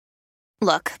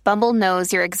Look, Bumble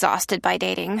knows you're exhausted by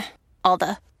dating. All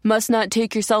the must not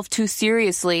take yourself too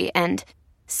seriously and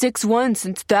 6'1"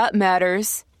 since that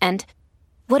matters. And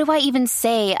what do I even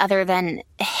say other than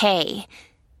hey?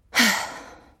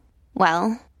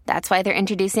 Well, that's why they're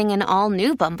introducing an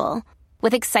all-new Bumble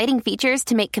with exciting features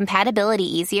to make compatibility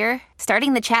easier,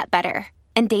 starting the chat better,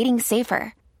 and dating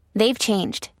safer. They've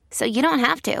changed, so you don't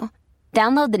have to.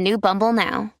 Download the new Bumble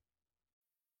now.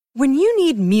 When you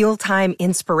need mealtime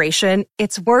inspiration,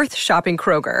 it's worth shopping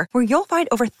Kroger, where you'll find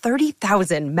over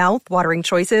 30,000 mouth-watering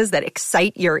choices that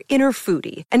excite your inner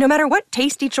foodie. And no matter what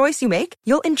tasty choice you make,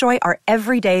 you'll enjoy our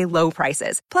everyday low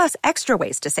prices, plus extra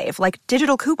ways to save, like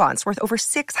digital coupons worth over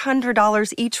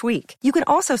 $600 each week. You can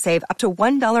also save up to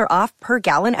 $1 off per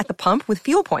gallon at the pump with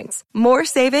fuel points. More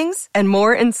savings and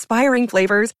more inspiring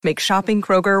flavors make shopping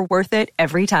Kroger worth it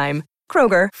every time.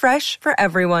 Kroger, fresh for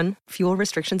everyone. Fuel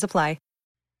restrictions apply.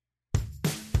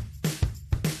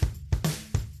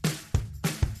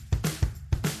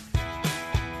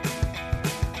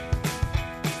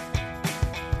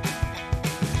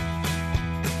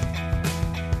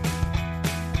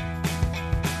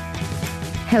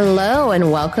 Hello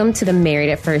and welcome to the Married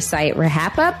at First Sight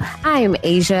Wrap Up. I am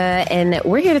Asia and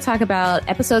we're here to talk about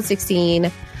episode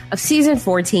 16 of season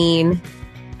 14.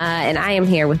 And I am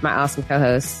here with my awesome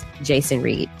co-host, Jason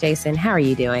Reed. Jason, how are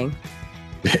you doing?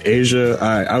 Asia,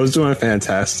 I was doing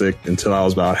fantastic until I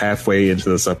was about halfway into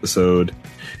this episode.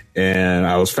 And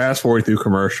I was fast forwarding through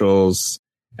commercials.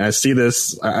 And I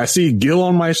see Gil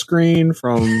on my screen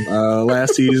from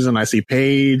last season. I see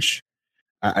Paige.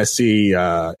 I see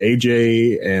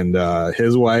AJ and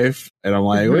his wife, and I'm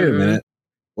like, wait a minute,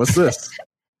 what's this?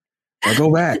 I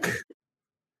go back,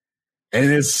 and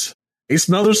it's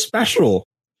another special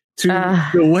to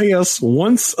delay us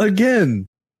once again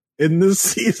in this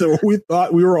season where we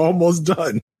thought we were almost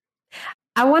done.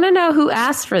 I want to know who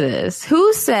asked for this.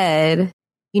 Who said,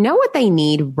 you know what they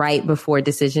need right before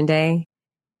Decision Day?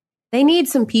 They need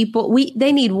some people.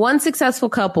 They need one successful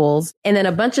couples and then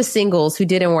a bunch of singles who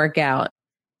didn't work out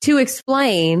to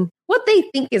explain what they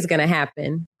think is going to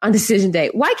happen on Decision Day.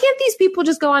 Why can't these people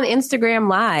just go on Instagram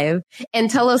Live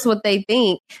and tell us what they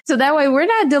think? So that way we're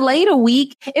not delayed a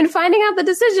week in finding out the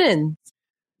decisions.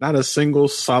 Not a single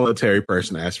solitary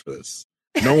person asked for this.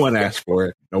 No one asked for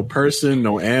it. No person,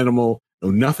 no animal, no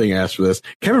nothing asked for this.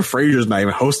 Kevin Frazier's not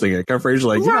even hosting it. Kevin Frazier's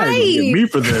like, you're not even getting me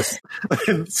for this.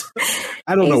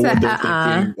 I don't know what they're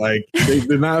thinking. Like, they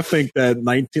did not think that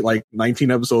 19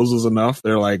 episodes was enough.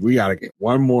 They're like, we got to get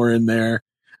one more in there.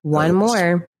 One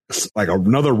more. It's like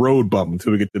another road bump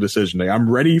until we get to Decision Day. I'm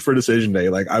ready for Decision Day.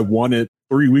 Like, I won it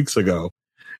 3 weeks ago.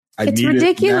 It's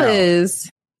ridiculous.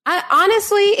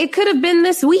 Honestly, it could have been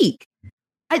this week.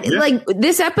 Like,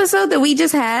 this episode that we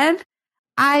just had,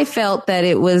 I felt that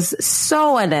it was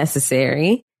so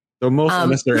unnecessary. The most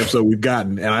unnecessary episode we've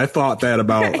gotten. And I thought that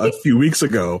about a few weeks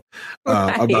ago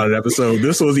about an episode.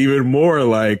 This was even more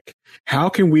like, how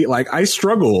can we, like, I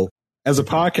struggle as a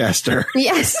podcaster.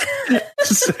 Yes.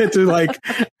 to like,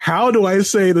 how do I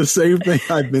say the same thing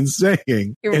I've been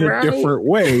saying in a different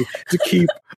way to keep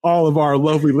all of our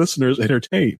lovely listeners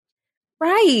entertained?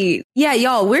 Right. Yeah,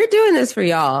 y'all, we're doing this for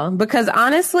y'all because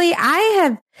honestly,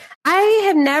 I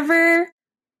have never,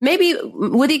 maybe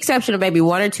with the exception of maybe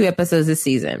 1 or 2 episodes this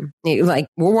season, like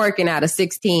we're working out of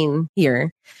 16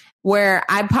 here, where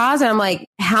I pause and I'm like,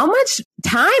 how much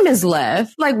time is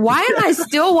left? Like, why am I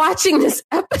still watching this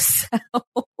episode?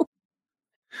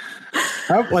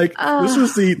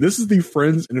 This is the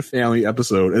Friends and Family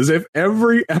episode, as if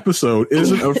every episode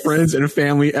isn't a Friends and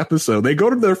Family episode. They go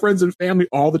to their friends and family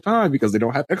all the time because they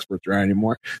don't have experts around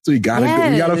anymore. So you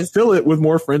gotta fill it with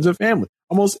more friends and family.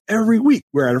 Almost every week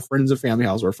we're at a friends and family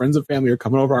house, or friends and family are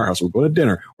coming over our house. We're going to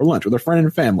dinner or lunch with a friend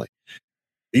and family.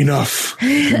 Enough.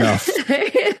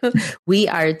 We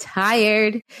are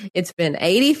tired. It's been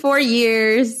 84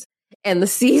 years and the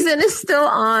season is still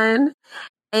on.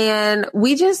 And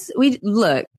we are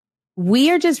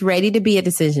just ready to be at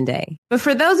Decision Day. But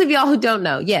for those of y'all who don't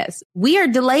know, yes, we are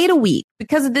delayed a week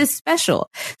because of this special.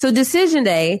 So Decision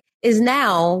Day is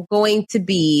now going to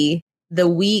be the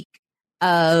week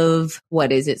of,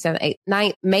 what is it?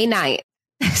 9th, May 9th.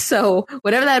 So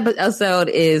whatever that episode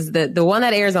is, the one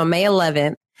that airs on May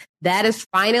 11th, that is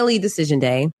finally Decision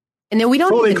Day. And then we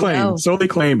don't know. So they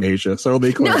claim, Asia. So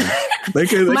they claim. No. They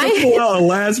can pull out a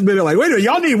last minute, like, wait a minute,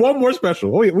 y'all need one more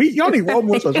special. Y'all need one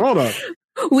more special. Hold on.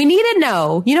 We need to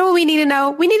know. You know what we need to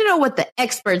know? We need to know what the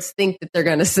experts think that they're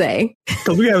going to say.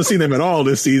 Because we haven't seen them at all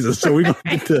this season. So we're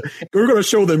going to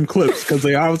show them clips because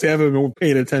they obviously haven't been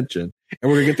paying attention. And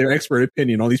we're going to get their expert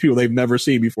opinion on these people they've never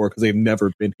seen before because they've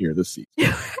never been here this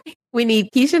season. We need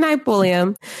Keisha Knight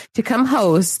Pulliam to come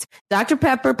host Dr.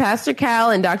 Pepper, Pastor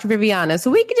Cal, and Dr. Viviana,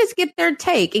 so we can just get their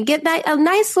take and get a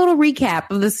nice little recap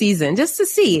of the season just to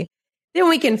see. Then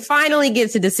we can finally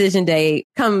get to decision day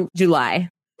come July.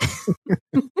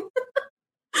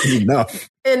 Enough.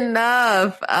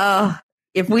 Oh,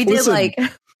 if we did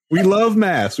we love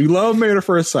Mass. We love Married at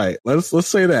First Sight. Let's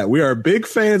say that. We are big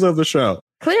fans of the show.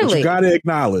 Clearly. But you got to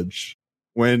acknowledge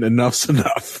when enough's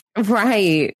enough.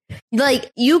 Right.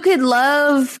 Like, you could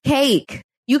love cake.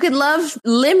 You could love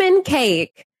lemon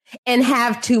cake and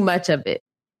have too much of it.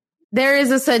 There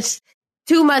is such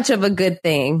too much of a good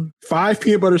thing. 5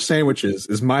 peanut butter sandwiches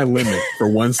is my limit for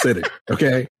one sitting.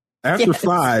 Okay. After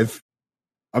 5,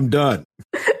 I'm done.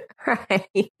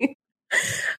 Right.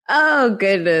 Oh,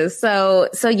 goodness. So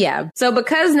yeah. So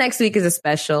because next week is a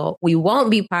special, we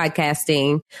won't be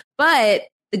podcasting. But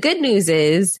the good news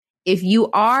is, if you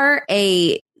are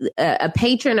a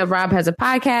patron of Rob Has a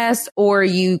Podcast, or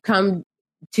you come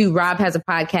to Rob Has a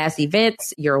Podcast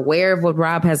events, you're aware of what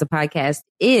Rob Has a Podcast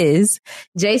is.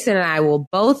 Jason and I will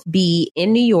both be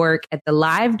in New York at the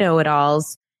Live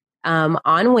Know-It-Alls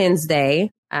on Wednesday.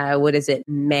 What is it?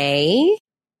 May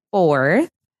 4th,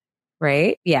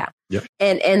 right? Yeah. Yep.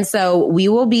 And so we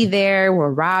will be there where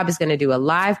Rob is going to do a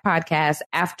live podcast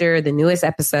after the newest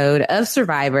episode of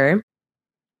Survivor.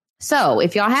 So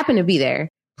if y'all happen to be there,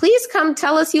 please come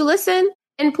tell us you listen,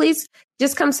 and please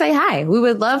just come say hi. We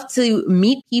would love to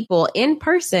meet people in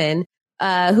person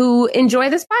who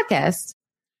enjoy this podcast.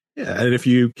 Yeah, and if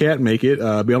you can't make it, be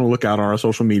on the lookout on our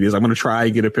social medias. I'm going to try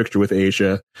and get a picture with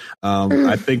Asia.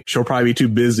 I think she'll probably be too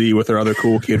busy with her other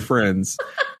cool kid friends,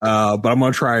 but I'm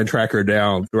going to try and track her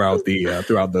down throughout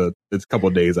the couple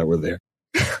of days that we're there.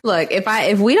 Look,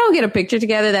 if we don't get a picture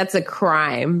together, that's a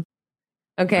crime.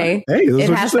 Okay. Hey, that's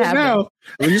what you say now.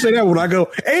 When you say that, when I go,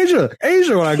 Asia,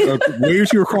 when I go wave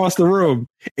you across the room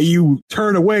and you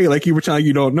turn away like you were telling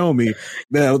you don't know me,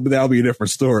 that'll be a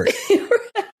different story.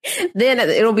 Then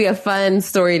it'll be a fun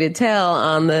story to tell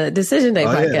on the Decision Day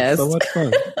podcast. Yeah, so much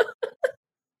fun.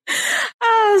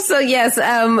 So yes,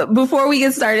 before we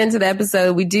get started into the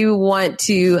episode, we do want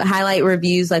to highlight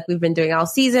reviews like we've been doing all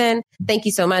season. Thank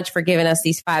you so much for giving us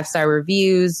these 5-star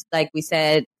reviews. Like we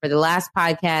said for the last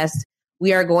podcast,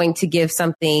 we are going to give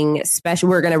something special.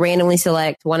 We're going to randomly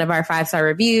select one of our 5-star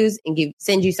reviews and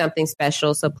send you something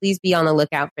special. So please be on the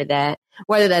lookout for that,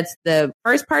 whether that's the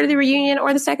first part of the reunion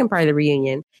or the second part of the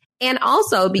reunion. And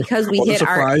also because we hit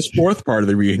our fourth part of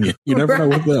the reunion. You never know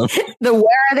with them. The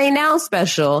Where Are They Now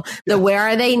special. The Where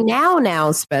Are They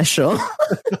Now special.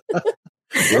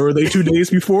 Where were they 2 days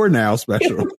before now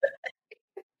special?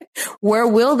 Where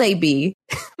will they be?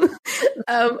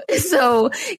 So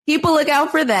keep a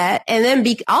lookout for that. And then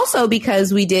also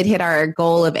because we did hit our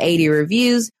goal of 80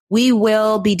 reviews, we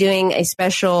will be doing a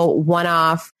special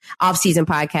one-off off-season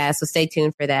podcast. So stay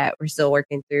tuned for that. We're still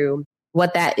working through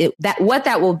what that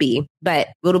will be, but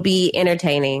it'll be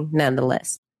entertaining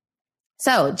nonetheless.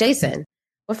 So Jason,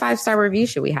 what 5-star review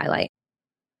should we highlight?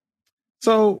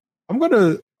 So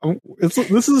this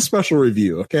is a special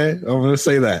review. Okay. I'm going to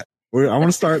say that. I want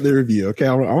to start the review. Okay.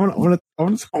 I want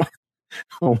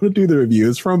to do the review.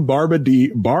 It's from Barbara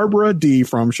D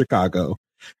from Chicago.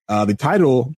 The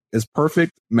title is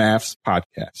Perfect Maths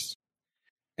Podcast.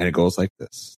 And it goes like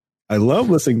this. I love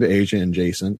listening to Asia and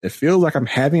Jason. It feels like I'm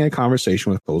having a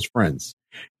conversation with close friends.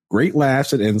 Great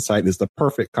laughs and insight is the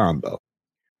perfect combo.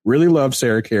 Really love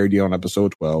Sarah Carradine on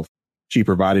episode 12. She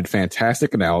provided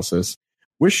fantastic analysis.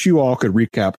 Wish you all could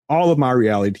recap all of my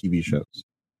reality TV shows.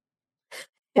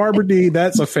 Barbara D,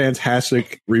 that's a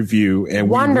fantastic review. And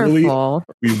wonderful.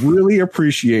 We really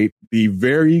appreciate the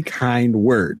very kind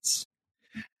words.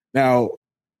 Now,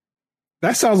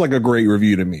 that sounds like a great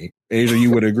review to me. Asia,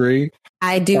 you would agree?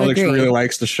 I do Alex agree. really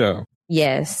likes the show.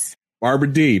 Yes. Barbara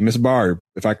D, Miss Barb,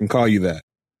 if I can call you that.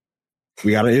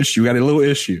 We got an issue. We got a little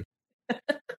issue. I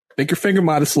think your finger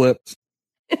might have slipped.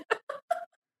 It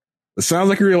sounds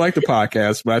like you really like the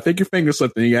podcast, but I think your finger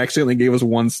slipped and you accidentally gave us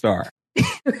 1 star.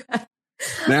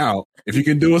 Now, if you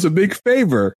can do us a big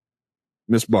favor,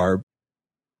 Miss Barb,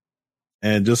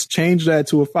 and just change that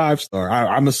to a 5-star.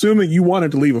 I'm assuming you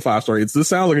wanted to leave a 5-star. This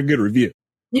sounds like a good review.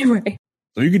 You're right.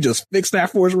 So you could just fix that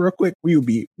for us real quick. We would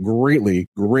be greatly,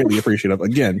 greatly appreciative.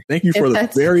 Again, thank you for the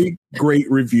very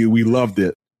great review. We loved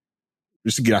it.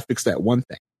 Just to fix that one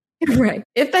thing. Right.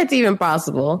 If that's even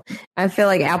possible. I feel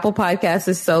like Apple Podcasts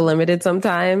is so limited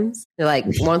sometimes. They're like,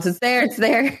 once it's there, it's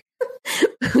there.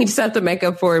 We just have to make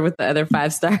up for it with the other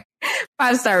 5-star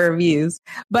reviews.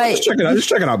 But just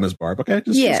check it out, Ms. Barb. Okay,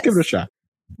 just give it a shot.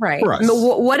 Right.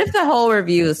 What if the whole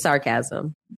review is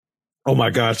sarcasm? Oh my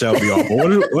gosh, that would be awful.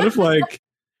 What if like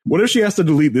What if she has to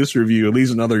delete this review and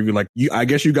leaves another review like, I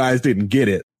guess you guys didn't get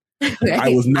it. I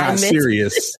was not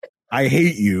serious. I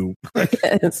hate you.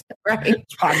 Yes, right. This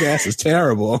podcast is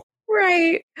terrible.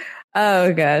 Right.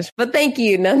 Oh, gosh. But thank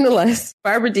you, nonetheless,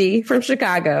 Barbara D. from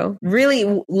Chicago.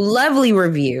 Really lovely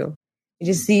review. You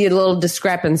just see a little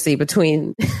discrepancy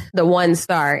between the 1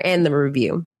 star and the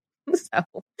review. So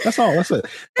that's all. That's it.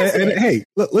 And hey,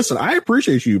 listen, I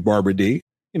appreciate you, Barbara D.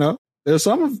 You know, there's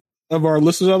some of our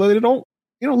listeners out there that don't,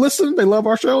 listen. They love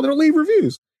our show. They don't leave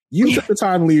reviews. You took the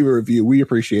time to leave a review. We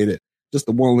appreciate it. Just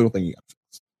the one little thing you got to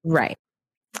fix. Right.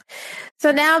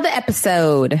 So now the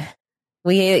episode.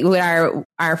 We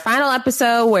our final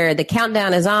episode where the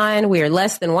countdown is on. We are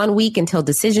less than 1 week until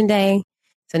decision day.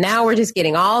 So now we're just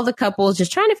getting all the couples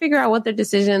just trying to figure out what their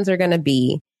decisions are going to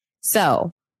be.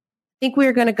 So I think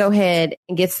we're going to go ahead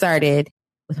and get started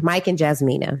with Mike and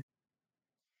Jasmina.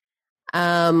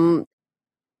 I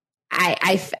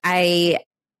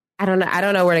don't know. I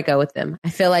don't know where to go with them. I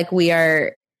feel like we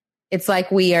were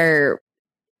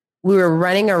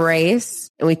running a race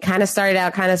and we kind of started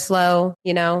out kind of slow,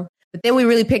 but then we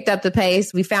really picked up the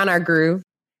pace. We found our groove.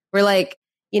 We're like,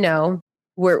 we're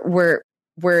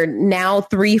now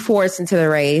 3/4 into the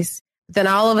race. But then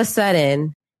all of a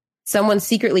sudden someone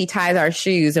secretly ties our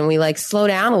shoes and we like slow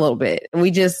down a little bit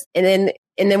and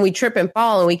then we trip and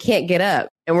fall and we can't get up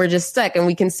and we're just stuck and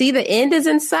we can see the end is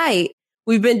in sight.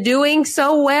 We've been doing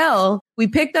so well. We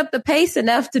picked up the pace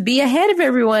enough to be ahead of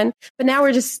everyone, but now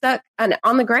we're just stuck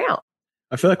on the ground.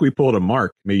 I feel like we pulled a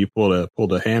Mark. Maybe you pulled a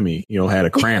hammy, had a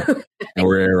cramp and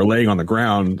we're laying on the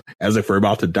ground as if we're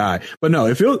about to die. But no,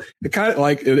 it kind of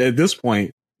like at this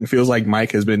point, it feels like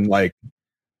Mike has been like,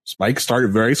 Mike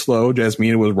started very slow.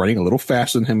 Jasmina was running a little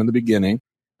faster than him in the beginning.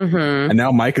 Mm-hmm. And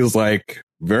now Mike is like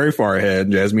very far ahead.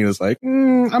 Jasmina's like,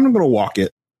 I'm going to walk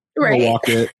it. I'm going to walk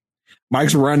it.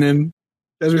 Mike's running.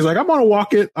 Jasmina's like, I'm going to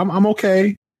walk it. I'm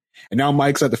okay. And now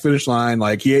Mike's at the finish line.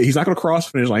 Like he's not going to cross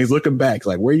the finish line. He's looking back. He's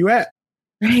like, where are you at?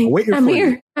 I'm here.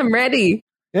 You. I'm ready.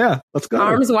 Yeah, let's go.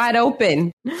 Arms wide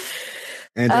open.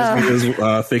 And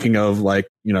Jasmina's thinking of like,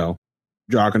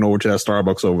 jogging over to that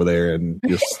Starbucks over there and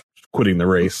just quitting the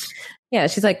race. Yeah,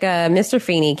 she's like, Mr.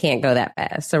 Feeney can't go that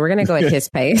fast, so we're going to go at his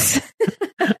pace.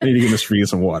 I need to give Mr. Feeney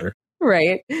some water.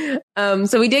 Right.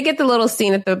 So we did get the little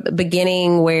scene at the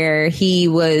beginning where he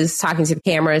was talking to the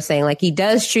camera saying like he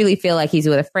does truly feel like he's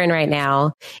with a friend right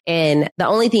now. And the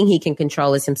only thing he can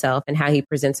control is himself and how he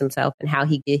presents himself and how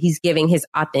he's giving his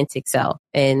authentic self.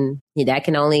 And that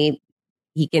can only,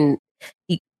 he's going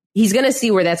to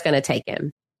see where that's going to take him.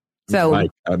 So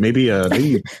like, maybe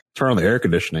turn on the air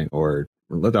conditioning or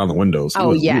let down the windows.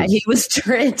 He was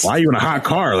drenched. Why are you in a hot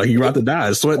car? Like you're about to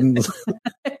die, sweating.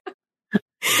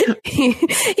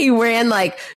 He ran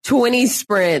like 20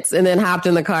 sprints and then hopped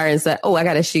in the car and said, I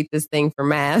got to shoot this thing for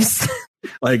maths.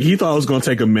 Like he thought it was going to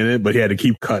take a minute, but he had to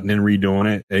keep cutting and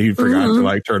redoing it. And he forgot to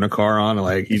like turn the car on. And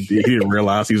like he didn't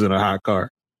realize he was in a hot car.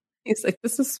 He's like,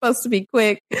 this is supposed to be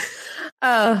quick.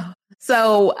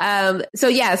 So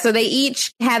they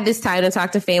each had this time to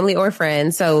talk to family or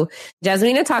friends. So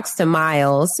Jasmina talks to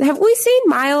Miles. Have we seen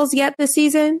Miles yet this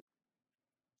season?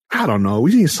 I don't know.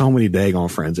 We've seen so many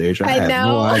daggone Friends, Asia. I have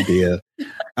no idea.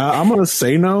 I'm going to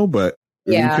say no, but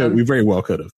we very well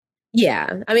could have.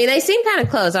 Yeah. I mean, they seem kind of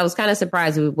close. I was kind of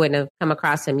surprised we wouldn't have come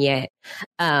across him yet.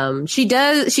 She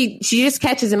just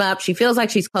catches him up. She feels like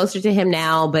she's closer to him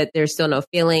now, but there's still no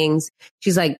feelings.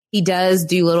 She's like, he does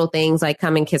do little things like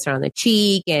come and kiss her on the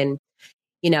cheek. And,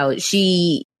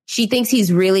 she thinks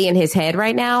he's really in his head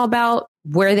right now about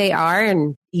where they are.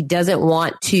 And he doesn't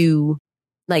want to,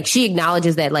 like, she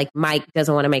acknowledges that like Mike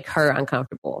doesn't want to make her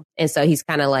uncomfortable. And so he's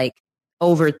kind of like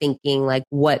overthinking like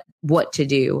what to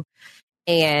do.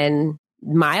 And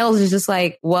Miles is just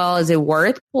like, well, is it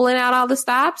worth pulling out all the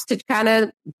stops to kind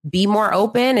of be more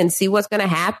open and see what's going to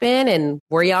happen and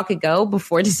where y'all could go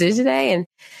before decision day?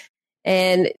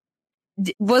 And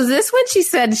was this when she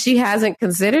said she hasn't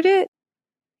considered it?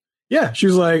 Yeah,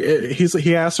 she's like,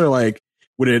 he asked her like,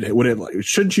 would it like,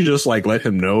 shouldn't you just like let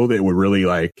him know that it would really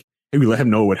like, maybe let him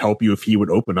know it would help you if he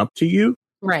would open up to you?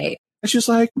 Right. And she's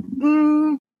like,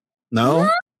 no.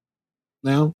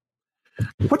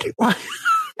 Why?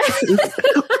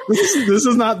 This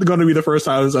is not going to be the first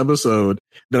time this episode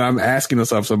that I'm asking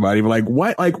this of somebody. But like,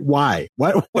 what? Like, why?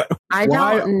 What? I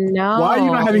don't know. Why are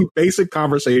you not having basic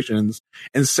conversations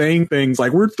and saying things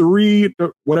like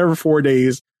we're 4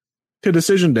 days to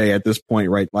decision day at this point,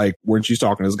 right? Like when she's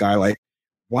talking to this guy, like,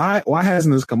 why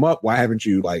hasn't this come up? Why haven't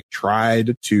you like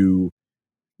tried to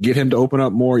get him to open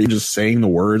up more? You're just saying the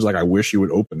words like, I wish you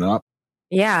would open up.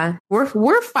 Yeah,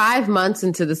 we're 5 months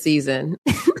into the season.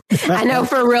 I know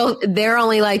for real, they're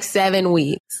only like 7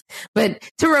 weeks. But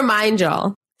to remind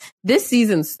y'all, this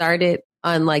season started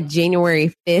on like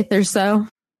January 5th or so.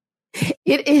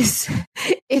 It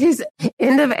is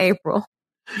end of April.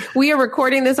 We are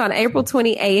recording this on April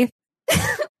 28th.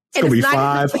 It's gonna be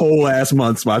 5 whole ass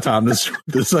months by the time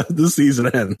this season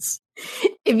ends.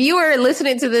 If you are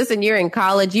listening to this and you're in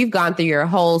college, you've gone through your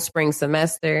whole spring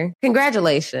semester.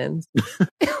 Congratulations.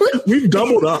 We've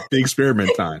doubled up the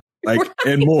experiment time, like, right.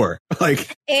 And more.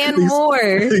 Like, more.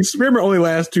 The experiment only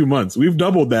lasts 2 months. We've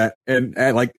doubled that and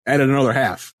added another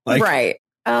half. Like, right.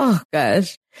 Oh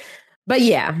gosh. But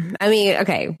yeah, I mean,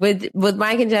 okay, with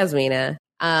Mike and Jasmina,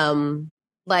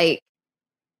 like,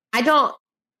 I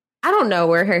don't know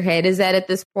where her head is at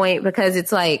this point, because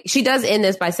it's like, she does end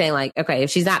this by saying like, okay, if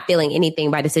she's not feeling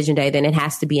anything by decision day, then it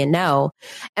has to be a no.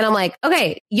 And I'm like,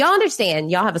 okay, y'all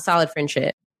understand, y'all have a solid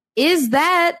friendship. Is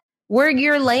that where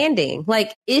you're landing?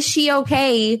 Like, is she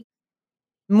okay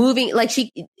moving? Like,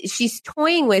 she's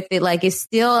toying with it, like it's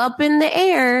still up in the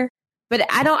air. But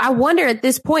I wonder at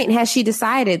this point, has she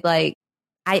decided like,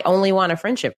 I only want a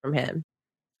friendship from him?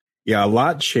 Yeah, a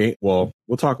lot changed. Well,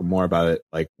 we'll talk more about it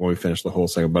like when we finish the whole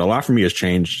segment. But a lot for me has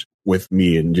changed with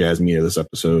me and Jasmina this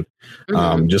episode.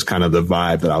 Mm-hmm. Just kind of the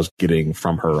vibe that I was getting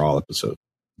from her all episode.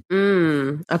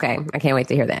 Okay, I can't wait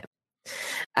to hear that.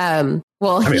 Well,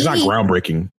 I mean, it's not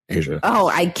groundbreaking, Asia. Oh,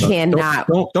 I cannot.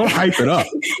 Don't hype it up,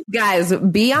 guys.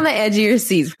 Be on the edge of your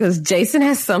seats because Jason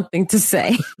has something to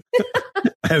say.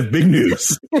 I have big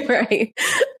news. Right.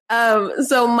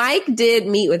 So Mike did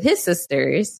meet with his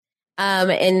sisters.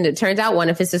 And it turns out one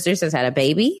of his sisters has had a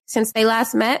baby since they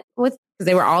last met because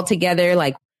they were all together.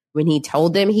 Like when he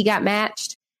told them he got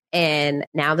matched, and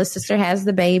now the sister has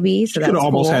the baby. So she could have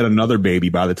almost had another baby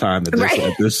by the time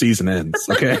that this season ends.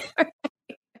 Okay.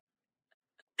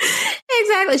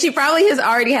 Exactly. She probably has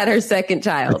already had her second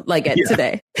child, like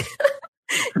today.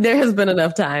 There has been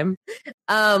enough time.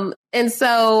 And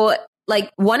so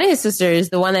like one of his sisters,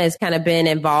 the one that has kind of been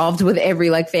involved with every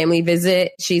like family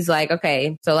visit, she's like,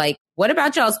 okay, so like, what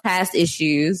about y'all's past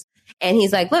issues? And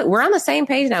he's like, look, we're on the same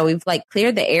page now. We've like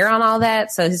cleared the air on all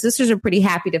that. So his sisters are pretty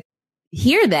happy to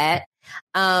hear that.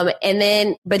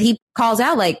 But he calls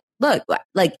out like, look,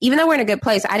 like, even though we're in a good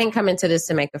place, I didn't come into this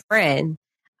to make a friend.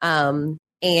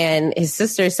 And his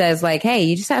sister says like, hey,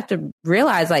 you just have to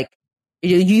realize like,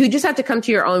 you just have to come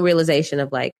to your own realization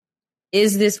of like,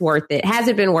 is this worth it? Has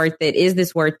it been worth it? Is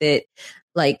this worth it?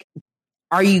 Like,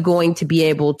 are you going to be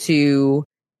able to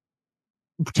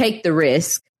take the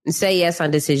risk and say yes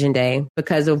on decision day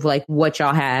because of like what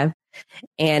y'all have?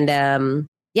 And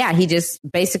he just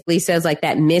basically says like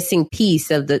that missing piece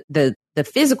of the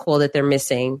physical that they're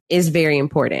missing is very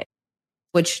important,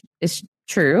 which is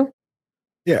true.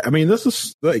 Yeah, I mean, this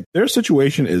is like their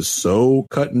situation is so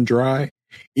cut and dry.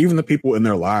 Even the people in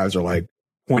their lives are like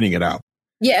pointing it out.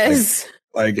 Yes.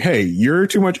 Like, hey, you're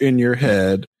too much in your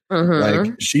head. Mm-hmm.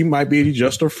 Like, she might be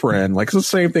just a friend. Like, it's the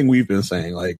same thing we've been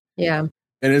saying. Like, yeah.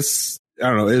 And it's, I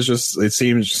don't know, it's just, it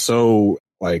seems so,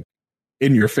 like,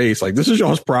 in your face. Like, this is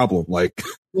y'all's problem. Like,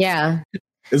 yeah.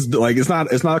 It's like, it's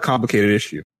not a complicated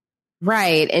issue.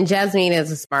 Right. And Jasmine is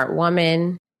a smart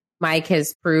woman. Mike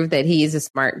has proved that he's a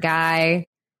smart guy.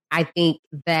 I think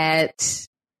that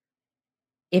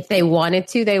if they wanted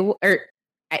to,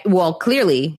 well,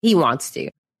 clearly he wants to.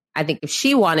 I think if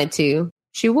she wanted to,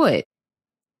 she would.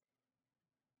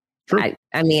 True.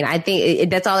 I mean, I think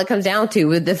that's all it comes down to,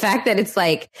 with the fact that it's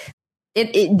like,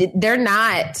 they're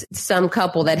not some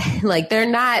couple that like, they're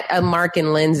not a Mark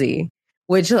and Lindsay,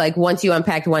 which like once you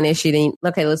unpacked one issue, then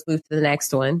okay, let's move to the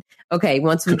next one. Okay,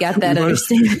 once we got that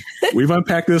understanding. We've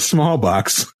unpacked this small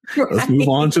box. Right. Let's move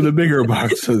on to the bigger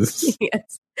boxes.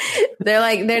 Yes.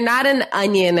 They're not an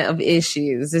onion of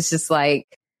issues. It's just like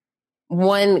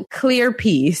one clear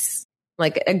piece,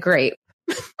 like a grape.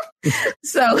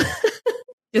 So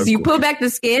just you pull back the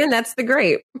skin, that's the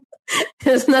grape.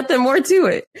 There's nothing more to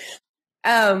it.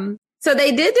 So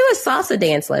they did do a salsa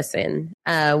dance lesson,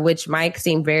 which Mike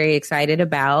seemed very excited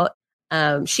about.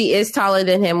 She is taller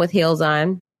than him with heels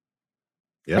on.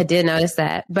 Yep. I did notice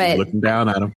that, but looking down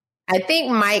at him. I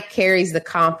think Mike carries the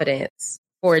confidence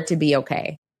for it to be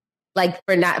okay. Like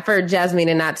for Jasmine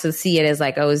and not to see it as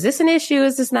like, oh, is this an issue?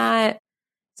 Is this not?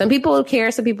 Some people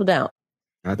care, some people don't.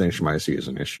 I think she might see it as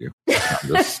an issue. I'm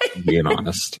just being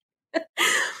honest.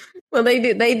 Well, they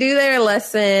do their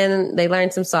lesson. They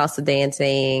learn some salsa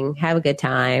dancing, have a good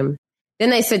time. Then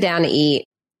they sit down to eat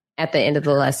at the end of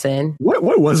the lesson. What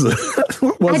was it?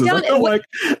 What was it? I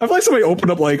feel like somebody opened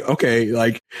up like, okay,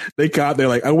 like they're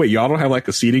like, oh wait, y'all don't have like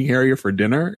a seating area for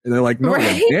dinner? And they're like, no,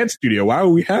 right? Like dance studio. Why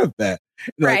would we have that?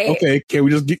 Right. Like, okay, can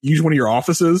we just use one of your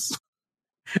offices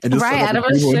and just set out up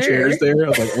of a table and shirt. chairs there? I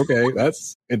was like, okay,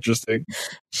 that's interesting.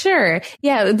 Sure.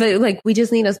 Yeah. But like, we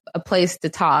just need a place to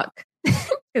talk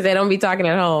because they don't be talking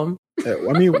at home.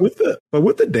 I mean, with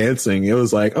the dancing, it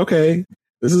was like, okay,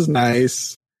 this is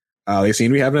nice. They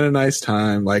seem to be having a nice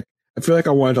time. Like, I feel like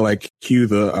I wanted to like cue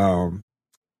the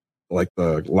like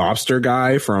the lobster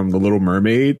guy from The Little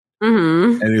Mermaid,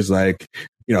 and he's like,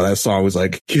 you know, that song was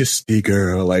like "Kiss the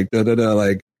Girl," like da da da.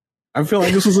 Like, I feel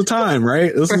like this was a time,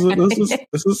 right? This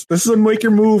is a make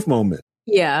your move moment.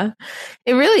 Yeah,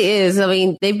 it really is. I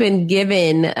mean, they've been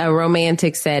given a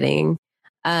romantic setting,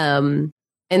 and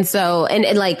so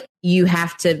and like you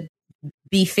have to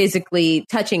be physically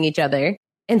touching each other,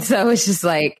 and so it's just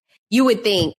like you would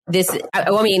think this.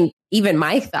 I mean, even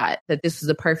Mike thought that this was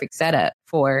a perfect setup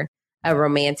for a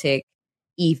romantic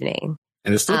evening.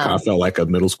 And it still kind of felt like a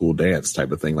middle school dance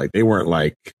type of thing. Like they weren't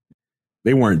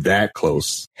that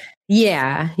close.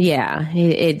 Yeah,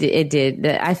 it did.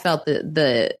 I felt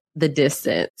the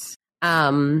distance.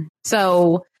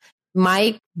 So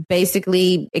Mike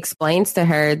basically explains to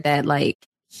her that like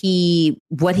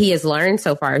what he has learned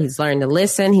so far, he's learned to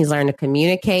listen, he's learned to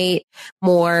communicate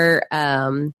more.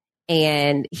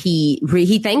 And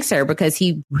he thanks her because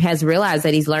he has realized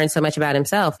that he's learned so much about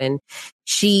himself. And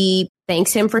she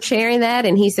thanks him for sharing that.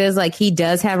 And he says like he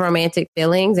does have romantic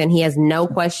feelings and he has no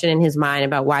question in his mind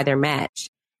about why they're matched.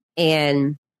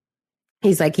 And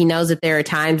he's like, he knows that there are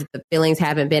times that the feelings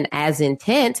haven't been as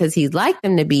intense as he'd like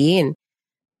them to be. And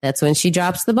that's when she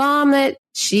drops the bomb that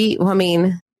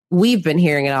we've been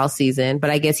hearing it all season, but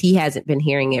I guess he hasn't been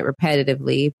hearing it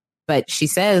repetitively. But she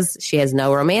says she has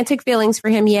no romantic feelings for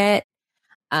him yet.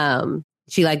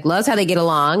 She like loves how they get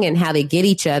along and how they get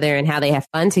each other and how they have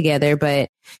fun together, but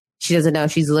she doesn't know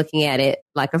she's looking at it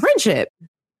like a friendship.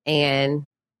 And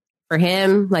for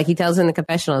him, like he tells in the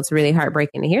confessional, it's really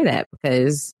heartbreaking to hear that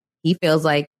because he feels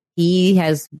like he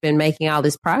has been making all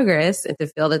this progress, and to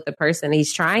feel that the person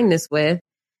he's trying this with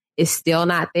is still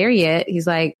not there yet. He's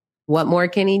like, what more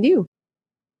can he do?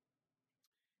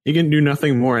 He can do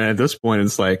nothing more. And at this point,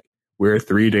 it's like, we're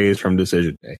 3 days from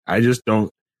decision day. I just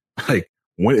don't like,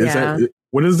 when is that?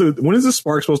 When is the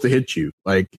spark supposed to hit you?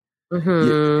 Like,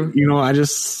 you know, I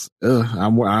just,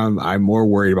 I'm more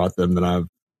worried about them than I've,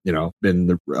 you know,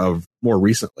 been more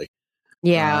recently.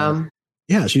 Yeah.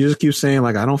 Yeah. She just keeps saying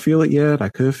like, I don't feel it yet. I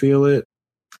could feel it.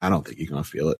 I don't think you're going to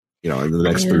feel it, you know, in the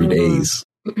next 3 days.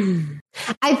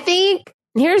 I think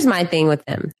here's my thing with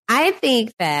them. I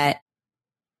think that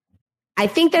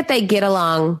they get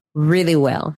along really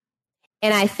well.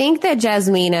 And I think that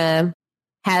Jasmina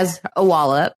has a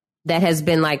wall up that has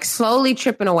been like slowly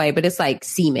tripping away, but it's like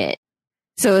cement.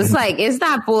 So it's like, it's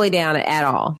not fully down at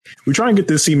all. We try and get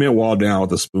this cement wall down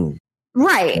with a spoon.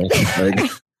 Right.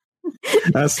 Like,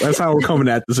 that's how we're coming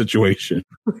at the situation.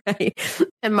 Right.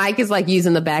 And Mike is like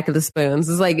using the back of the spoons.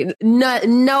 It's like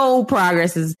no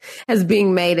progress has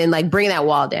being made in like bringing that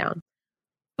wall down.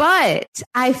 But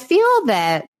I feel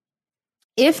that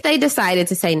if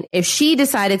she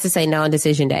decided to say no on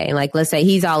decision day, and like, let's say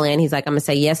he's all in, he's like, I'm going to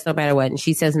say yes no matter what. And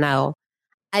she says no.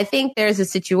 I think there's a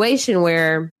situation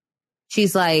where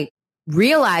she's like,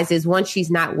 realizes once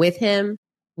she's not with him,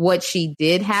 what she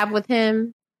did have with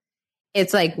him.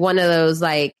 It's like one of those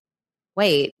like,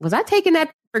 wait, was I taking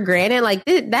that for granted? Like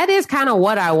that is kind of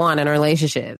what I want in a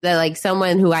relationship, that like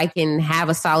someone who I can have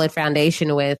a solid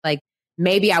foundation with. Like,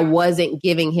 maybe I wasn't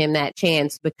giving him that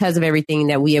chance because of everything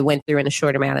that we had went through in a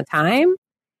short amount of time.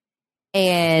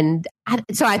 And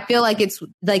so I feel like it's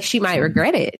like she might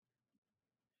regret it.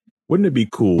 Wouldn't it be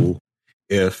cool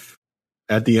if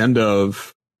at the end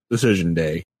of decision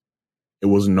day, it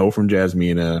was a no from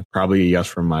Jasmina, probably a yes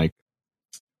from Mike.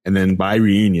 And then by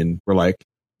reunion, we're like,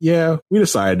 yeah, we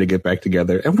decided to get back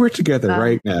together and we're together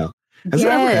right now. Has it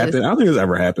ever happened? I don't think it's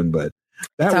ever happened, but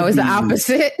it's always the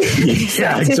opposite.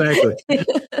 Yeah, exactly.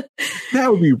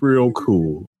 That would be real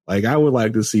cool. Like, I would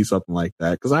like to see something like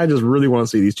that because I just really want to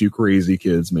see these two crazy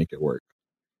kids make it work.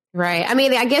 Right. I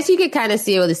mean, I guess you could kind of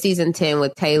see it with the season 10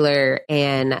 with Taylor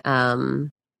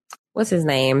and what's his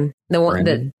name?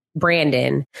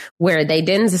 Brandon, where they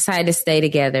didn't decide to stay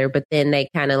together, but then they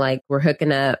kind of like were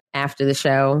hooking up after the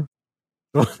show.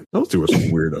 Those two are some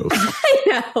weirdos.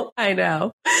 I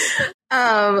know.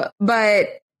 But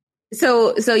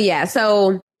so yeah.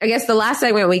 So I guess the last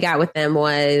segment we got with them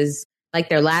was like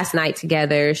their last night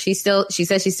together. She says she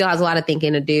still has a lot of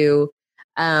thinking to do.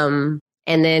 And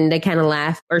then they kind of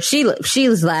laugh, or she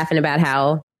was laughing about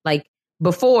how like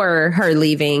before her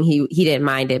leaving, he didn't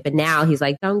mind it, but now he's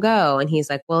like, don't go. And he's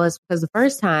like, well, it's because the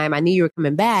first time I knew you were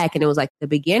coming back and it was like the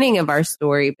beginning of our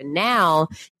story. But now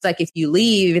it's like, if you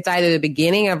leave, it's either the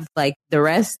beginning of like the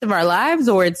rest of our lives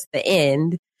or it's the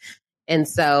end. And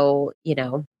so, you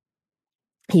know,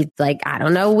 he's like, I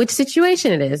don't know which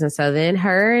situation it is. And so then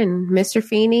her and Mr.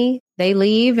 Feeney, they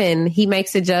leave and he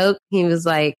makes a joke. He was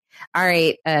like, all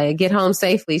right, get home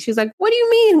safely. She was like, what do you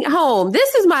mean home?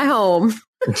 This is my home.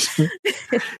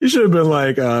 You should have been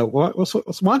like, why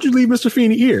don't you leave Mr.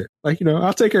 Feeney here? Like, you know,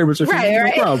 I'll take care of Mr. Feeney.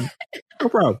 Right. No problem. No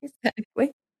problem.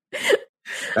 Exactly.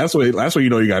 That's what you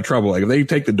know you got trouble. Like if they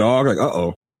take the dog, like,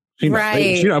 uh-oh. She not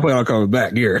planning on coming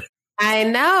back here. I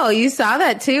know. You saw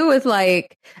that too with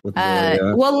like,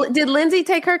 well, did Lindsay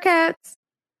take her cats?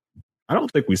 I don't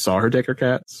think we saw her take her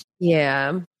cats.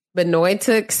 Yeah. But Noi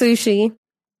took Sushi.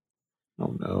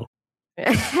 Oh no.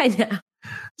 I know.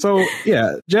 So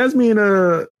yeah,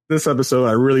 Jasmina, this episode,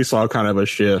 I really saw kind of a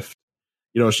shift.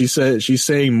 You know, she said she's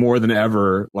saying more than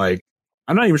ever. Like,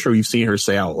 I'm not even sure we've seen her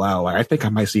say out loud. Like, I think I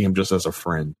might see him just as a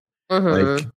friend.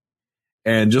 Like,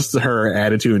 and just her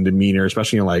attitude and demeanor,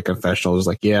 especially in like confessionals, is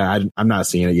like, yeah, I'm not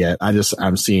seeing it yet.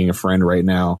 I'm seeing a friend right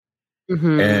now,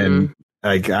 and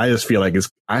like I just feel like it's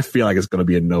going to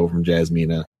be a no from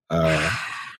Jasmina.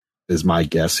 Is my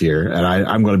guess here, and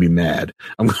I'm going to be mad.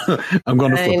 I'm going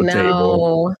to flip the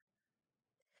table.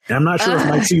 And I'm not sure if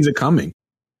Mike sees it coming.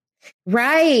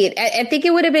 Right. I think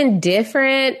it would have been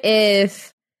different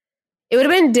if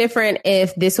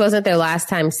this wasn't their last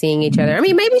time seeing each other. I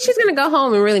mean, maybe she's going to go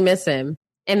home and really miss him,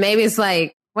 and maybe it's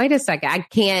like, wait a second, I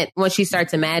can't. When she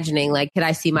starts imagining, like, could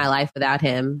I see my life without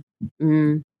him?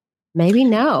 Maybe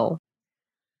no.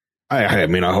 I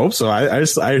mean, I hope so.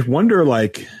 I wonder,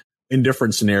 like, in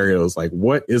different scenarios, like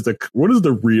what is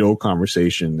the real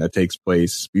conversation that takes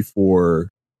place before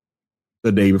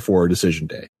the day before decision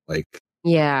day? Like,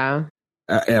 yeah,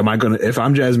 if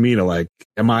I'm Jasmina, like,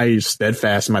 am I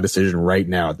steadfast in my decision right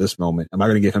now at this moment? Am I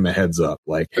going to give him a heads up?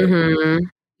 Like, hey, you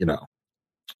know,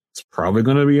 it's probably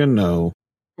going to be a no,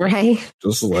 right?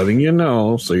 Just letting you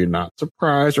know, so you're not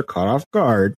surprised or caught off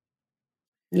guard.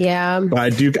 Yeah, but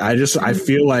I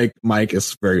feel like Mike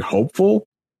is very hopeful.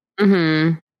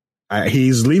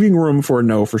 He's leaving room for a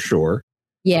no for sure.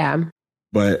 Yeah.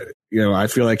 But, you know, I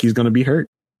feel like he's going to be hurt.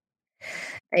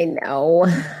 I know.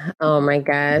 Oh, my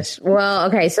gosh. Well,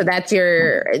 okay. So that's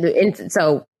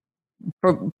so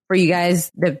for you guys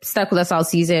that stuck with us all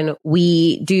season,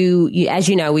 we do, as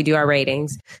you know, we do our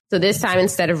ratings. So this time,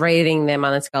 instead of rating them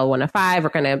on a scale of 1 to 5, we're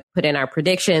going to put in our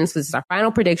predictions. This is our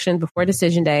final predictions before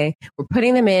decision day. We're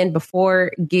putting them in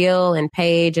before Gil and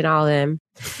Paige and all of them.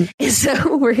 And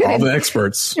so we're going all the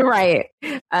experts. Right.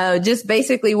 Just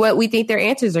basically what we think their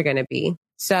answers are going to be.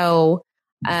 So,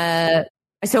 is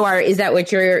that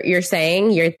what you're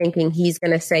saying? You're thinking he's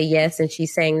going to say yes and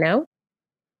she's saying no?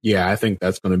 Yeah, I think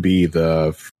that's going to be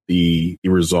the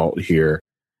result here.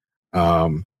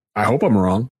 I hope I'm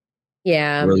wrong.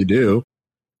 Yeah, I really do.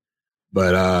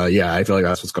 But yeah, I feel like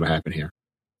that's what's going to happen here.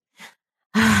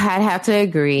 I'd have to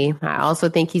agree. I also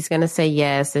think he's going to say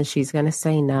yes and she's going to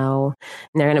say no.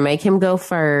 And they're going to make him go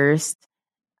first.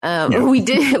 We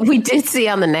did see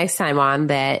on the next time on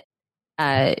that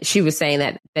she was saying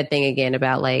that thing again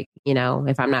about, like, you know,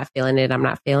 if I'm not feeling it, I'm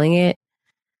not feeling it.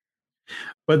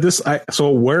 But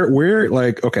where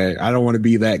like, okay, I don't want to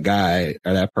be that guy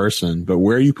or that person, but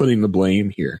where are you putting the blame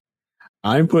here?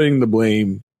 I'm putting the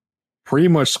blame pretty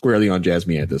much squarely on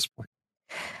Jasmine at this point.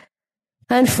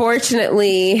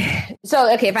 Unfortunately.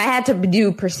 So, okay, if I had to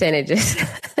do percentages.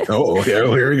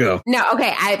 Here we go. No,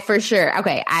 okay, for sure.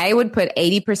 Okay, I would put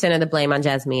 80% of the blame on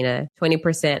Jasmina,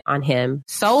 20% on him,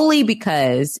 solely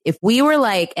because if we were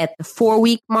like at the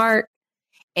 4-week mark,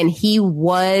 and he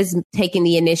was taking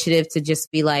the initiative to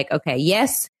just be like, okay,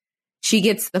 yes, she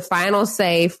gets the final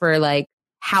say for like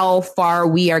how far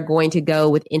we are going to go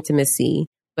with intimacy,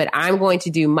 but I'm going to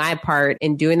do my part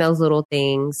in doing those little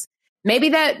things. Maybe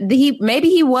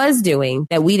he was doing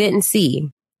that we didn't see,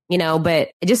 you know,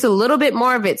 but just a little bit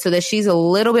more of it so that she's a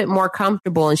little bit more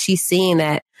comfortable and she's seeing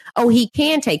that, oh, he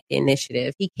can take the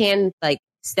initiative. He can like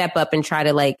step up and try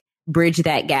to like bridge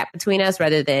that gap between us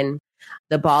rather than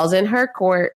the ball's in her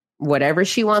court. Whatever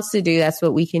she wants to do, that's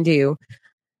what we can do.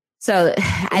 So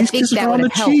I think that would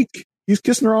have helped. He's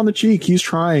kissing her on the cheek. He's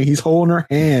trying. He's holding her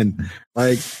hand.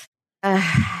 Like,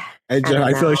 I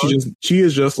feel like she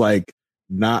is just like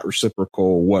not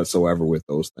reciprocal whatsoever with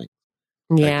those things.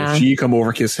 Yeah. Like, if she come over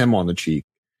and kiss him on the cheek,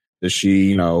 does she,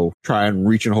 you know, try and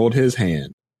reach and hold his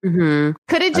hand? Mm-hmm.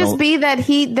 Could it just be that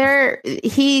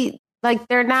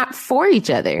they're not for each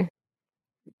other?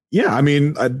 yeah, I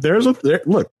mean, there's a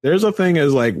thing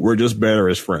as like, we're just better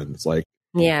as friends. Like,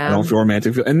 yeah, I don't feel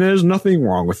romantic. And there's nothing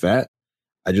wrong with that.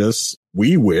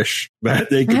 We wish that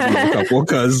they could be a couple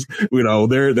because,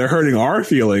 they're hurting our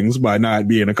feelings by not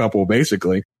being a couple,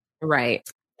 basically. Right.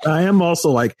 I am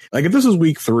also like if this is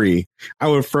week 3, I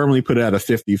would firmly put it at a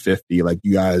 50-50. Like,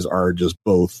 you guys are just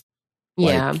both,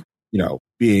 like,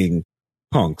 being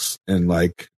punks and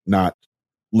like not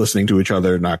listening to each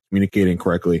other, not communicating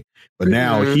correctly. But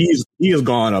now he has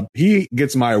gone up. He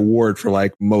gets my award for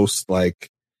like most like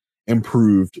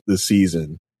improved this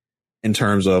season in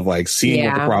terms of like seeing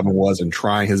what the problem was and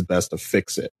trying his best to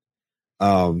fix it.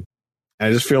 And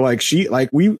I just feel like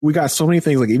we got so many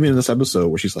things, like even in this episode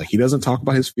where she's like, he doesn't talk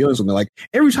about his feelings. And they're like,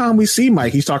 every time we see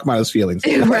Mike, he's talking about his feelings.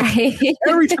 Right.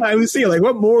 Every time we see it, like,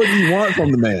 what more do you want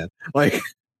from the man? Like,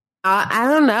 I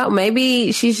don't know.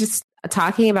 Maybe she's just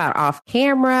talking about off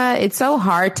camera. It's so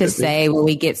hard to say when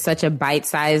we get such a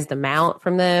bite-sized amount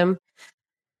from them.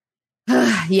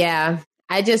 Yeah.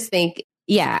 I just think,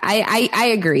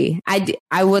 I agree.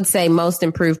 I would say most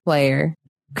improved player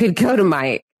could go to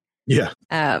Mike. Yeah.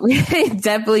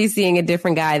 Definitely seeing a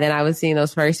different guy than I was seeing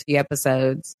those first few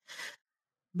episodes.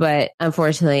 But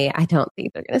unfortunately, I don't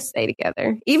think they're going to stay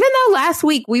together. Even though last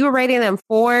week we were rating them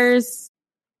 4s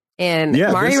and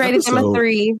Mari rated them a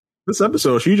 3. This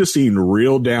episode, she just seemed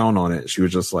real down on it. She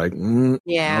was just like, nope,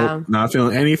 not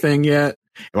feeling anything yet.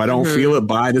 If I don't feel it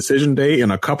by decision day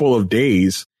in a couple of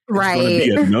days, it's going to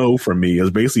be a no from me.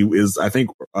 Is I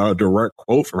think a direct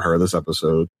quote from her this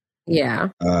episode. Yeah.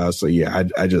 So yeah,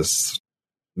 I just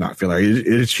not feel like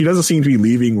it. She doesn't seem to be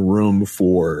leaving room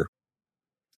for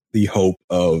the hope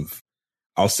of,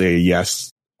 I'll say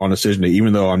yes on decision day,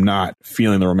 even though I'm not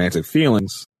feeling the romantic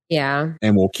feelings. Yeah.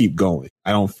 And we'll keep going.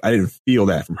 I didn't feel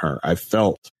that from her. I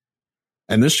felt,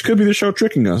 and this could be the show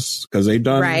tricking us because they've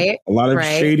done a lot of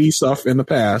shady stuff in the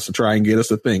past to try and get us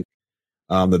to think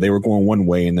that they were going one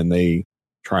way, and then they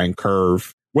try and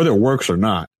curve, whether it works or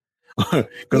not.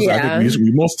 Because I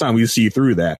think most of the time we see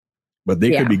through that, but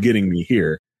they could be getting me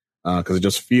here because it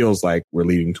just feels like we're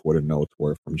leading toward a no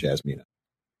toward from Jasmina.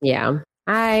 Yeah,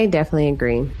 I definitely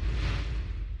agree.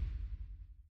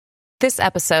 This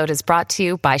episode is brought to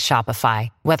you by Shopify.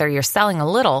 Whether you're selling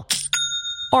a little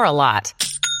or a lot,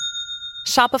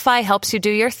 Shopify helps you do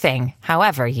your thing,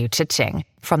 however you cha-ching.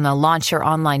 From the launch your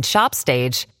online shop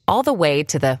stage, all the way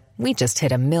to the we just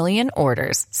hit 1 million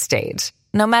orders stage.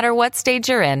 No matter what stage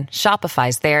you're in,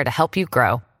 Shopify's there to help you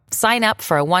grow. Sign up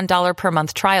for a $1 per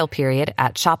month trial period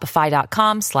at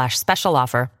shopify.com/special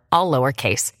offer, all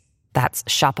lowercase. That's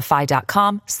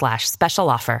shopify.com/special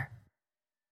offer.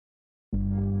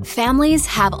 Families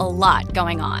have a lot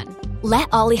going on. Let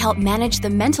Ollie help manage the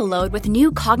mental load with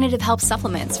new cognitive help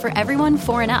supplements for everyone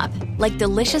 4 and up, like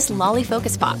delicious Lolly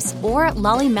Focus Pops or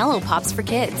Lolly Mellow Pops for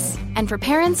kids. And for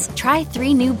parents, try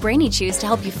 3 new Brainy Chews to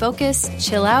help you focus,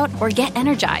 chill out, or get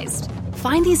energized.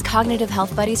 Find these cognitive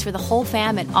health buddies for the whole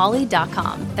fam at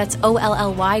ollie.com. That's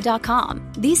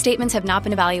OLLY.com. These statements have not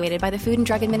been evaluated by the Food and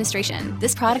Drug Administration.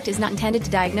 This product is not intended to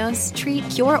diagnose, treat,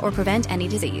 cure, or prevent any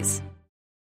disease.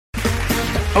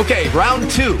 Okay,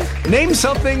 round 2. Name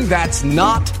something that's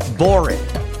not boring.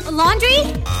 A laundry?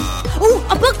 Ooh,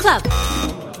 a book club.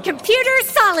 Computer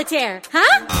solitaire,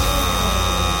 huh?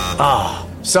 Ah,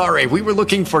 oh, sorry, we were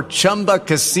looking for Chumba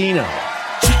Casino.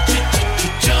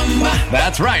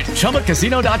 That's right,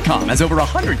 ChumbaCasino.com has over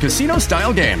 100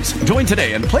 casino-style games. Join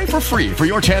today and play for free for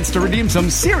your chance to redeem some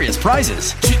serious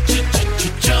prizes.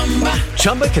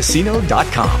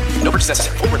 ChumbaCasino.com. No purchase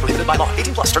necessary. Void where prohibited by law.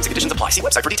 18+ terms and conditions apply. See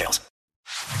website for details.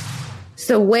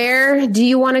 So where do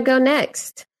you want to go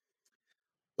next?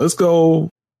 Let's go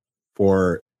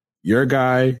for your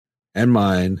guy and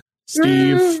mine,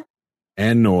 Steve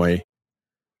and Noi,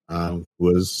 who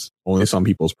was only some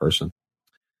people's person.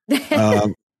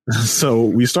 So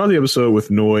we started the episode with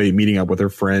Noi meeting up with her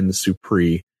friend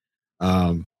Supri.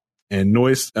 And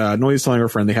Noi's telling her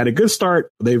friend they had a good start.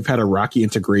 They've had a rocky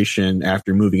integration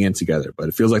after moving in together, but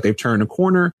it feels like they've turned a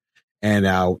corner. And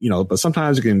now, but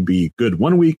sometimes it can be good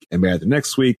one week and bad the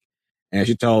next week. And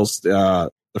she tells the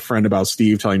friend about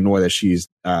Steve telling Noi that she's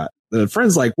the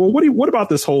friend's like, well, what about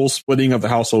this whole splitting of the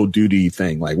household duty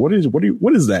thing? Like, what is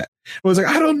that? I was like,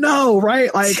 I don't know,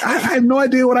 right? Like, I have no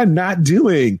idea what I'm not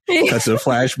doing. That's a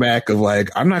flashback of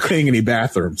like, I'm not cleaning any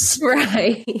bathrooms.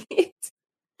 Right.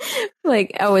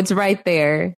 Like, oh, it's right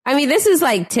there. I mean, this is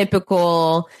like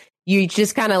typical. You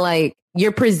just kind of like,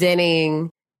 you're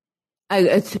presenting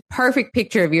a perfect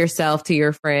picture of yourself to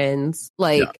your friends.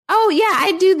 Like, oh yeah,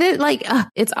 I do this. Like,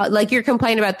 it's like you're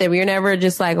complaining about them. You're never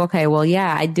just like, okay, well,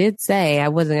 yeah, I did say I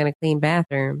wasn't going to clean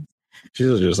bathrooms.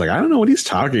 She's just like, I don't know what he's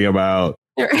talking about.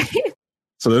 Right.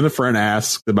 So then the friend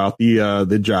asked about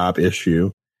the job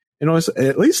issue. And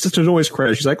at least to Noy's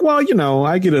credit, she's like, well,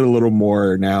 I get it a little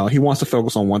more now. He wants to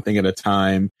focus on one thing at a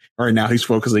time. Right now he's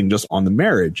focusing just on the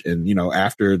marriage. And,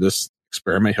 after this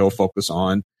experiment, he'll focus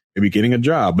on maybe getting a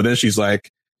job. But then she's like,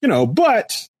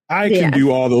 but I can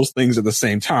do all those things at the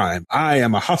same time. I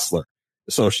am a hustler.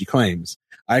 So she claims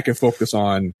I can focus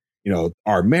on,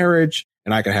 our marriage,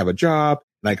 and I can have a job,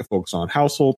 and I can focus on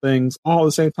household things all at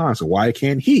the same time. So why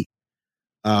can't he?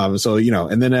 So,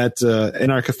 and then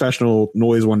in our confessional,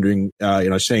 Noy's wondering,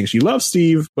 saying she loves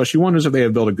Steve, but she wonders if they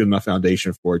have built a good enough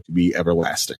foundation for it to be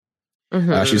everlasting.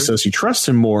 Mm-hmm. She says she trusts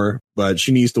him more, but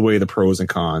she needs to weigh the pros and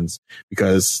cons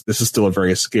because this is still a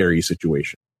very scary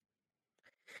situation.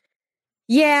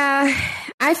 Yeah,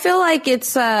 I feel like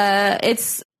it's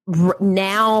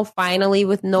now finally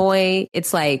with Noy,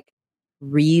 it's like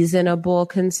reasonable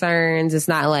concerns. It's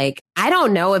not like, I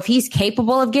don't know if he's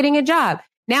capable of getting a job.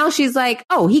 Now she's like,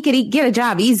 oh, he could get a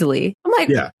job easily. I'm like,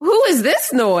 Who is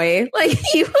this Noy? Like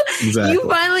you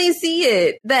finally see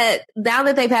it that now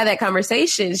that they've had that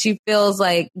conversation, she feels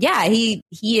like, he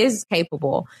is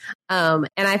capable. And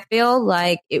I feel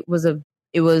like it was a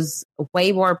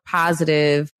way more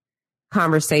positive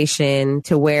conversation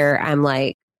to where I'm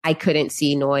like, I couldn't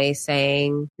see Noy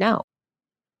saying no.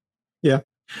 Yeah.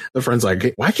 The friend's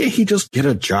like, why can't he just get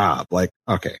a job? Like,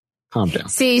 okay. Calm down.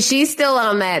 See, she's still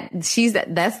on that. She's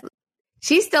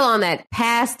still on that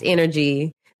past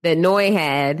energy that Noy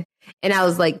had, and I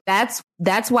was like, that's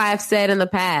why I've said in the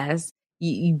past,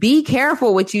 you be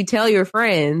careful what you tell your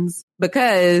friends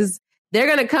because they're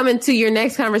gonna come into your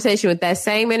next conversation with that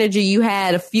same energy you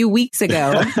had a few weeks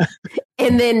ago,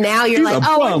 and then now you're like,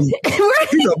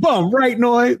 he's a bum, right,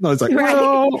 Noy? No, it's like, right.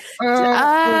 Well,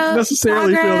 don't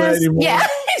necessarily feel that anymore. Yeah,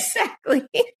 exactly.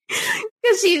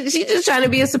 Because she's just trying to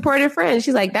be a supportive friend.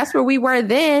 She's like, that's where we were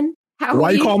then.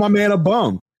 Why you call my man a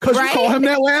bum? Because you called him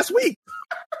that last week.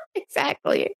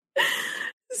 Exactly.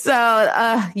 So,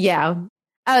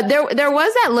 there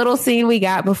was that little scene we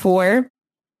got before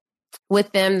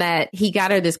with them that he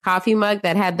got her this coffee mug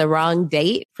that had the wrong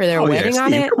date for their wedding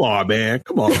on it. Come on, man.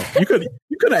 Come on. You could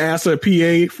have asked a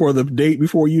PA for the date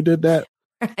before you did that.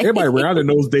 Right. Everybody around it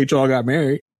knows date y'all got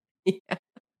married. Yeah.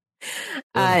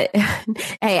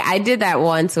 Hey, I did that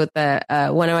once with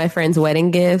one of my friends' wedding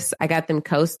gifts. I got them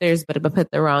coasters, but I put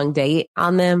the wrong date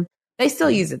on them. They still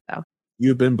use it though.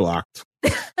 You've been blocked.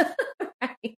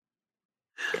 Right.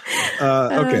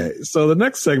 Okay, so the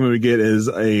next segment we get is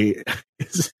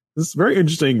this very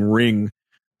interesting ring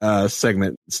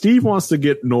segment. Steve wants to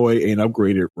get Noy an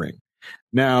upgraded ring.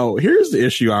 Now, here's the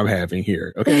issue I'm having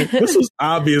here. Okay, this is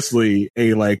obviously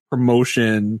a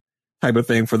promotion type of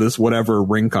thing for this whatever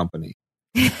ring company.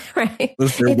 Right.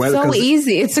 It's so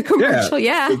easy. It's a commercial.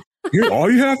 Yeah.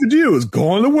 All you have to do is go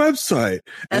on the website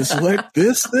and select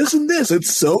this, and this.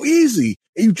 It's so easy.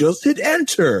 You just hit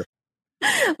enter.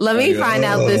 Let me find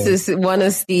out this is one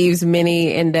of Steve's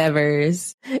many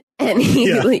endeavors. And he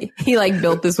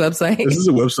built this website. This is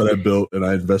a website I built and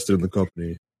I invested in the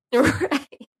company. Right.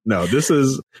 No, this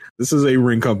is a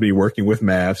ring company working with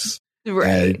maths.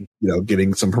 Right. And,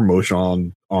 getting some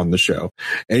promotion on the show.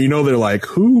 And, they're like,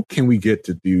 who can we get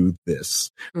to do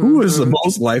this? Mm-hmm. Who is the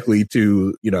most likely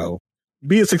to,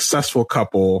 be a successful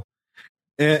couple?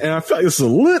 And I feel like this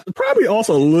is probably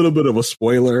also a little bit of a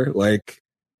spoiler.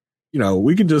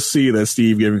 We can just see that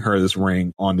Steve giving her this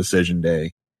ring on decision day.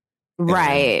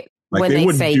 Right. And, when they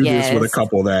wouldn't do this with a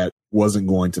couple that wasn't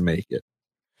going to make it.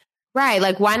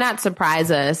 Right. Why not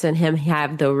surprise us and him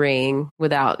have the ring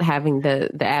without having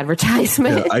the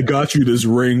advertisement? Yeah, I got you this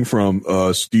ring from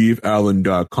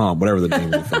steveallen.com, whatever the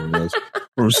name of the thing was.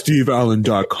 From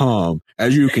steveallen.com.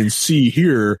 As you can see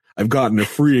here, I've gotten a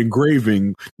free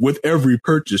engraving. With every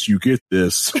purchase, you get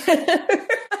this.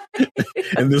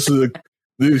 And this is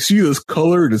you see this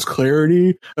color and this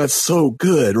clarity? That's so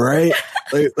good, right?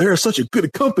 They're such a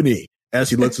good company. As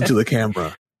he looks into the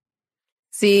camera.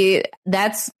 See,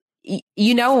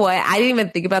 you know what? I didn't even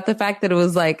think about the fact that it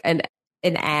was like an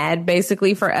ad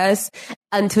basically for us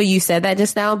until you said that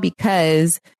just now,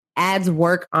 because ads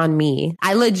work on me.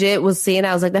 I legit was seeing,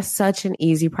 I was like, that's such an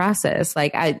easy process.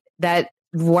 That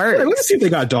works. Hey, let's see if they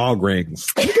got dog rings.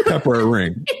 Look at Pepper a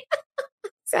ring.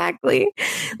 Exactly.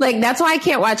 That's why I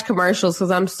can't watch commercials, because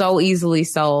I'm so easily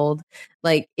sold.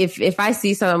 If I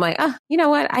see something, I'm like, oh, you know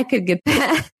what? I could get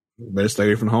that. Better stay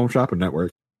away from the Home Shopping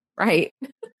Network. Right.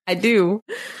 I do.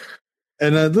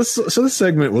 And this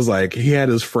segment was like, he had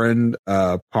his friend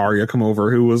Paria come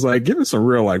over, who was like giving some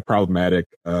real like problematic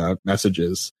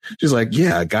messages. She's like,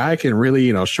 yeah, a guy can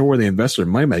really, show where the investor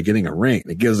money by getting a ring.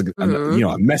 It gives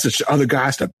a message to other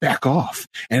guys to back off.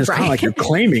 And it's kind of like you're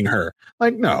claiming her.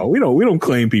 Like, no, we don't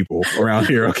claim people around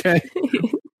here. Okay.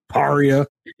 Paria.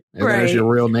 And that's your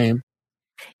real name.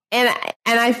 And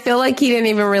I feel like he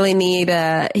didn't really need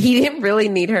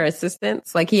her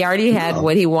assistance. Like, he already had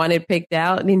what he wanted picked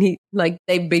out. And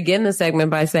they begin the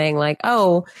segment by saying like,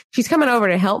 oh, she's coming over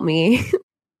to help me.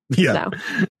 Yeah.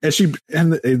 So.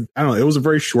 And I don't know, it was a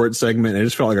very short segment. It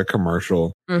just felt like a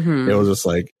commercial. Mm-hmm. It was just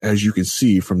like, as you can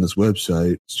see from this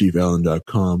website,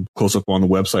 steveallen.com, close up on the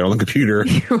website on the computer.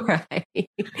 Right.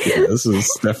 Yeah, this is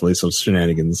definitely some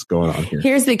shenanigans going on here.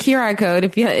 Here's the QR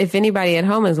code if anybody at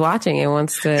home is watching and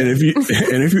wants to. And if you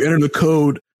enter the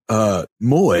code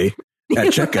MOY at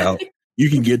checkout, you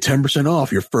can get 10%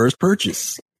 off your first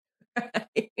purchase.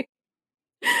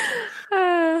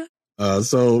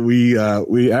 So we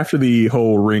after the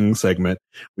whole ring segment,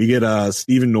 we get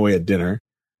Steve and Noi at dinner.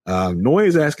 Noi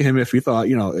is asking him if he thought,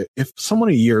 if someone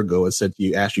a year ago had said to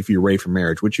you, asked you if you're ready for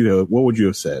marriage, what would you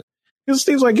have said? Because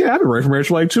Steve's like, yeah, I've been ready for marriage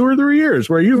for like 2 or 3 years.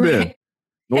 Where you been?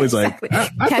 Noi's like, I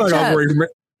thought I was ready for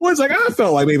marriage. Noi's like, I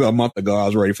felt like maybe a month ago I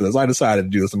was ready for this. I decided to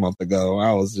do this a month ago.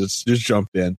 I was just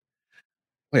jumped in.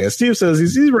 Yeah, Steve says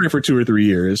he's ready for 2 or 3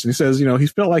 years. And he says, he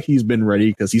felt like he's been ready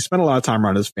because he spent a lot of time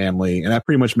around his family, and that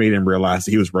pretty much made him realize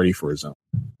that he was ready for his own.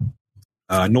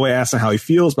 Noi asks him how he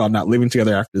feels about not living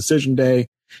together after decision day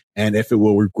and if it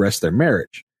will regress their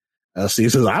marriage.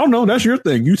 Steve says, I don't know. That's your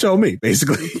thing. You tell me,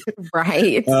 basically.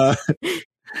 Right.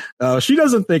 She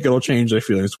doesn't think it'll change their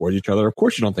feelings towards each other. Of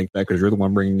course you don't think that because you're the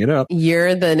one bringing it up.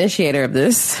 You're the initiator of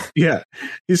this. Yeah.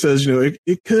 He says,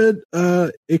 it could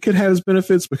have its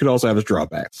benefits, but could also have its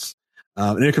drawbacks.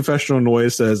 In a confessional, Noi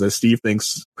says that Steve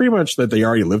thinks pretty much that they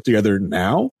already live together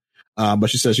now. But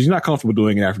she says she's not comfortable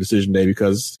doing it after decision day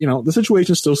because, the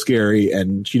situation is still scary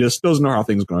and she just doesn't know how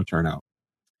things are going to turn out.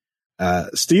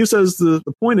 Steve says the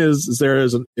point is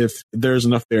if there's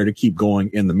enough there to keep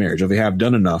going in the marriage, if they have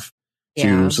done enough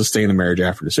to sustain the marriage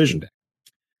after decision day.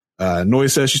 Noi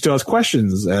says she still has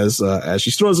questions as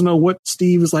she still doesn't know what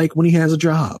Steve is like when he has a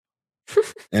job.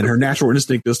 And her natural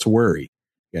instinct is to worry.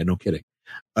 Yeah, no kidding.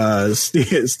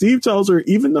 Steve tells her,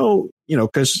 even though,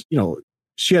 because,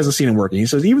 she hasn't seen him working. He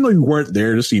says, even though you weren't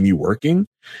there to see me working,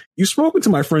 you've spoken to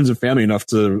my friends and family enough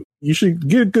you should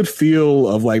get a good feel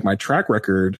of like my track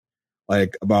record,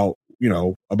 like about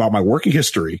my working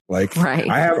history. Like, right.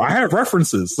 I have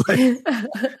references.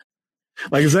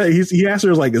 Like, is that, he asked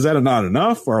her, like, is that not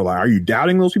enough? Or like, are you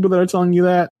doubting those people that are telling you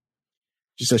that?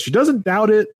 She says she doesn't doubt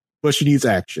it, but she needs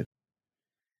action.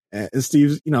 And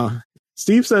Steve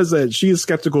says that she is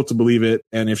skeptical to believe it.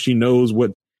 And if she knows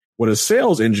what a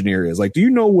sales engineer is, like, do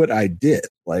you know what I did?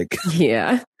 Like,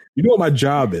 yeah, you know what my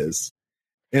job is.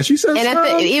 And she says,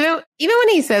 and even when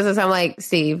he says this, I'm like,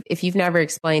 Steve, if you've never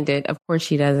explained it, of course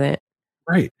she doesn't.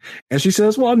 Right. And she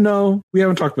says, well, no, we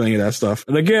haven't talked about any of that stuff.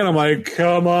 And again, I'm like,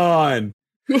 come on.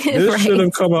 This should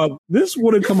have come up. This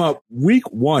would have come up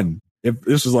week 1. If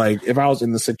this was like, if I was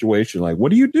in the situation, like,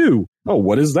 what do you do? Oh,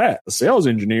 what is that? A sales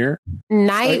engineer.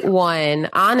 Night 1.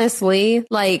 Honestly,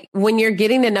 like when you're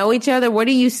getting to know each other, what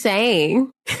are you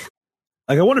saying?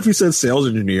 Like, I wonder if he said sales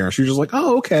engineer. And she was just like,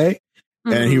 oh, okay.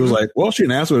 Mm-hmm. And he was like, well, she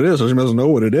didn't ask what it is, so she doesn't know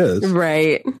what it is.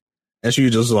 Right. And she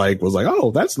just like was like,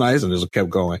 oh, that's nice. And just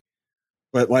kept going.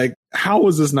 But like, how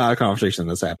was this not a conversation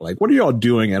that's happened? Like, what are y'all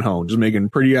doing at home? Just making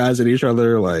pretty eyes at each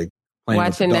other, like playing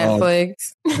watching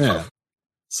Netflix. Yeah,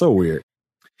 so weird.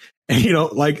 And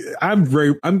like,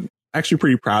 I'm actually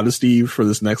pretty proud of Steve for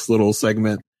this next little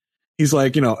segment. He's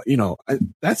like, I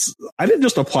didn't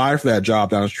just apply for that job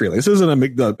down the street. Like, this isn't a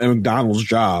McDonald's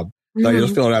job that I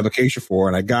just filled an application for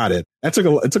and I got it. It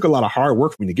took a lot of hard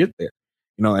work for me to get there.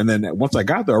 And then once I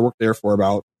got there, I worked there for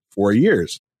about 4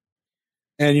 years.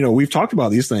 And, we've talked about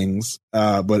these things,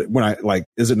 but when I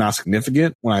is it not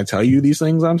significant when I tell you these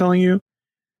things I'm telling you?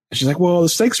 And she's like, well, the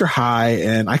stakes are high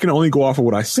and I can only go off of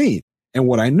what I've seen and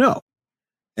what I know.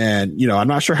 And, I'm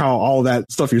not sure how all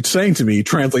that stuff you're saying to me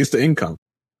translates to income.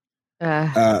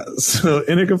 So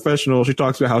in a confessional, she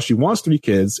talks about how she wants 3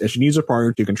 kids and she needs her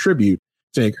partner to contribute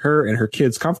to make her and her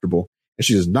kids comfortable. And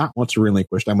she does not want to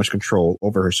relinquish that much control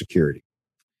over her security.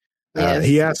 Yes.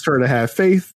 He asked her to have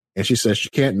faith. And she says she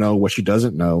can't know what she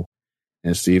doesn't know.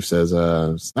 And Steve says,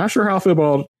 not sure how I feel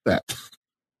about that.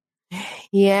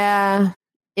 Yeah,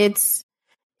 yeah.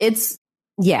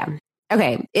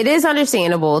 Okay. It is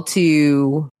understandable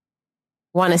to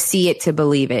want to see it to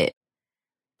believe it.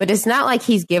 But it's not like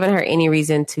he's given her any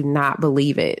reason to not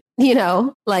believe it.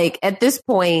 Like at this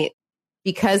point,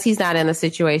 because he's not in the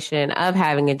situation of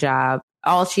having a job,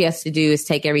 all she has to do is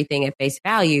take everything at face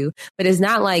value. But it's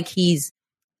not like he's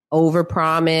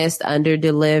overpromised,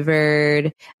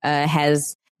 underdelivered,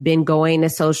 has been going to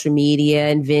social media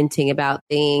and venting about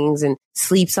things and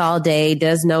sleeps all day,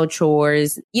 does no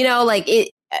chores. You know, like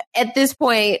it at this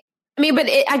point, I mean, but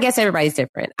I guess everybody's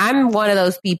different. I'm one of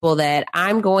those people that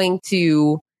I'm going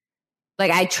to,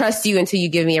 like, I trust you until you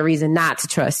give me a reason not to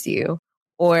trust you,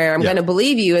 or I'm going to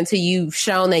believe you until you've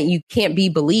shown that you can't be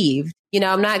believed. You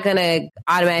know, I'm not going to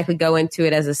automatically go into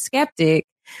it as a skeptic.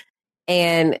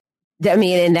 And I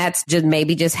mean, and that's just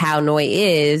maybe just how Noi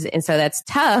is. And so that's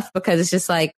tough because it's just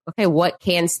like, okay, what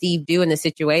can Steve do in this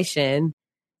situation?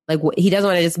 Like, he doesn't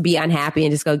want to just be unhappy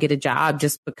and just go get a job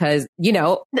just because, you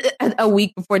know, a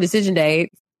week before decision day,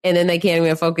 and then they can't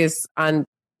even focus on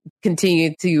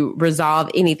continue to resolve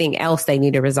anything else they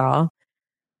need to resolve.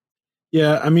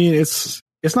 Yeah, I mean, it's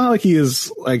not like he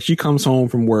is, like, she comes home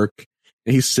from work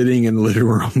and he's sitting in the living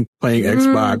room playing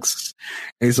Xbox.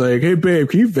 And he's like, hey, babe,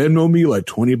 can you Venmo me like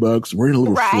 $20? We're in a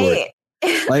little short.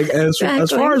 Like, as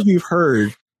far as we've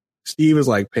heard, Steve is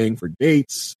like paying for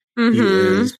dates. He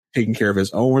is taking care of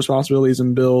his own responsibilities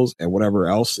and bills and whatever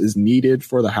else is needed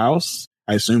for the house.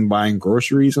 I assume buying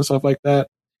groceries and stuff like that.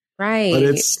 Right. But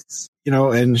it's, you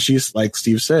know, and she's, like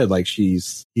Steve said, like,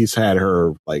 he's had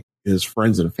her, like, his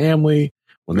friends and family,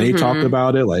 when they talked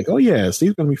about it, like, oh yeah,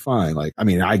 Steve's gonna be fine. Like, I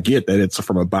mean, I get that it's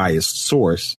from a biased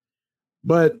source,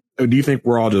 but do you think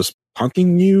we're all just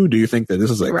punking you? Do you think that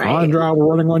this is a con job we're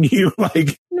running on you?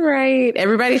 Like, right.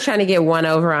 Everybody's trying to get one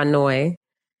over on Noi.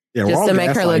 Yeah, just to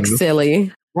make her look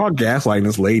silly. We're all gaslighting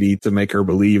this lady to make her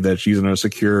believe that she's in a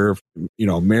secure, you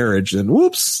know, marriage. And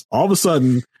whoops, all of a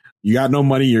sudden you got no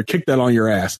money. You're kicked out on your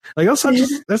ass. Like, that's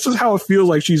just how it feels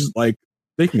like she's like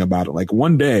thinking about it. Like,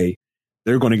 one day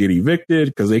they're going to get evicted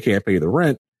because they can't pay the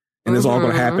rent. And it's all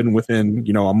going to happen within,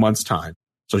 you know, a month's time.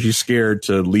 So she's scared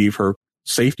to leave her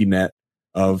safety net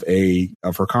of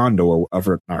her condo, or of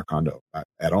her, not condo, not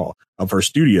at all, of her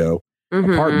studio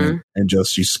apartment. And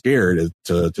just, she's scared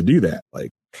to do that. Like,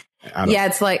 yeah,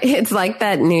 it's like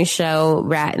that new show,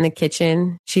 Rat in the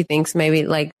Kitchen. She thinks maybe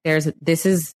like this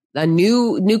is a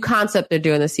new concept they're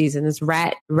doing this season. This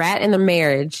rat in the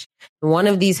marriage. One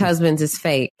of these husbands is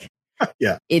fake.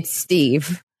 Yeah, it's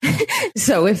Steve.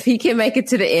 So if he can make it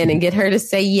to the end and get her to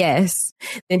say yes,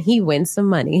 then he wins some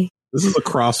money. This is a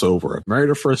crossover of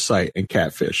Married at First Sight and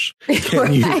Catfish.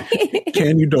 Can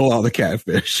you dole out the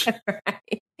catfish?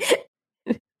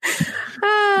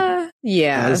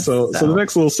 Yeah. So the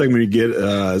next little segment you get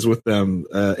is with them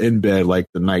in bed, like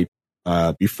the night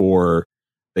before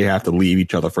they have to leave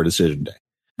each other for decision day.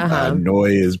 Noi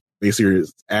is basically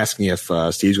asking if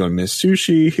Steve's going to miss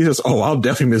sushi. He says, "Oh, I'll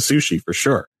definitely miss sushi for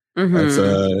sure." That's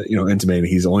intimating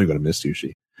he's only going to miss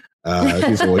sushi.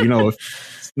 He said, "Well, you know,"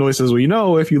 Noi says, "Well, you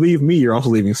know, if you leave me, you're also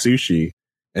leaving sushi."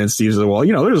 And Steve says, "Well,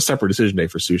 you know, there's a separate decision day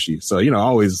for sushi, so you know,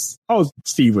 always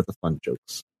Steve with the fun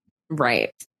jokes."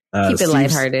 Right. Keep it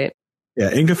lighthearted. Yeah.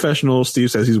 In confessional,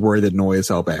 Steve says he's worried that Noi has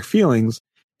held back feelings,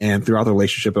 and throughout the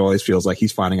relationship, it always feels like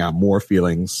he's finding out more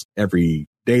feelings every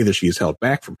day that she's held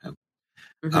back from him.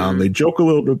 They joke a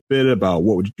little bit about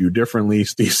what would you do differently.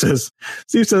 Steve says,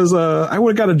 I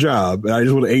would have got a job and I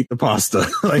just would have ate the pasta.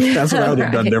 Like, that's what I would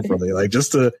have done differently. Like,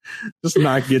 just to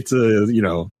not get to, you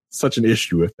know, such an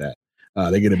issue with that.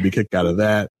 They get a big kick out of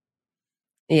that.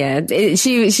 Yeah.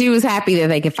 She was happy that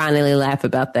they could finally laugh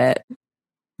about that.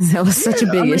 That was such a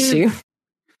big issue.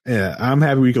 Yeah. I'm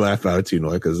happy we could laugh about it too,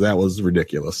 Noi, because that was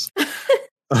ridiculous.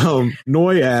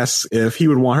 Noi asks if he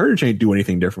would want her to do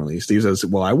anything differently. Steve says,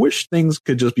 well, I wish things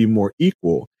could just be more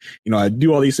equal. You know, I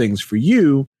do all these things for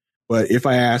you, but if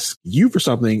I ask you for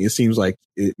something, it seems like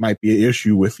it might be an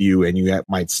issue with you and you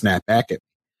might snap back at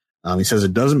me. He says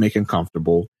it doesn't make him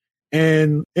comfortable.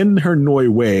 And in her Noi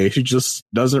way, she just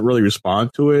doesn't really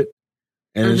respond to it.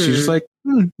 And she's just like,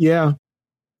 yeah,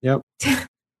 yep.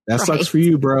 That sucks for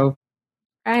you, bro.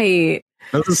 Right.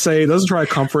 Doesn't try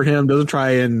to comfort him. Doesn't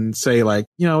try and say like,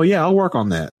 you know, yeah, I'll work on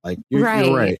that. Like, you're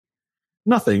right.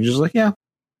 Nothing. Just like, yeah,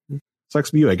 sucks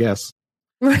for you, I guess.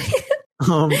 Right.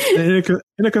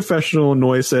 In a confessional,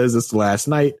 Noi says it's the last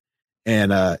night.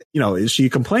 And, you know, she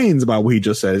complains about what he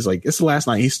just said. It's like, it's the last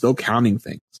night. He's still counting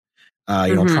things.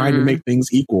 You know, trying to make things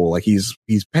equal. Like he's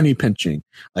penny pinching.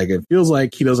 Like it feels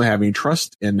like he doesn't have any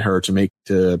trust in her to make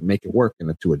it work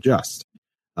and to adjust.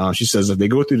 She says if they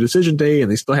go through decision day and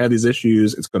they still have these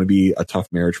issues, it's going to be a tough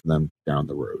marriage for them down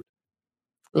the road.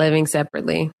 Living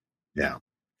separately. Yeah.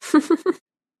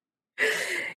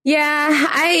 Yeah.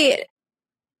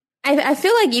 I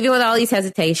feel like even with all these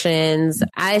hesitations,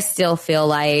 I still feel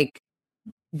like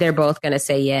they're both going to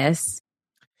say yes.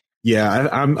 Yeah,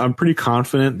 I'm pretty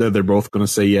confident that they're both going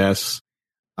to say yes.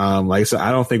 Like I said,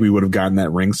 I don't think we would have gotten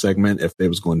that ring segment if there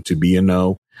was going to be a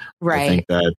no. Right. I think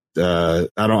that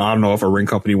I don't know if a ring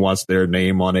company wants their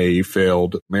name on a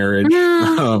failed marriage.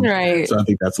 Right. So I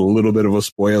think that's a little bit of a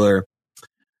spoiler.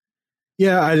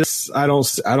 Yeah, I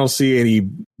don't see any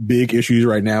big issues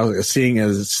right now. Seeing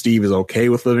as Steve is okay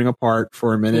with living apart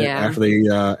for a minute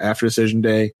after Decision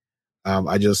Day,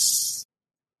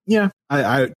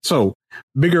 so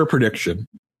bigger prediction: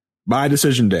 by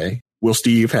Decision Day, will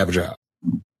Steve have a job?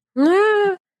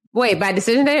 Wait, by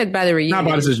Decision Day or by the reunion?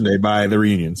 Not by Decision Day, by the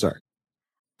reunion. Sorry.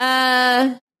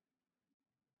 I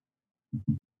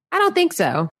don't think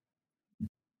so.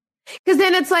 Because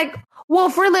then it's like, well,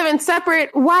 if we're living separate,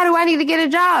 why do I need to get a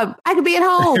job? I could be at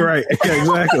home. Right. Yeah,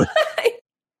 exactly.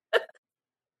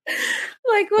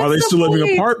 Are they still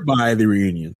living apart by the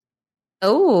reunion?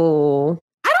 Oh,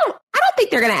 I don't think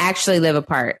they're going to actually live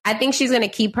apart. I think she's going to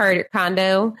keep her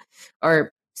condo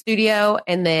or studio,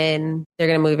 and then they're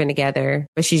going to move in together.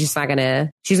 But she's just not going to.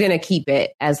 She's going to keep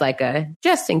it as like a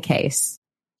just in case.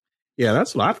 Yeah,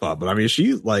 that's what I thought. But I mean,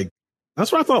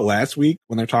 that's what I thought last week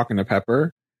when they're talking to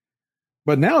Pepper.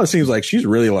 But now it seems like she's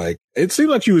really it seemed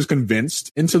like she was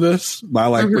convinced into this by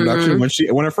production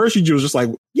when at first she was just like,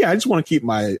 yeah, I just want to keep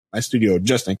my studio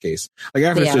just in case. Like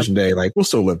after Decision Day, we'll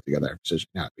still live together after Decision,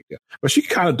 not a big deal. But she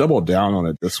kind of doubled down on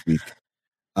it this week.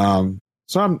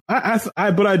 So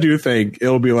I do think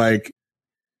it'll be like,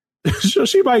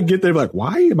 she might get there like,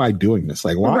 why am I doing this?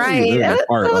 Like, why are you living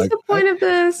apart? That was the point of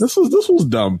this. This was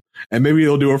dumb. And maybe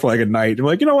they'll do it for a night. And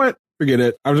like, you know what? Forget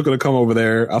it. I'm just going to come over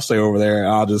there. I'll stay over there.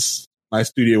 And my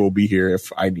studio will be here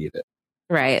if I need it.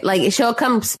 Right. Like she'll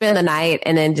come spend the night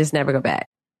and then just never go back.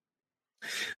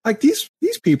 Like these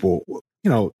people,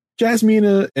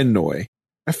 Jasmina and Noi,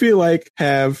 I feel like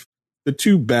have the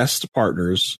two best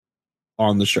partners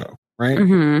on the show, right?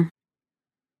 Mm-hmm.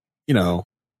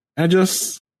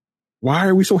 Why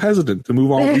are we so hesitant to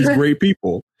move on with these great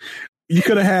people? You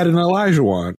could have had an Elijah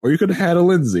Wan, or you could have had a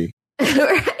Lindsay.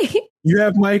 Right. You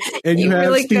have Mike and you have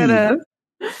really Steve. Could've.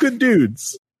 Good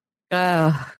dudes.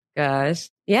 Oh, gosh.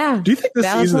 Yeah. Do you think this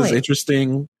season is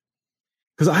interesting?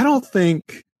 Because I don't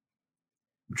think,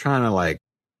 I'm trying to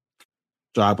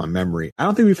jog my memory. I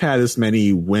don't think we've had as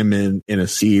many women in a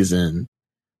season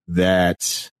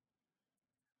that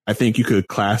I think you could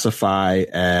classify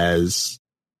as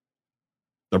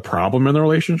the problem in the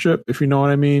relationship, if you know what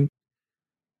I mean.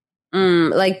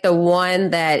 Like the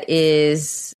one that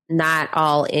is not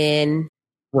all in.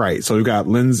 Right. So we've got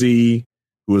Lindsay,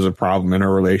 who is a problem in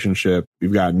her relationship.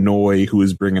 We've got Noi, who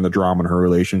is bringing the drama in her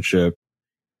relationship.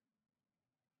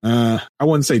 I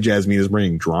wouldn't say Jasmine is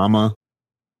bringing drama,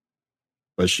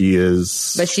 but she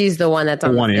is. But she's the one that's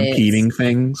the one impeding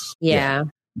things. Yeah.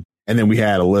 And then we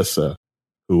had Alyssa,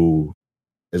 who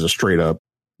is a straight up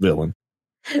villain.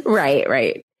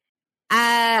 Right.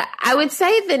 I would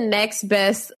say the next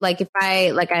best, if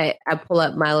I pull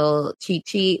up my little cheat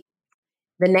sheet,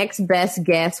 the next best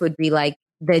guess would be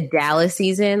the Dallas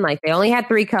season. They only had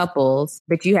 3 couples,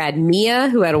 but you had Mia,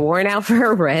 who had a warrant out for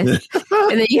her arrest.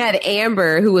 And then you had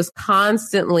Amber, who was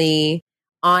constantly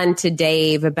on to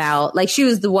Dave about, she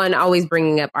was the one always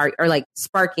bringing up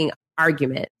sparking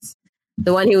arguments.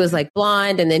 The one who was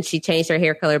blonde, and then she changed her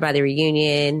hair color by the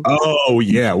reunion. Oh,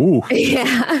 yeah. Ooh.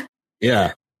 Yeah.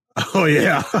 Yeah. Oh,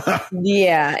 yeah.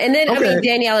 Yeah. And then, okay.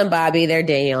 Danielle and Bobby, they're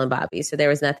Danielle and Bobby. So there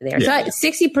was nothing there. Yeah. So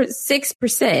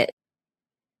 66%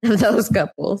 of those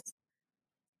couples.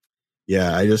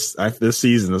 Yeah. This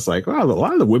season, it's wow, a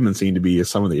lot of the women seem to be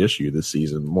some of the issue this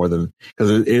season more than,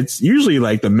 because it's usually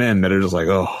the men that are just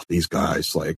oh, these guys,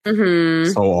 so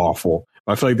awful.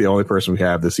 I feel like the only person we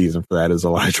have this season for that is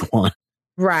Elijah Wan.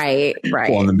 Right.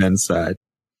 On the men's side.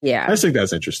 Yeah. I just think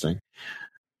that's interesting.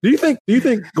 Do you think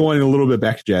going a little bit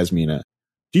back to Jasmina,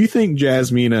 do you think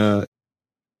Jasmina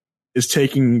is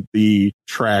taking the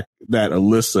track that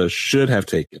Alyssa should have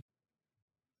taken?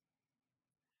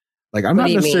 I'm not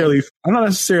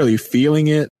necessarily feeling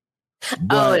it,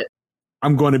 but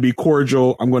I'm going to be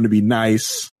cordial. I'm going to be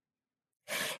nice.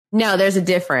 No, there's a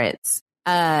difference.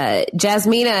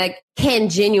 Jasmina can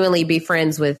genuinely be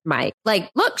friends with Mike.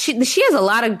 Look, she has a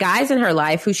lot of guys in her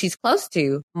life who she's close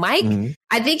to. Mike,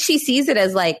 I think she sees it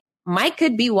as Mike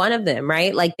could be one of them,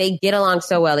 right? They get along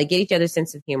so well. They get each other's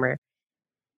sense of humor.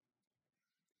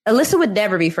 Alyssa would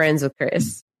never be friends with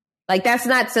Chris. That's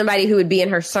not somebody who would be in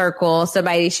her circle,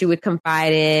 somebody she would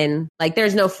confide in.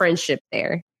 There's no friendship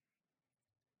there.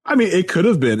 I mean, it could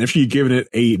have been if she'd given it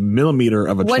a millimeter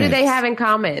of a chance. What do they have in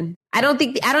common? I don't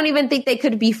even think they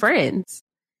could be friends.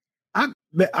 I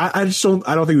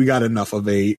don't think we got enough of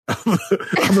a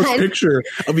picture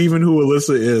of even who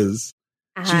Alyssa is.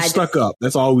 She's stuck up.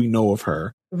 That's all we know of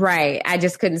her. Right. I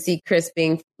just couldn't see Chris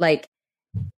being like,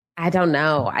 I don't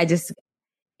know.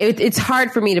 It's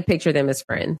hard for me to picture them as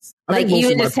friends. Like,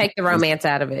 even just take the romance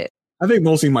out of it. I think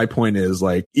mostly my point is,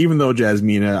 like, even though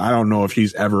Jasmina, I don't know if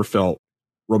she's ever felt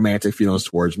romantic feelings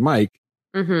towards Mike,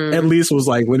 at least was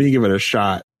like, let me give it a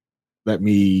shot. Let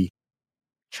me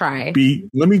try.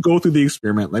 Let me go through the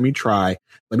experiment. Let me try.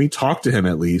 Let me talk to him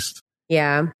at least.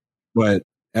 Yeah. But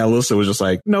Alyssa was just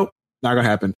like, nope, not going to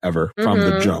happen ever from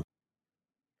the jump.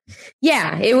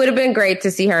 Yeah, it would have been great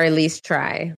to see her at least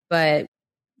try, but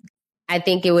I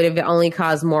think it would have only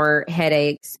caused more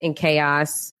headaches and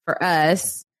chaos for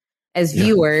us as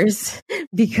viewers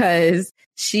because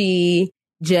she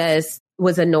just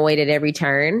was annoyed at every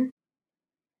turn.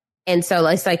 And so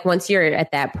it's like once you're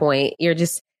at that point, you're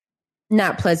just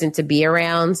not pleasant to be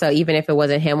around. So even if it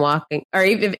wasn't him walking, or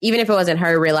even if it wasn't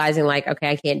her realizing like,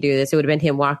 okay, I can't do this, it would have been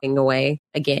him walking away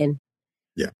again.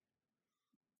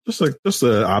 Just a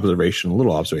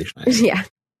little observation. Yeah.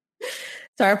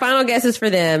 So our final guesses for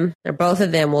them, or both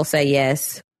of them will say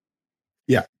yes.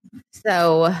 Yeah.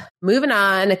 So moving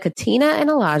on to Katina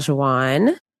and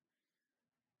Olajuwon.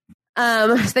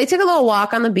 So they took a little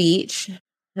walk on the beach.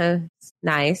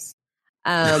 Nice.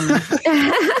 And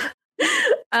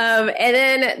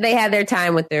then they had their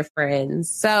time with their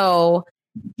friends. So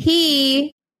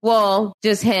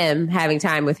just him having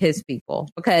time with his people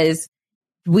because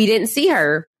we didn't see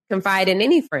her confide in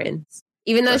any friends,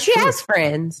 even though she has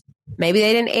friends. Maybe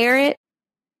they didn't air it,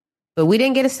 but we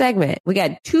didn't get a segment. We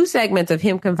got 2 segments of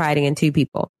him confiding in 2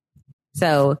 people.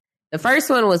 So the first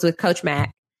one was with Coach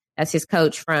Mack. That's his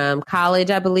coach from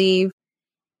college, I believe.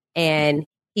 And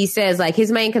he says like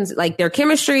his main, like their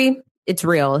chemistry, it's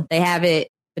real. They have it.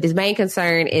 But his main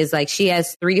concern is like she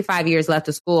has 3 to 5 years left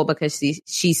of school because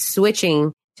she's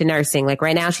switching to nursing. Like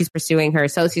right now she's pursuing her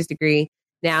associate's degree.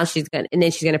 Now she's going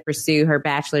to pursue her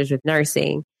bachelor's with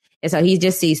nursing. And so he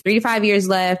just sees 3 to 5 years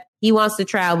left. He wants to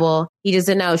travel. He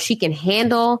doesn't know she can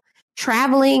handle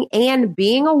traveling and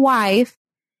being a wife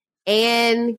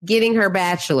and getting her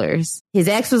bachelor's. His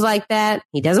ex was like that.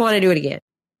 He doesn't want to do it again.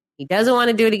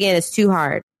 It's too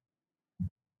hard.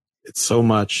 It's so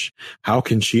much. How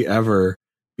can she ever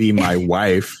be my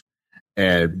wife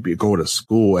and go to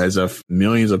school, as if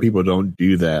millions of people don't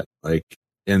do that, like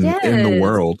in the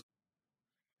world?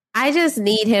 I just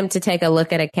need him to take a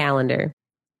look at a calendar.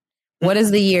 What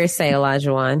does the year say,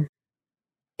 Olajuwon?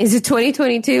 Is it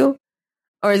 2022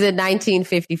 or is it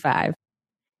 1955?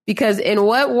 Because in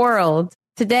what world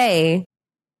today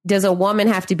does a woman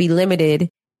have to be limited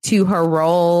to her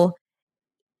role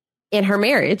in her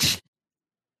marriage?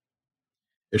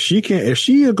 If she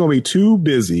is going to be too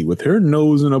busy with her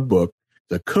nose in a book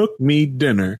to cook me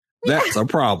dinner, that's a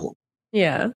problem.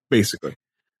 Yeah. Basically.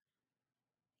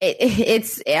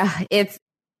 It's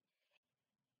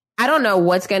I don't know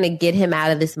what's going to get him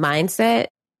out of this mindset,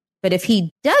 but if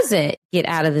he doesn't get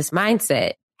out of this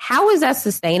mindset, how is that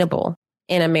sustainable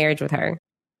in a marriage with her?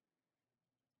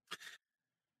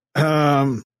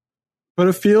 But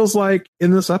it feels like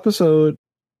in this episode,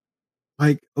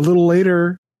 like a little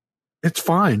later, it's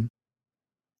fine.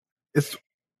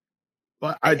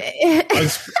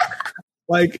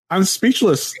 I'm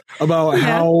speechless about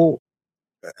how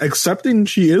accepting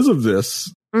she is of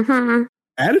this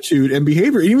attitude and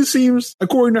behavior. It even seems,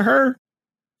 according to her,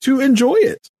 to enjoy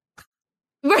it.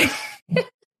 Right.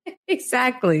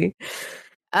 Exactly.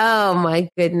 Oh my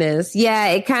goodness. Yeah,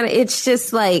 it's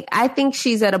just like, I think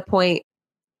she's at a point.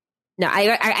 No,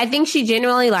 I think she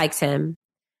genuinely likes him,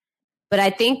 but I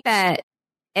think that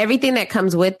everything that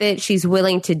comes with it, she's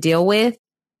willing to deal with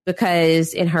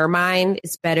because in her mind,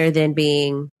 it's better than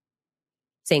being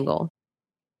single.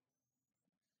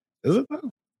 Is it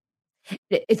though?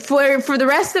 For the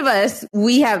rest of us,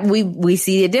 we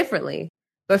see it differently.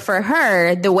 But for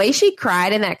her, the way she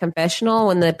cried in that confessional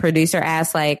when the producer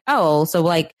asked, like, "Oh, so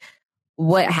like,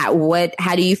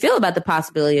 how do you feel about the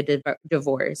possibility of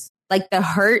divorce?" Like the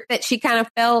hurt that she kind of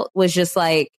felt was just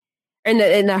like, and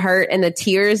the hurt and the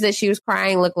tears that she was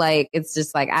crying looked like it's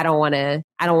just like I don't want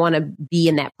to be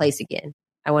in that place again.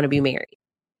 I want to be married.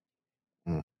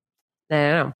 I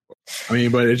don't know. I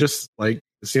mean, but it just like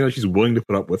it seems like she's willing to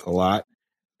put up with a lot,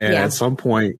 and at some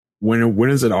point, when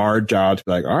is it our job to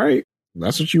be like, all right,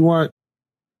 that's what you want,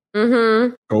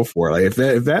 go for it. Like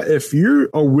if you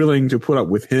are willing to put up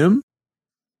with him,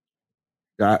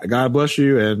 God bless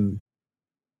you and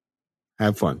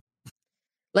have fun.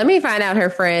 Let me find out her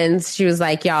friends. She was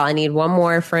like, y'all, I need one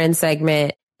more friend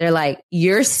segment. They're like,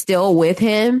 you're still with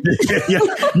him? Yeah,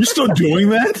 you're still doing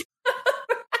that?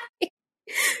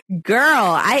 Girl,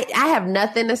 I have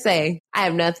nothing to say.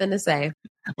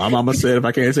 My mama said if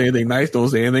I can't say anything nice, don't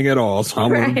say anything at all. So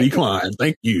I'm going to decline.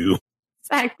 Thank you.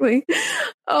 Exactly.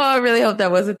 Oh, I really hope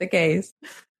that wasn't the case.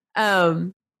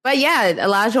 But yeah,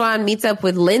 Olajuwon meets up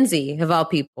with Lindsay of all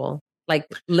people. Like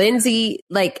Lindsay,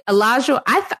 like Olajuwon.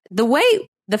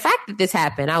 The fact that this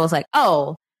happened, I was like,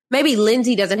 oh, maybe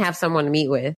Lindsay doesn't have someone to meet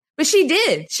with, but she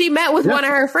did. She met with one of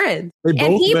her friends. They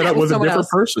both met up with a different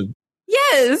person.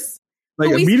 Yes.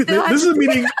 Like this is a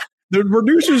meeting. The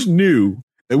producers knew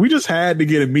that we just had to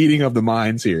get a meeting of the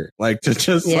minds here. Like to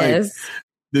just like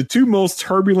the two most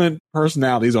turbulent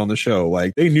personalities on the show.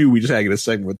 Like they knew we just had to get a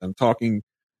segment with them talking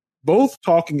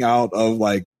out of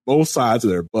like both sides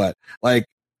of their butt. Like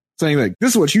saying like,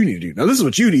 this is what you need to do. Now this is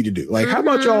what you need to do. Like how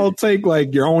about y'all take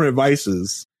like your own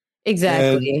advices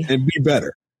exactly and be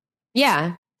better.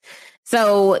 Yeah.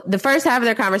 So the first half of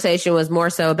their conversation was more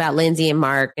so about Lindsay and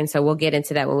Mark. And so we'll get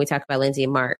into that when we talk about Lindsay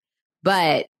and Mark.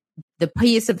 But the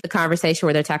piece of the conversation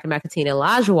where they're talking about Katina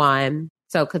Olajuwon.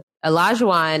 So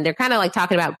Olajuwon, they're kind of like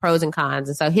talking about pros and cons.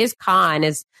 And so his con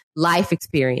is life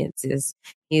experiences.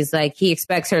 He's like, he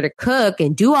expects her to cook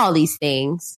and do all these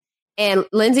things. And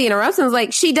Lindsay interrupts him,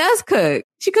 like, she does cook.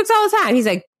 She cooks all the time. He's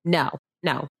like, no,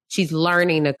 she's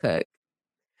learning to cook.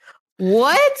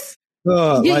 What?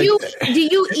 Do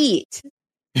you eat?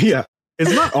 Yeah.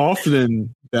 It's not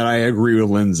often that I agree with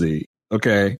Lindsay.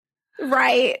 Okay.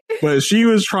 Right. But she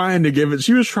was trying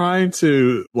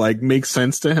to like make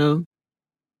sense to him.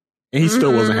 And he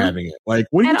still wasn't having it. Like,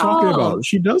 what are you talking about?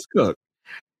 She does cook.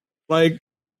 Like,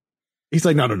 he's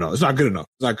like, no, it's not good enough.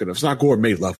 It's not good enough. It's not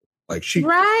gourmet level. Like she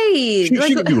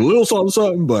can do a little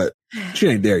something, but she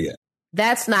ain't there yet.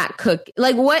 That's not cooking.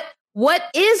 Like what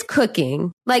is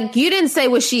cooking? Like you didn't say,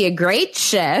 was she a great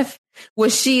chef?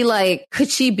 Was she like, could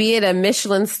she be at a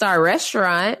Michelin star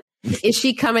restaurant? Is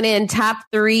she coming in top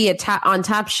 3 on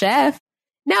Top Chef?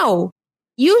 No,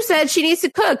 you said she needs to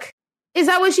cook. Is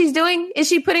that what she's doing? Is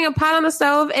she putting a pot on the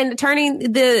stove and turning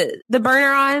the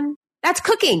burner on? That's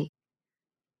cooking.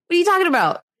 What are you talking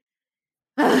about?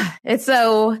 And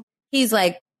so he's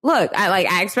like, look,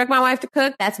 I expect my wife to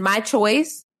cook. That's my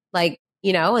choice. Like,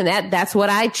 you know, and that's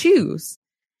what I choose.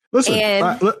 Listen,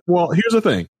 well, here's the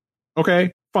thing.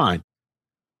 Okay, fine.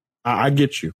 I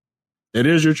get you. It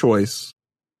is your choice.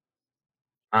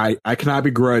 I cannot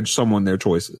begrudge someone their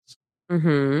choices.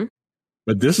 Mm-hmm.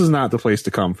 But this is not the place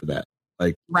to come for that.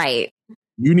 Like, right.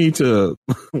 You need to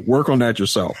work on that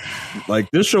yourself. Like,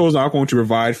 this show is not going to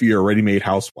provide for your ready-made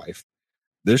housewife.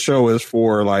 This show is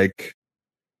for, like,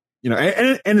 you know,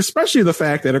 and especially the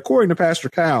fact that, according to Pastor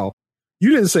Cal,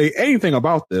 you didn't say anything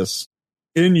about this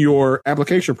in your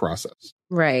application process.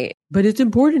 Right. But it's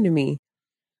important to me.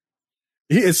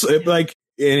 It's like,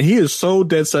 and he is so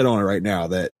dead set on it right now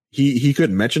that he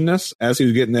couldn't mention this as he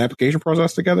was getting the application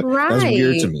process together. Right. That's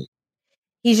weird to me.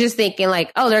 He's just thinking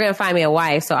like, oh, they're going to find me a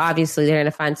wife. So obviously they're going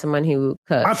to find someone who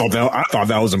cooks. I thought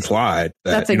that was implied.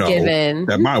 That's a given.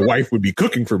 That my wife would be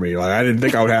cooking for me. Like, I didn't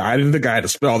think I had to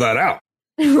spell that out.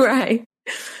 Right.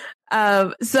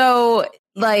 So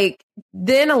like,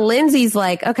 then Lindsay's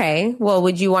like, okay, well,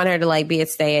 would you want her to like be a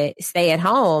stay at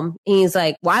home? And he's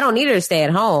like, well, I don't need her to stay at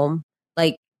home.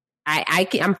 Like,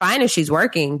 I'm fine if she's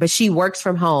working, but she works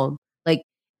from home. Like,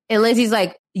 and Lindsay's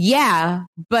like, yeah,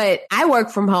 but I work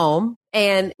from home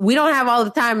and we don't have all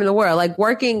the time in the world. Like,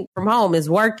 working from home is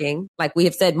working. Like we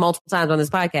have said multiple times on this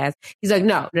podcast. He's like,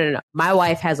 no. My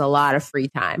wife has a lot of free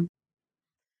time.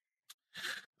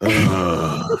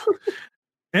 And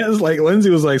it's like, Lindsay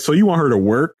was like, so you want her to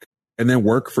work and then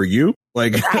work for you?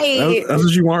 Like, right. that's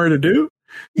what you want her to do?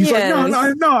 He's like,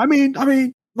 no. I mean,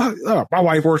 my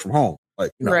wife works from home.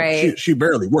 Like, you know, right. She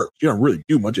barely works. She don't really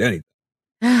do much of anything.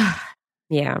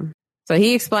 Yeah. So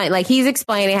he's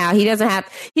explaining how he doesn't want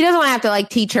to have to like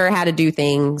teach her how to do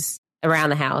things around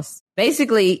the house.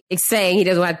 Basically, it's saying he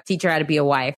doesn't want to teach her how to be a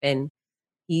wife. And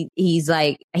he's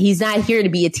like, he's not here to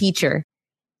be a teacher.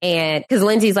 And because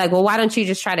Lindsay's like, well, why don't you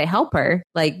just try to help her?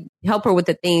 Like, help her with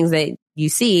the things that you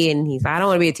see. And he's like, I don't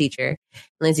want to be a teacher. And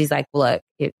Lindsay's like, look,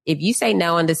 if you say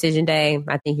no on decision day,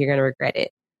 I think you're going to regret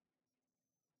it.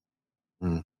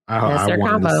 That's their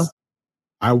combo.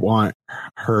 I want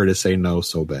her to say no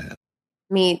so bad.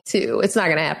 Me too. It's not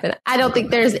going to happen. I don't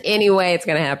think there's any way it's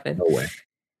going to happen. No way.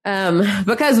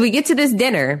 Because we get to this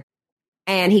dinner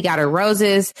and he got her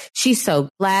roses. She's so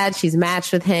glad she's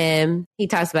matched with him. He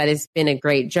talks about it's been a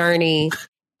great journey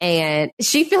and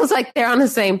she feels like they're on the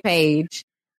same page.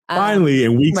 Finally,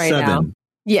 in week 7, now.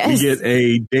 Yes. We get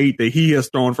a date that he has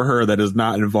thrown for her that does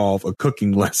not involve a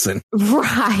cooking lesson.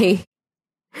 Right.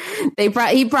 He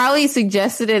probably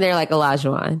suggested it. They're like,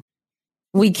 Olajuwon,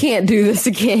 we can't do this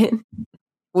again.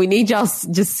 We need y'all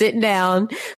just sitting down,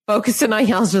 focusing on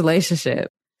y'all's relationship.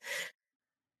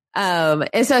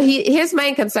 And so his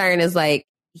main concern is like,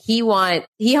 he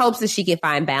hopes that she can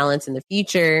find balance in the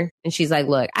future. And she's like,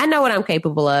 look, I know what I'm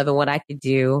capable of and what I could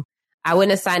do. I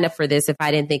wouldn't have signed up for this if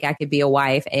I didn't think I could be a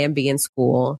wife and be in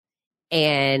school.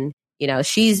 And, you know,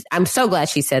 I'm so glad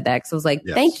she said that. Cause I was like,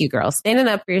 thank you, girl, standing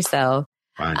up for yourself.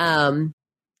 Fine.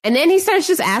 And then he starts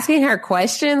just asking her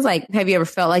questions. Like, have you ever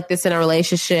felt like this in a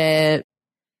relationship?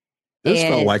 This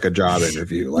felt like a job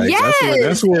interview. Like,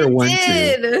 that's where it went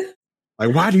to.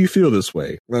 Like, why do you feel this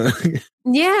way?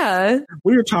 Yeah.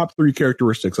 What are your top 3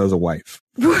 characteristics as a wife?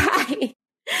 Right.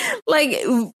 Like,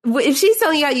 if she's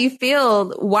telling you how you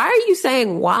feel, why are you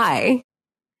saying why?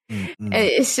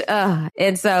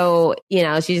 And so, you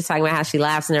know, she's just talking about how she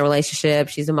laughs in a relationship.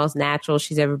 She's the most natural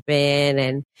she's ever been.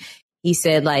 And he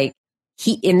said, like,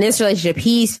 in this relationship,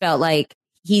 he's felt like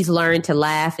he's learned to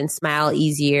laugh and smile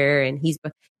easier. And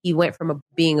he went from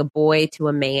being a boy to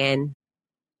a man.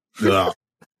 Yeah.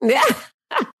 Yeah.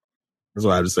 That's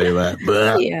why I have to say that.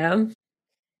 Yeah.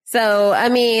 So, I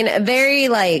mean, very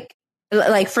like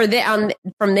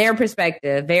from their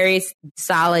perspective, very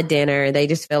solid dinner. They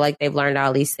just feel like they've learned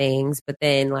all these things. But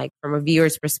then, like, from a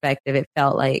viewer's perspective, it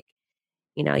felt like,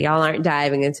 you know, y'all aren't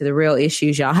diving into the real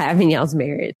issues y'all have in y'all's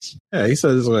marriage. Yeah, he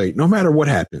says, like, no matter what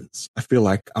happens, I feel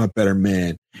like I'm a better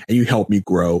man and you helped me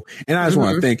grow. And I just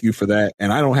want to thank you for that.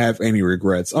 And I don't have any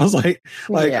regrets. I was like,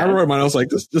 I wrote mine. I was like,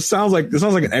 this sounds like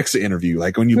an exit interview.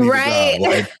 Like when you leave the job,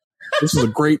 like, this is a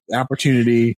great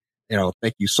opportunity. You know,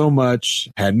 thank you so much.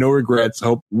 Had no regrets.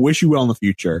 Wish you well in the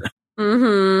future.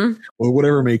 Or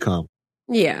whatever may come.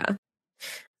 Yeah.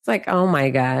 It's like, oh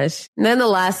my gosh. And then the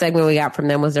last segment we got from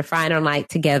them was their final night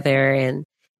together. And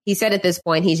he said at this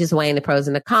point, he's just weighing the pros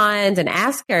and the cons and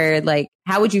asked her, like,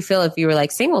 how would you feel if you were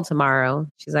like single tomorrow?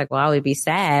 She's like, well, I would be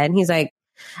sad. And he's like,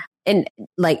 and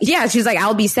like, yeah, she's like,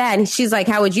 I'll be sad. And she's like,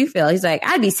 how would you feel? He's like,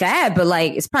 I'd be sad, but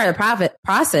like, it's part of the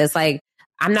process. Like,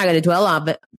 I'm not going to dwell on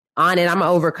it. I'm going to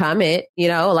overcome it. You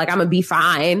know, like, I'm going to be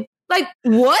fine. Like,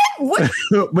 what? All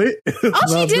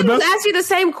she did was ask you the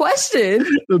same question.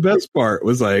 The best part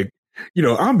was like, you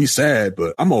know, I'm gonna be sad,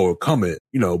 but I'm gonna overcome it.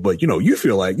 You know, but you know, you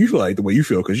feel like the way you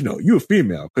feel because you know you're a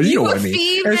female. Because you know what I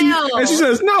mean. And she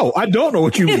says, "No, I don't know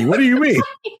what you mean. What do you mean?"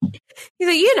 He's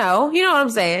like, you know what I'm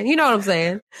saying. You know what I'm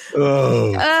saying.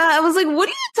 I was like, what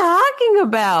are you talking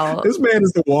about? This man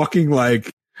is the walking like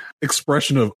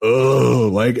expression of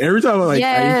like every time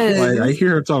I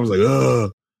hear her talk, I was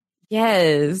like,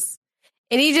 yes.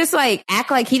 And he just like act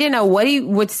like he didn't know what he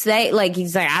would say. Like,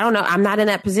 he's like, I don't know. I'm not in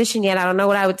that position yet. I don't know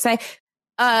what I would say.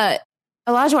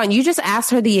 Olajuwon, you just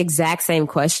asked her the exact same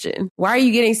question. Why are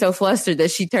you getting so flustered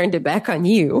that she turned it back on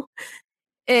you?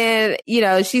 And, you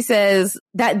know, she says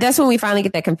that's when we finally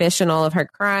get that confessional of her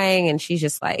crying. And she's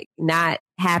just like not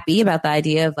happy about the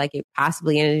idea of like it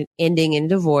possibly ending in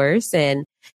divorce. And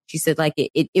she said like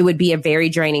it would be a very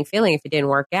draining feeling if it didn't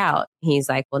work out. He's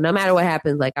like, well, no matter what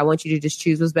happens, like I want you to just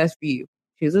choose what's best for you.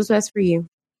 Choose what's best for you.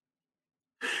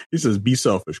 He says, be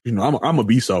selfish. You know, I'm gonna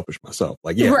be selfish myself.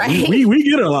 Like, yeah, right. we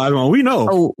get it a lot. We know.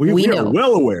 Oh, we know. Are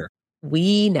well aware.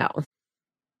 We know.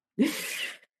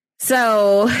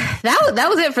 So that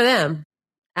was it for them.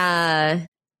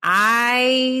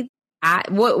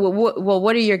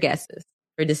 What are your guesses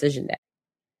for decision day?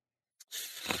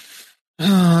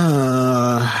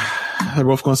 They're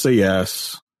both gonna say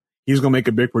yes. He's gonna make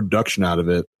a big production out of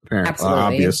it, apparently,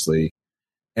 obviously.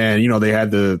 And, you know, they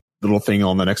had the little thing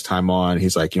on the next time on.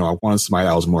 He's like, you know, I wanted somebody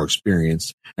that was more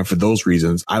experienced. And for those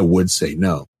reasons, I would say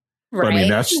no. Right. But I mean,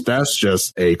 that's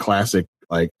just a classic,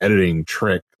 like, editing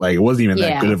trick. Like, it wasn't even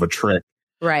that good of a trick.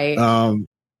 Right.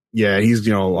 Yeah, he's,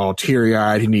 you know, all teary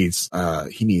eyed. He needs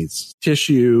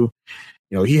tissue.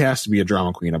 You know, he has to be a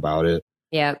drama queen about it.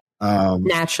 Yeah.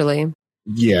 Naturally.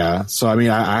 Yeah. So, I mean,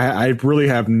 I really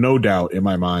have no doubt in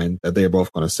my mind that they're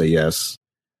both going to say yes.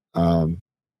 Yeah.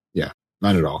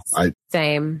 Not at all.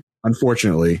 Same.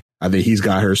 Unfortunately, I think he's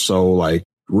got her so like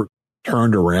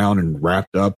turned around and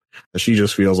wrapped up that she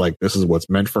just feels like this is what's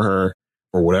meant for her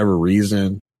for whatever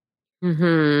reason.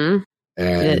 Mm-hmm.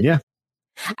 And yeah,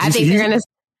 I think you're gonna.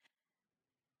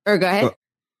 Or go ahead.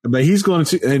 But he's going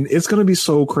to, and it's going to be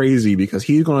so crazy because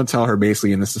he's going to tell her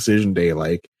basically in this decision day,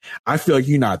 like, I feel like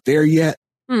you're not there yet,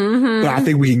 but I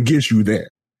think we can get you there.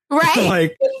 Right.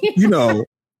 Like, you know.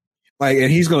 Like,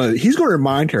 and he's gonna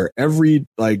remind her every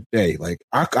like day. Like,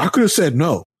 I could have said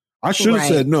no. I should have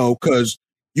said no because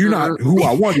you're not who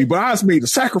I want to be. But I just made the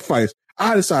sacrifice.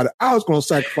 I decided I was going to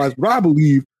sacrifice, but I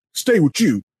believe stay with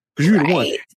you because you're the one.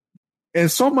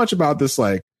 And so much about this,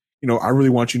 like, you know, I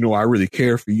really want you to know I really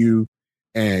care for you.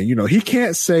 And you know, he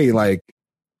can't say like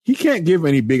he can't give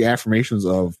any big affirmations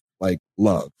of like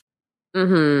love, let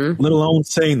alone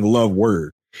saying the love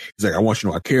word. He's like, I want you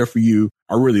to know I care for you.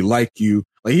 I really like you.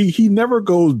 Like he never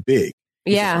goes big.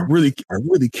 Yeah. Like, I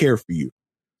really care for you.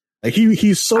 Like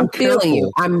he's so careful. Feeling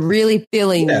you. I'm really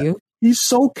feeling you. He's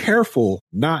so careful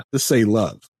not to say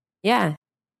love. Yeah.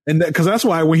 And because that's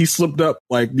why when he slipped up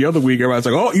like the other week, everybody's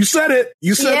like, oh, you said it.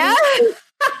 You said it.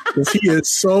 Because he is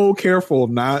so careful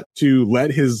not to let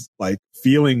his like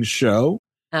feelings show.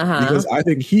 Because I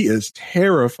think he is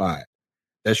terrified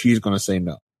that she's going to say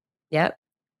no. Yep.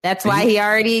 That's why he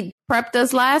already prepped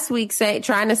us last week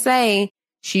trying to say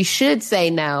she should say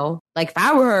no. Like if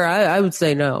I were her, I would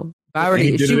say no.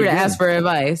 If she were to ask for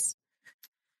advice.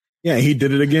 Yeah, he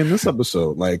did it again this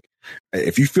episode. Like,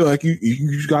 if you feel like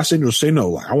you gotta say no, say no.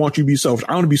 Like, I want you to be selfish.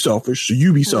 I want to be selfish, so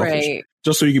you be selfish. Right.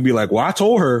 Just so you can be like, well, I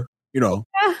told her, to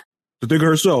think of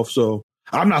herself. So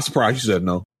I'm not surprised she said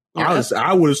no. Yeah.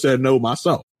 I would have said no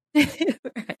myself.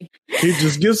 Right. He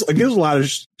just gives a lot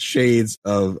of shades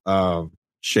of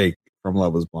Shake from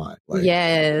Love Is Blind. Like,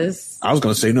 yes. I was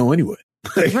gonna say no anyway.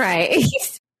 Right.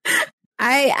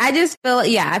 I just feel,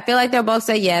 I feel like they'll both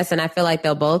say yes, and I feel like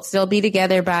they'll both still be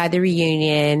together by the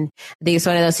reunion. I think it's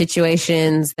one of those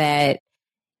situations that,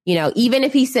 even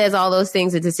if he says all those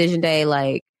things at decision day,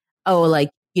 like, oh, like,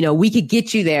 we could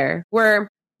get you there, where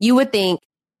you would think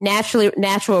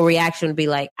natural reaction would be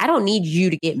like, I don't need you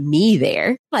to get me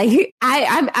there. Like,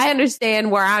 I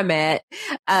understand where I'm at.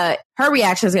 Her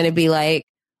reaction is going to be like,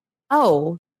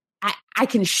 oh, I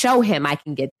can show him I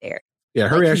can get there. Yeah,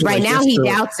 her reaction right now he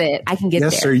doubts it. I can get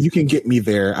there. Yes, sir. You can get me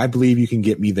there. I believe you can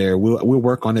get me there. We'll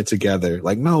work on it together.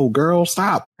 Like, no, girl,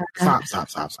 stop. Stop. She's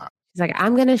like,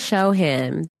 I'm going to show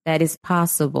him that it's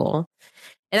possible.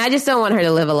 And I just don't want her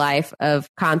to live a life of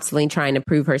constantly trying to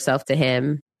prove herself to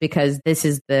him, because this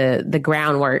is the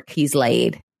groundwork he's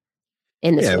laid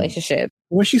in this relationship.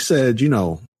 When she said,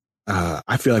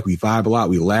 I feel like we vibe a lot,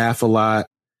 we laugh a lot,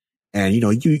 and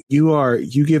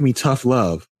you give me tough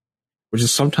love. Which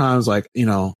is sometimes like,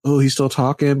 oh, he's still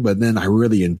talking, but then I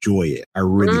really enjoy it. I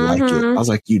really like it. I was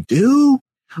like, you do?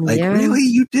 Like, really?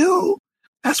 You do?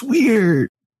 That's weird.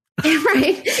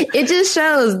 Right. It just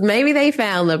shows maybe they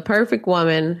found the perfect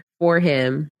woman for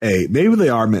him. Hey, maybe they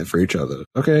are meant for each other.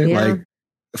 Okay. Yeah. Like,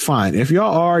 fine. If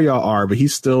y'all are, but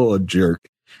he's still a jerk.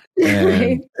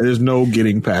 And there's no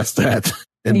getting past that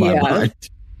in my mind.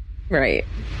 Right.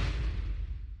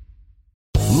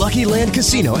 Lucky Land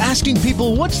Casino, asking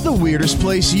people, what's the weirdest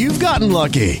place you've gotten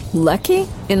lucky? Lucky?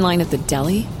 In line at the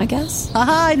deli, I guess?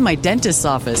 Aha, in my dentist's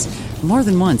office. More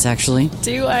than once, actually.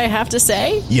 Do I have to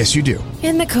say? Yes, you do.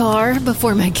 In the car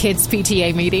before my kids'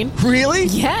 PTA meeting. Really?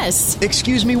 Yes.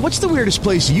 Excuse me, what's the weirdest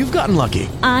place you've gotten lucky?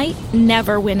 I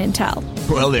never win and tell.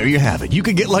 Well, there you have it. You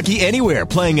can get lucky anywhere,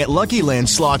 playing at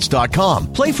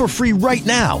LuckyLandSlots.com. Play for free right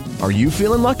now. Are you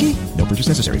feeling lucky? No purchase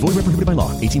necessary. Void where prohibited by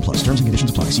law. 18+. Terms and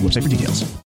conditions apply. See website for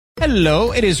details.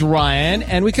 Hello, it is Ryan,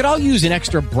 and we could all use an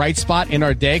extra bright spot in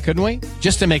our day, couldn't we?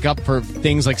 Just to make up for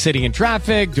things like sitting in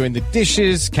traffic, doing the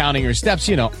dishes, counting your steps,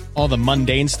 all the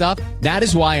mundane stuff. That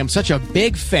is why I'm such a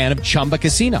big fan of Chumba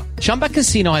Casino. Chumba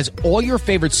Casino has all your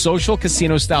favorite social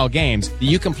casino-style games that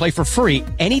you can play for free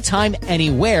anytime,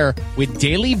 anywhere with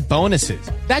daily bonuses.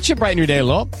 That should brighten your day a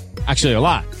little. Actually, a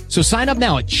lot. So sign up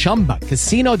now at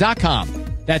ChumbaCasino.com.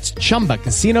 That's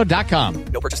ChumbaCasino.com.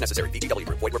 No purchase necessary. VGW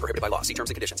Group. Void where prohibited by law. See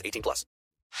terms and conditions. 18+.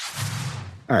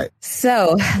 All right.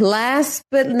 So, last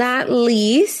but not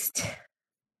least,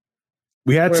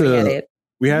 we had to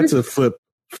flip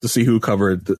to see who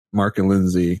covered Mark and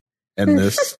Lindsay and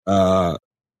this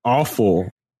awful.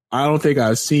 I don't think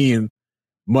I've seen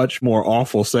much more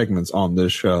awful segments on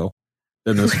this show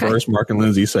than this first Mark and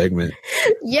Lindsay segment.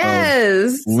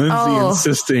 Yes. Lindsay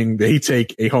insisting they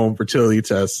take a home fertility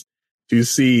test to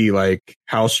see like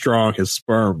how strong his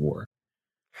sperm were.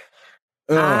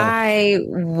 I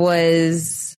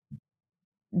was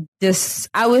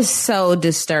so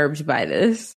disturbed by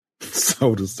this.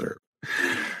 So disturbed.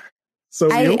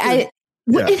 So and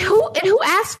who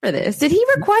asked for this? Did he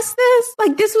request this?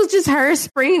 Like, this was just her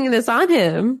springing this on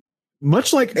him.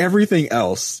 Much like everything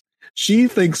else, she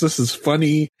thinks this is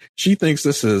funny. She thinks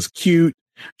this is cute.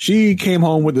 She came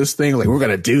home with this thing like, we're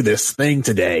gonna do this thing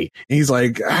today, and he's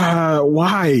like,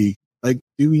 why? Like,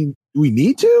 do we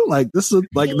need to? Like, this is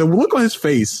like the look on his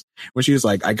face when she was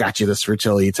like, I got you this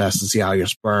fertility test to see how your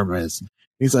sperm is.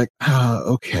 He's like,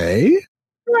 okay,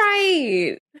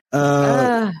 right.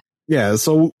 Yeah.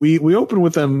 So we open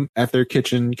with them at their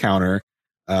kitchen counter,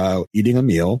 eating a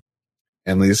meal.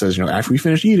 And Lindsay says, after we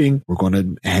finish eating, we're going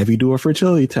to have you do a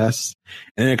fertility test.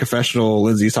 And in a confessional,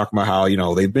 Lindsay's talking about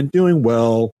how, they've been doing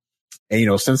well.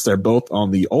 And, since they're both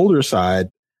on the older side,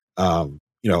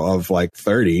 of like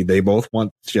 30, they both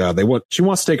want, she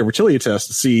wants to take a fertility test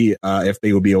to see if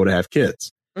they will be able to have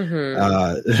kids.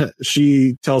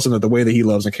 She tells him that the way that he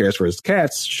loves and cares for his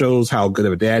cats shows how good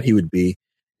of a dad he would be,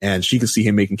 and she could see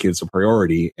him making kids a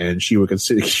priority, and she would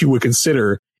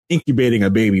consider incubating a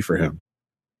baby for him.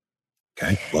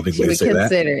 Okay, lovely way to say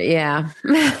that. Yeah.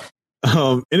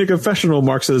 In a confessional,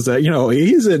 Mark says that,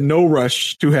 he's in no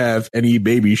rush to have any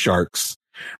baby sharks,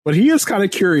 but he is kind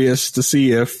of curious to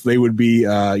see if they would be,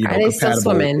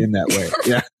 compatible in that way.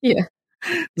 Yeah. Yeah.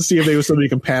 To see if they would still be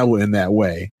compatible in that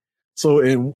way. So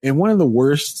in one of the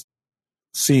worst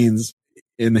scenes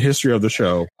in the history of the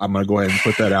show, I'm going to go ahead and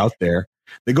put that out there.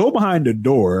 They go behind a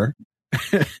door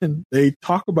and they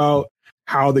talk about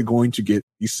how they're going to get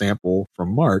the sample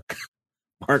from Mark.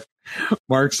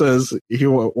 Mark says he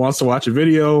wants to watch a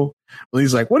video. And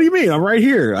he's like, "What do you mean? I'm right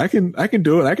here. I can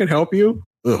do it. I can help you."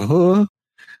 We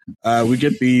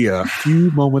get the few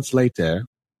moments later,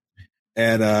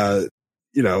 and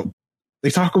they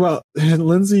talk about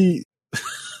Lindsay.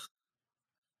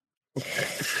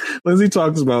 Lindsay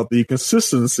talks about the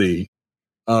consistency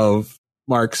of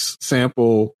Mark's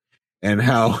sample and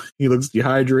how he looks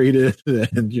dehydrated,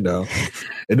 and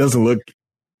it doesn't look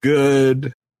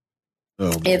good.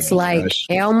 Oh, it's like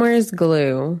Elmer's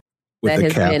glue that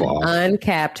has been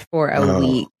uncapped for a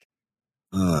week.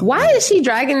 Why is she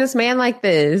dragging this man like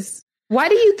this? Why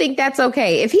do you think that's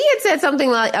okay? If he had said something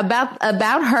like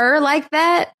about her like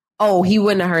that, he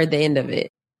wouldn't have heard the end of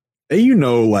it.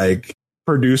 And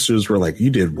producers were like, "You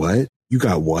did what? You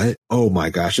got what? Oh my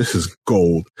gosh, this is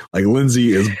gold. Like,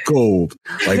 Lindsay is gold.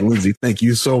 Like, Lindsay, thank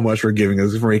you so much for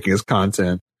making us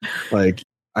content. Like,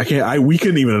 we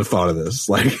couldn't even have thought of this."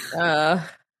 So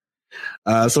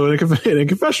in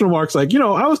confessional, Mark's like,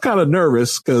 I was kind of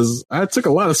nervous because I took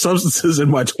a lot of substances in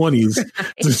my 20s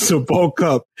to bulk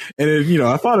up. And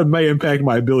I thought it may impact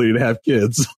my ability to have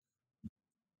kids.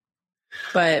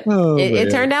 But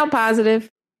it turned out positive.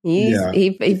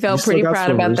 He felt pretty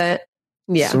proud about that.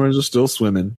 Yeah. Swimmers are still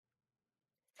swimming.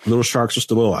 Little sharks are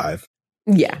still alive.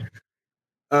 Yeah.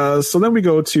 So then we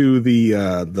go to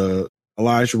the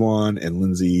Olajuwon and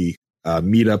Lindsay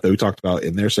meetup that we talked about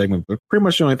in their segment, but pretty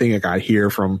much the only thing I got here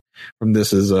from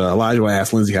this is Olajuwon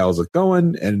asked Lindsay how's it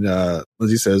going, and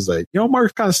Lindsay says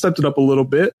Mark kind of stepped it up a little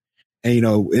bit, and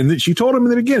and she told him in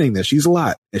the beginning that she's a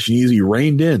lot and she needs to be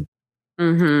reined in.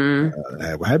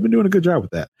 I have been doing a good job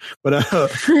with that, but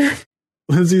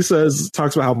Lindsay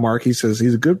talks about how Mark, he says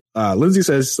he's a good. Lindsay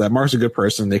says that Mark's a good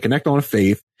person. They connect on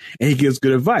faith, and he gives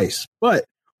good advice, but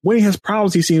when he has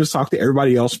problems, he seems to talk to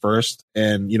everybody else first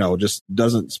and, just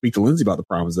doesn't speak to Lindsay about the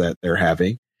problems that they're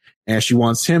having. And she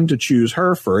wants him to choose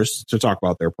her first to talk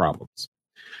about their problems.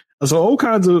 And so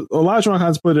Olajuwon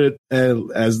kinds of put it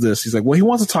as this. He's like, well, he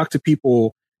wants to talk to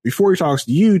people before he talks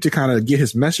to you to kind of get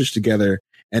his message together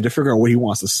and to figure out what he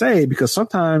wants to say, because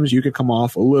sometimes you can come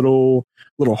off a little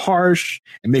harsh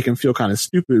and make him feel kind of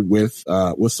stupid with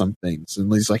some things.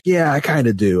 And he's like, yeah, I kind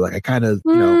of do. Like, I kind of,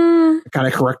 I kind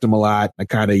of correct him a lot. I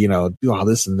kind of, do all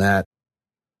this and that.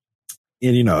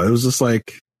 And, it was just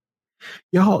like,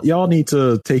 y'all need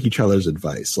to take each other's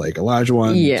advice. Like,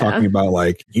 Olajuwon talking about,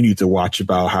 like, you need to watch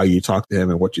about how you talk to him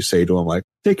and what you say to him. Like,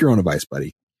 take your own advice,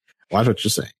 buddy. Watch what you're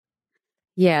saying.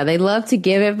 Yeah, they love to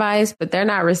give advice, but they're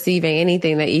not receiving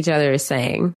anything that each other is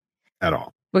saying. At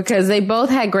all. Because they both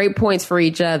had great points for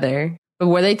each other. But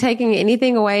were they taking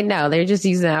anything away? No, they're just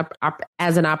using it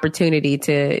as an opportunity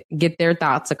to get their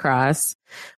thoughts across.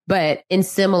 But in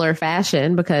similar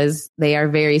fashion, because they are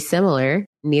very similar,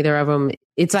 neither of them,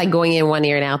 it's like going in one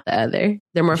ear and out the other.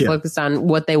 They're more focused on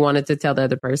what they wanted to tell the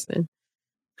other person.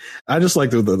 I just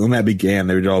like when that began,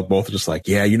 they were all both just like,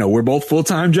 yeah, we're both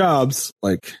full-time jobs.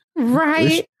 Like,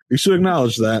 right. We should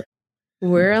acknowledge that.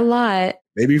 We're a lot.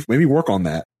 Maybe work on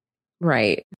that.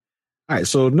 Right. All right.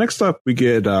 So next up, we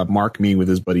get Mark meeting with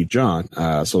his buddy John.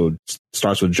 So it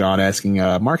starts with John asking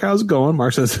Mark, how's it going?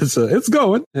 Mark says it's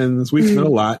going, and this week's been a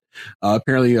lot.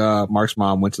 Apparently, Mark's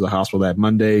mom went to the hospital that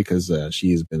Monday because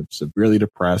she's been severely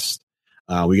depressed.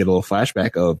 We get a little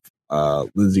flashback of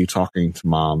Lindsay talking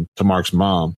to Mark's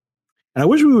mom. And I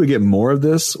wish we would get more of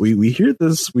this. We hear it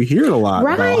a lot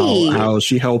about how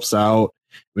she helps out.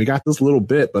 We got this little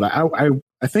bit, but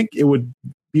I think it would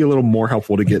be a little more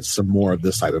helpful to get some more of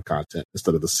this type of content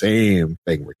instead of the same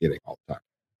thing we're getting all the time.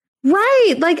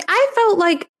 Right. Like, I felt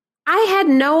like I had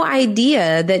no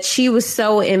idea that she was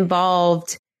so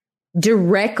involved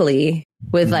directly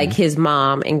with like his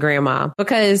mom and grandma,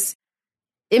 because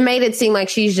it made it seem like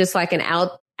she's just like an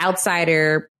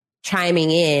outsider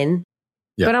chiming in.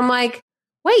 Yeah. But I'm like,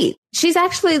 wait, she's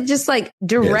actually just like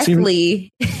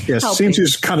directly. She seems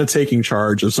she's kind of taking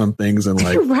charge of some things and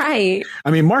like, right.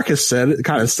 I mean, Mark has said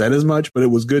as much, but it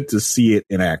was good to see it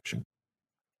in action.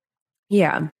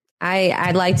 Yeah.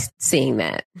 I liked seeing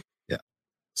that. Yeah.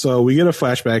 So we get a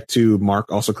flashback to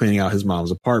Mark also cleaning out his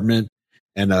mom's apartment.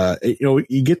 And,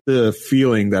 you get the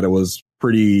feeling that it was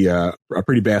a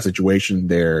pretty bad situation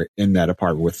there in that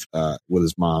apartment with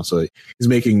his mom. So he's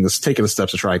taking the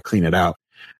steps to try and clean it out.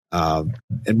 And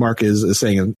Mark is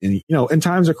saying, in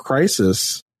times of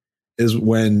crisis is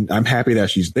when I'm happy that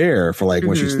she's there for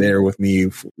when she's there with me,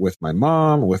 with my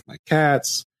mom, with my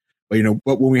cats. But,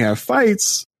 but when we have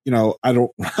fights,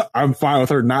 I'm fine with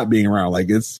her not being around.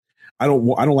 I don't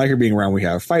like her being around when we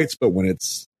have fights, but when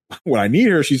I need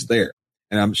her, she's there.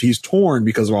 And she's torn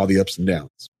because of all the ups and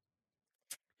downs.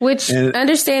 Which,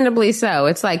 understandably so.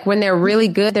 It's like when they're really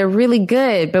good, they're really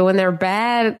good. But when they're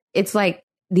bad, it's like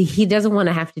he doesn't want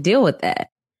to have to deal with that.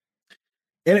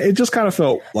 And it just kind of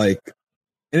felt like,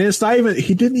 and it's not even,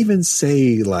 he didn't even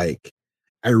say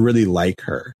I really like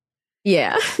her.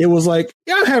 Yeah. It was like,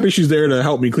 yeah, I'm happy she's there to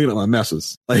help me clean up my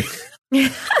messes. Right.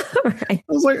 I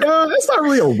was like, that's not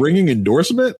really a ringing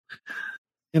endorsement.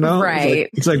 Right.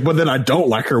 It's like, but then I don't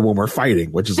like her when we're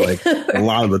fighting, which is a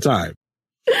lot of the time.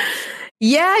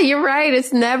 Yeah, you're right.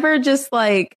 It's never just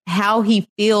how he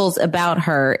feels about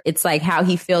her. It's how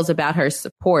he feels about her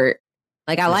support.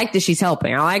 I like that she's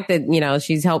helping. I like that,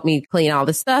 she's helped me clean all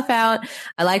the stuff out.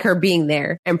 I like her being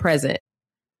there and present.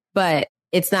 But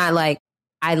it's not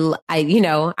I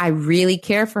really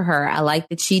care for her. I like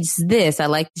that she's this. I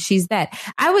like that she's that.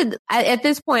 At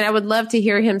this point, I would love to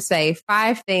hear him say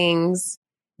 5 things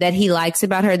that he likes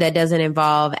about her that doesn't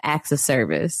involve acts of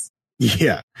service.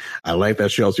 Yeah. I like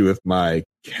that she helps you with my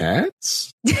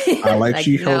cats. I like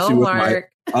she helps you with my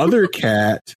other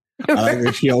cat. I like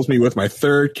that she helps me with my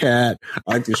third cat.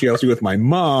 I like that she helps me with my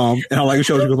mom. And I like that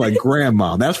she helps me with my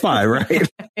grandma. That's 5, right?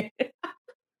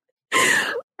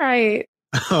 Right.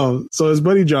 So his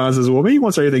buddy John says, well, maybe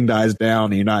once everything dies down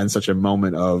and you're not in such a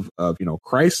moment of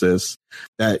crisis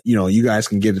that, you guys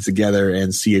can get it together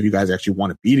and see if you guys actually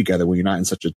want to be together when you're not in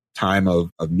such a time of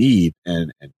need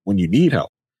and when you need help.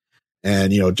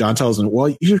 And, John tells him, well,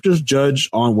 you should just judge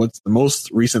on what's the most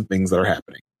recent things that are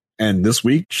happening. And this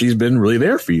week she's been really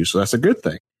there for you. So that's a good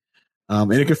thing.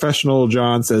 In a confessional,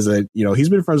 John says that, he's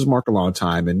been friends with Mark a long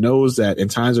time and knows that in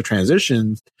times of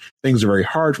transition, things are very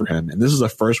hard for him. And this is the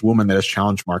first woman that has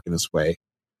challenged Mark in this way.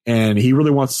 And he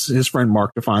really wants his friend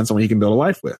Mark to find someone he can build a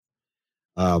life with.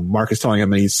 Mark is telling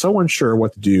him that he's so unsure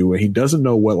what to do and he doesn't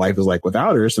know what life is like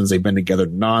without her since they've been together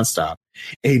nonstop.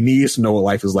 And he needs to know what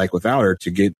life is like without her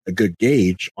to get a good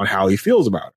gauge on how he feels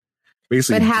about her.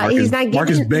 Basically, Mark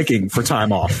is begging for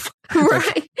time off.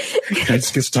 Right. Can I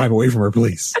just get some time away from her,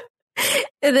 please?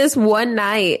 This one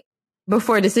night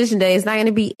before decision day is not going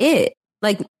to be it.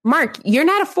 Mark, you're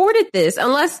not afforded this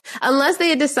unless they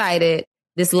had decided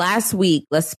this last week,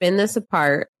 let's spin this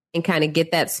apart and kind of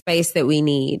get that space that we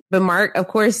need. But Mark, of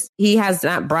course, he has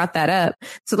not brought that up.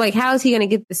 So how is he going to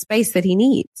get the space that he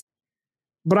needs?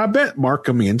 But I bet Mark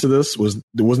coming into this was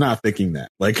not thinking that.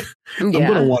 I'm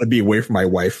going to want to be away from my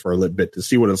wife for a little bit to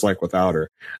see what it's like without her.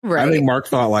 Right. I think Mark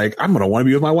thought I'm going to want to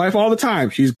be with my wife all the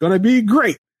time. She's going to be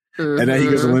great. Mm-hmm. And then he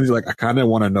goes to Lindsay I kind of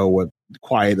want to know what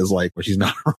quiet is like when she's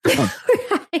not around.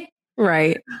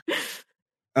 Right.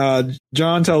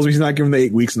 John tells me he's not giving the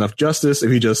 8 weeks enough justice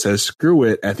if he just says screw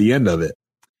it at the end of it.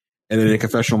 And then in a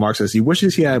confessional, Mark says he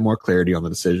wishes he had more clarity on the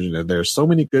decision. And there's so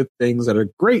many good things that are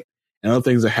great and other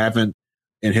things that haven't,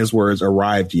 in his words,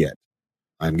 arrived yet.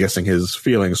 I'm guessing his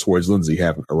feelings towards Lindsay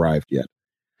haven't arrived yet.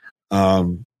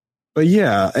 But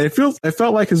yeah, it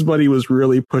felt like his buddy was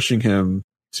really pushing him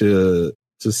to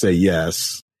say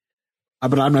yes.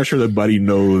 But I'm not sure that Buddy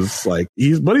knows,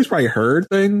 Buddy's probably heard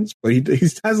things, but he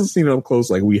hasn't seen it up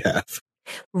close like we have.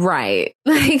 Right.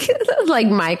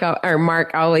 Mike or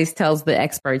Mark always tells the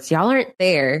experts, y'all aren't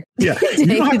there. Yeah. You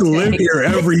don't have to live here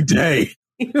every day.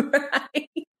 Right.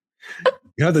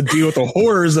 You have to deal with the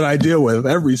horrors that I deal with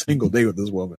every single day with this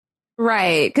woman.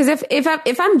 Right. Because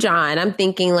if I'm John, I'm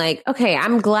thinking okay,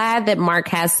 I'm glad that Mark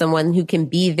has someone who can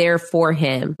be there for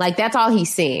him. That's all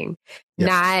he's seeing,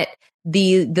 not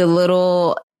the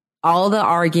little, all the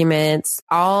arguments,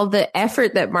 all the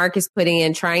effort that Mark is putting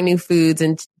in trying new foods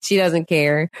and she doesn't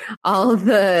care. All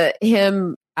the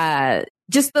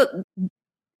just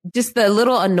the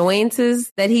little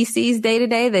annoyances that he sees day to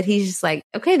day that he's just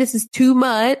okay, this is too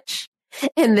much.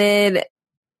 And then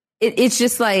it's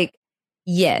just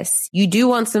yes, you do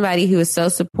want somebody who is so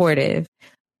supportive,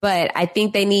 but I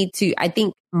think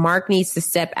Mark needs to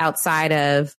step outside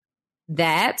of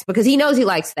that because he knows he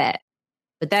likes that,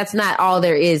 but that's not all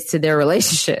there is to their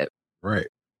relationship. Right.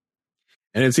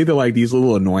 And it's either these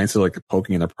little annoyances, the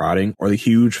poking and the prodding, or the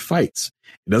huge fights.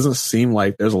 It doesn't seem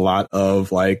like there's a lot of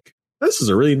this is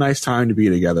a really nice time to be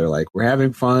together. We're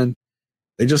having fun.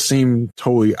 they just seem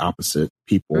totally opposite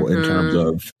people in terms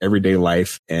of everyday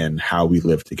life and how we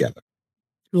live together.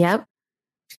 Yep.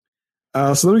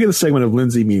 So then we get a segment of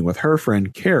Lindsay meeting with her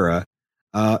friend Kara.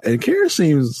 And Kara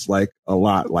seems like a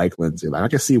lot like Lindsay. Like, I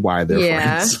can see why they're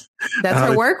friends. That's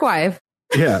her work wife.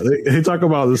 Yeah, they talk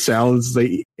about the salads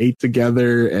they ate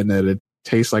together and that it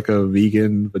tastes like a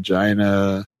vegan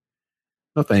vagina.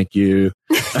 No, thank you.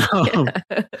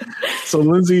 So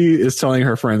Lindsay is telling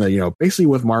her friend that, basically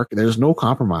with Mark, there's no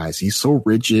compromise. He's so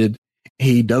rigid.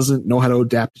 He doesn't know how to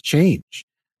adapt to change.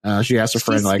 She asked her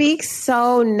friend, she speaks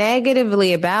so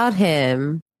negatively about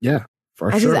him. Yeah,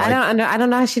 for sure. I don't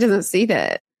know how she doesn't see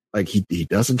that. Like he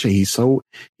doesn't change.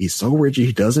 He's so rigid.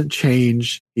 He doesn't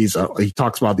change. He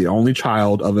talks about the only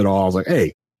child of it all. I was like,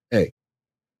 hey,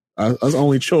 us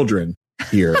only children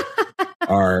here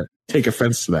take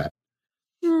offense to that.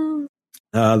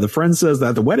 The friend says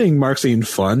that the wedding Mark seemed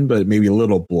fun, but maybe a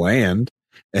little bland.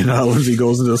 And Lindsay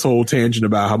goes into this whole tangent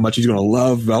about how much he's going to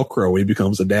love Velcro when he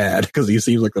becomes a dad because he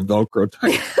seems like the Velcro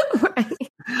type.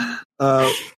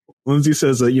 Right. Lindsay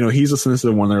says that, he's a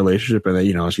sensitive one in the relationship and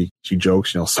that, she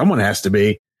jokes, someone has to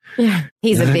be. Yeah.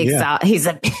 He's a big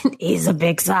he's a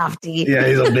big softie. Yeah,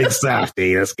 he's a big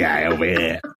softie, this guy over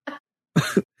here.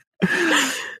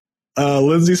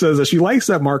 Lindsay says that she likes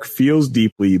that Mark feels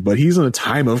deeply, but he's in a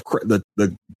time of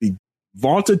the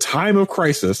vaunted time of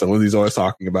crisis that Lindsay's always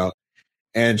talking about.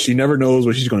 And she never knows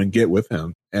what she's going to get with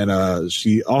him. And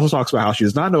she also talks about how she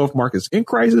does not know if Mark is in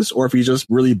crisis or if he's just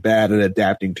really bad at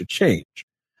adapting to change.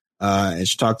 And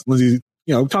Lindsay,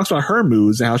 talks about her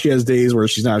moods and how she has days where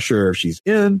she's not sure if she's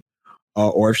in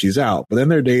or if she's out. But then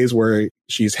there are days where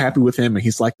she's happy with him and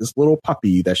he's like this little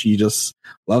puppy that she just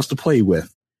loves to play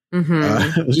with.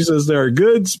 Mm-hmm. She says there are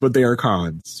goods, but there are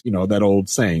cons. That old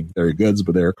saying, there are goods,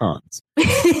 but there are cons.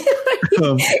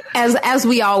 As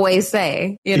we always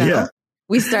say, Yeah.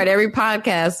 We start every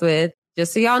podcast with,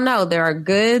 just so y'all know, there are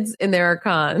goods and there are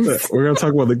cons. We're going to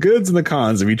talk about the goods and the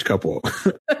cons of each couple.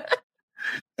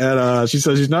 And she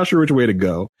says she's not sure which way to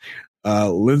go.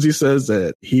 Lindsay says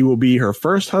that he will be her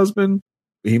first husband.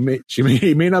 He may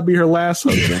not be her last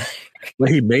husband, but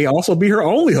he may also be her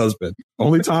only husband.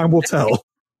 Only time will tell.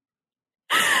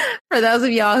 For those of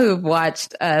y'all who've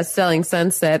watched Selling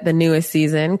Sunset, the newest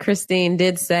season, Christine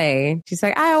did say, she's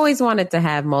like, I always wanted to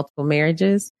have multiple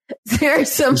marriages. There are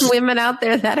some women out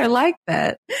there that are like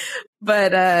that.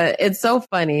 But it's so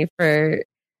funny for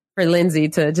Lindsay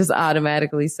to just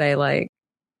automatically say, like,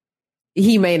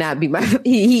 he may not be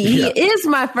he is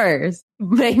my first,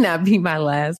 may not be my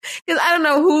last. Because I don't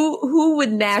know who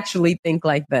would naturally think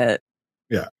like that.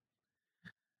 Yeah.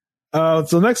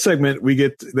 So next segment, we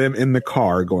get them in the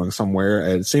car going somewhere,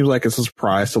 and it seems like it's a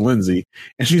surprise to Lindsay.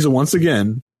 And she's once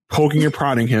again poking and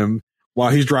prodding him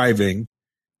while he's driving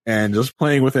and just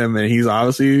playing with him, and he's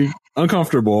obviously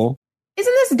uncomfortable.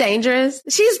 Isn't this dangerous?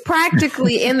 She's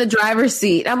practically in the driver's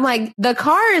seat. I'm like, the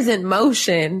car is in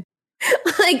motion.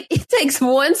 Like, it takes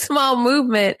one small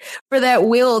movement for that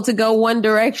wheel to go one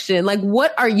direction. Like,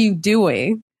 what are you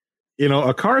doing?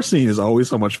 A car scene is always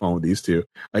so much fun with these two.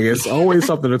 Like, it's always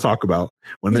something to talk about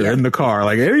when they're in the car.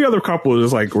 Like, any other couple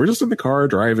is like, we're just in the car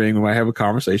driving. We might have a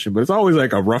conversation, but it's always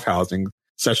like a roughhousing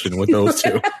session with those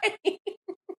two.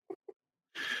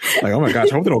 Like, oh my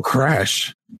gosh, I hope they don't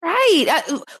crash. Right.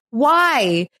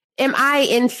 Why am I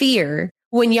in fear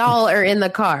when y'all are in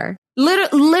the car?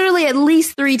 Literally at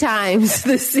least 3 times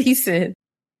this season.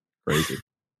 Crazy.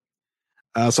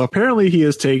 So apparently he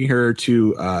is taking her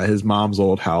to his mom's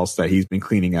old house that he's been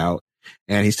cleaning out.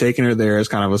 And he's taking her there as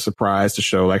kind of a surprise to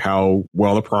show like how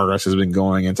well the progress has been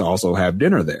going and to also have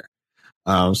dinner there.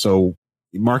 So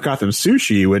Mark got them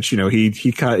sushi, which,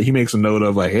 he makes a note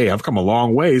of like, hey, I've come a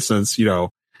long way since you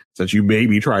made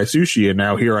me try sushi. And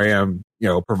now here I am,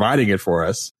 providing it for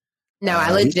us. No,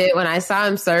 I legit, when I saw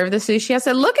him serve the sushi, I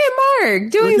said, look at Mark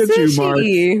doing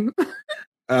sushi.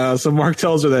 So Mark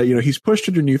tells her that, he's pushed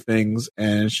her to new things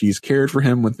and she's cared for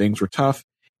him when things were tough.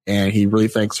 And he really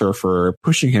thanks her for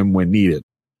pushing him when needed.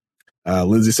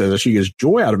 Lindsay says that she gets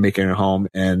joy out of making it home.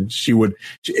 And she would,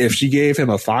 if he gave her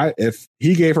a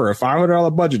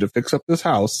 $500 budget to fix up this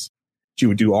house, she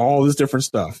would do all this different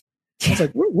stuff. I was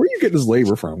like, where are you getting this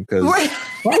labor from? Because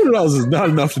 $500 is not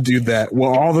enough to do that.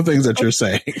 Well, all the things that you're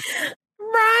saying.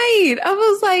 Right. I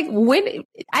was like,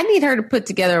 I need her to put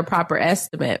together a proper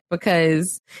estimate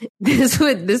because this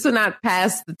would not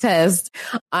pass the test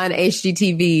on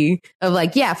HGTV of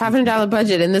like, yeah, $500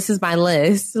 budget and this is my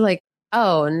list. Like,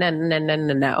 oh,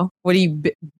 no. What are you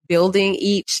building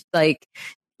each like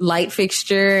light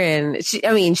fixture? And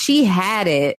she had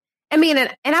it. And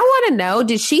I want to know,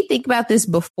 did she think about this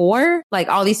before? Like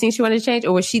all these things she wanted to change,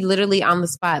 or was she literally on the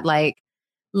spot? Like,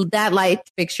 that light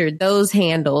fixture, those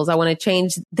handles. I want to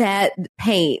change that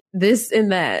paint, this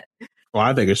and that. Well,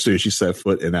 I think as soon as she set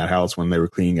foot in that house when they were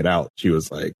cleaning it out, she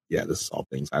was like, yeah, this is all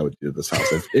things I would do to this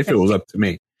house if it was up to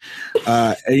me.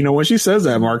 And, you know, when she says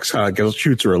that, Mark kind of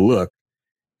shoots her a look.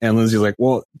 And Lindsay's like,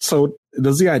 well, so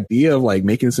does the idea of like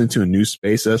making this into a new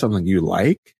space, is that something you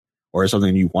like or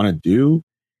something you want to do?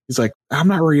 He's like, I'm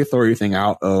not ready to throw anything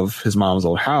out of his mom's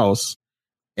old house.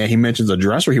 And he mentions a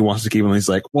dresser he wants to keep. And he's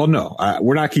like, well, no,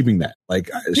 we're not keeping that.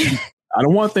 Like, I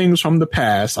don't want things from the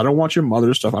past. I don't want your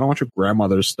mother's stuff. I don't want your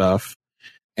grandmother's stuff.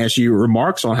 And she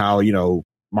remarks on how, you know,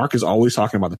 Mark is always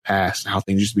talking about the past and how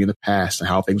things used to be in the past and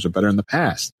how things were better in the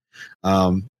past.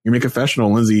 In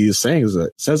confessional, Lindsay says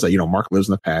that, you know, Mark lives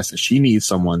in the past and she needs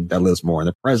someone that lives more in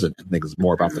the present and thinks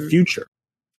more about the future.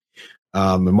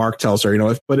 And Mark tells her, you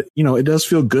know, but you know, it does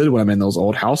feel good when I'm in those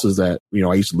old houses that, you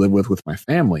know, I used to live with my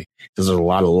family, because there's a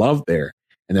lot of love there.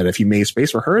 And that if he made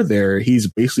space for her there, he's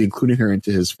basically including her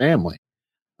into his family.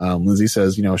 Lindsay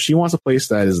says, you know, she wants a place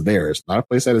that is theirs, not a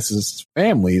place that is his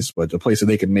family's, but a place that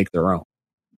they can make their own.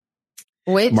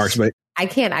 Which Mark's like, I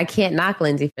can't knock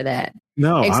Lindsay for that.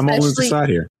 No, I'm on Lindsay's side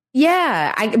here.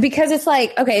 Yeah, because it's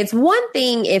like, okay, it's one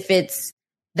thing if it's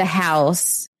the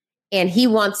house and he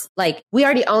wants, like, we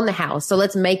already own the house, so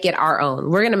let's make it our own.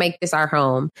 We're going to make this our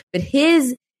home. But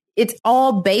it's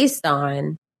all based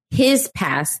on his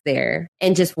past there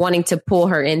and just wanting to pull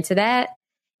her into that.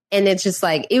 And it's just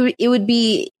like, it would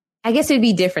be, I guess it'd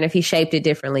be different if he shaped it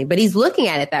differently, but he's looking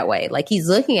at it that way. Like, he's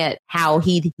looking at how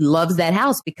he loves that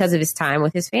house because of his time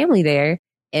with his family there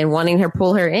and wanting her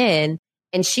pull her in.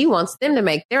 And she wants them to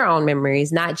make their own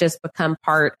memories, not just become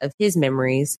part of his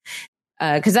memories.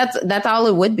 Cause that's all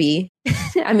it would be.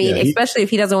 I mean, especially if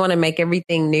he doesn't want to make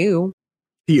everything new.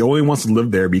 He only wants to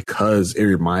live there because it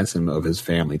reminds him of his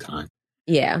family time.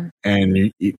 Yeah.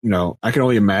 And, you know, I can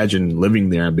only imagine living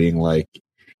there and being like,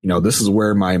 you know, this is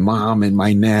where my mom and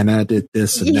my nana did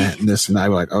this and that and this and that.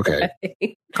 I'm like, okay,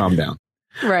 calm down.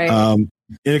 Right.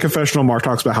 In a confessional, Mark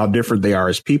talks about how different they are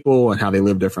as people and how they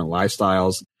live different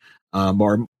lifestyles.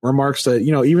 Mark said,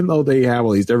 you know, even though they have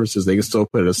all these differences, they can still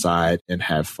put it aside and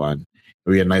have fun.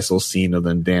 We had a nice little scene of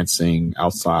them dancing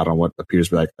outside on what appears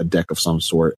to be like a deck of some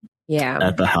sort. Yeah.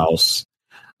 At the house.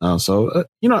 You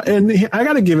know, and I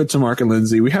got to give it to Mark and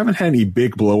Lindsay. We haven't had any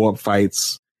big blow up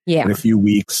fights in a few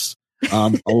weeks.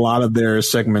 A lot of their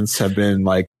segments have been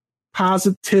like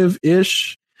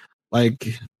positive-ish,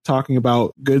 like talking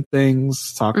about good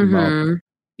things, talking about,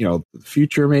 you know, the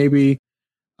future maybe,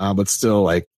 but still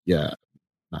like, yeah,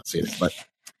 not seeing it. But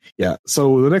yeah,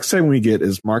 so the next segment we get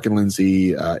is Mark and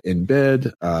Lindsay in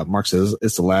bed. Mark says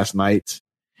it's the last night.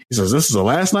 He says, this is the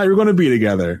last night we're going to be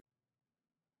together.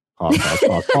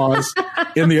 Pause.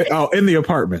 In the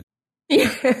apartment.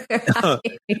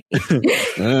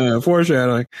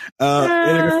 Foreshadowing. In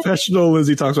a confessional,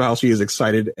 Lindsay talks about how she is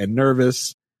excited and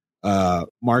nervous.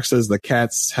 Mark says the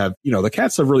cats have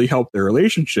really helped their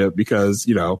relationship because,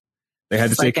 you know, they had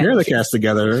to take care of the cats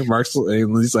together. And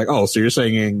Lindsay's like, oh, so you're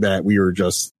saying that we were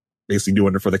just basically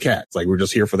doing it for the cats, like we're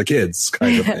just here for the kids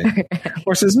kind of thing.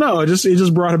 Mark says no, it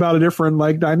just brought about a different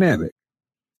like dynamic.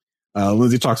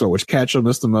 Lindsay talks about which cat she'll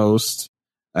miss the most.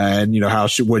 And, you know, how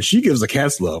when she gives the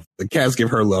cats love, the cats give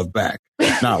her love back.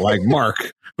 Not like Mark,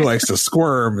 who likes to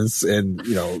squirm and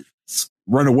you know,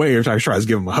 run away every time she tries to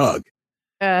give him a hug.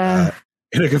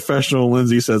 In a confessional,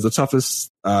 Lindsay says the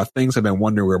toughest things have been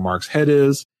wondering where Mark's head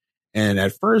is. And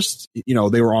at first, you know,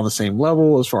 they were on the same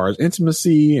level as far as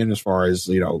intimacy and as far as,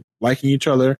 you know, liking each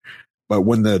other. But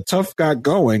when the tough got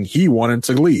going, he wanted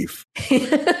to leave.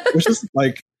 Which is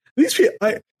like, these people,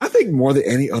 I think more than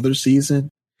any other season,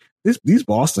 these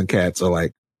Boston cats are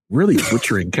like really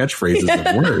butchering catchphrases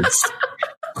and words.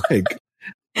 Like,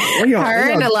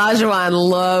 her and Olajuwon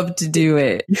love to do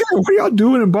it. Yeah, what are y'all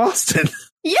doing in Boston?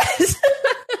 Yes.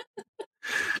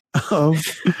 Sorry,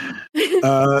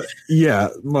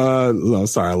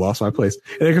 I lost my place.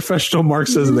 In a confessional, Mark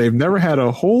says they've never had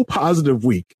a whole positive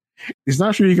week. He's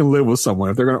not sure he can live with someone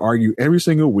if they're going to argue every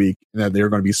single week and that there are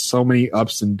going to be so many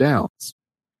ups and downs.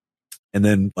 And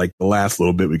then, like, the last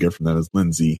little bit we get from that is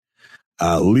Lindsay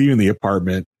leaving the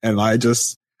apartment. And I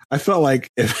felt like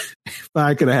if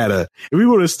I could have if we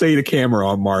would have stayed a camera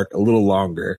on Mark a little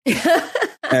longer,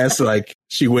 as like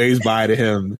she waves bye to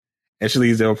him and she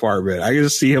leaves the apartment, I can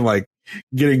just see him like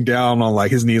getting down on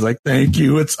like his knees, like, thank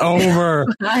you, it's over.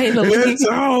 It's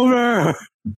over.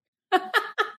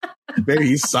 Maybe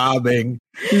he's sobbing.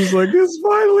 He's like, it's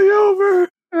finally over.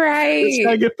 Right. Just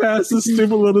gotta get past this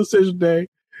stupid little decision day.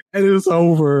 And it's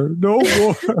over. No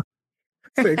more.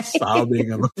 Like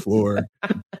sobbing on the floor.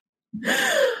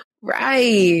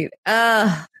 Right.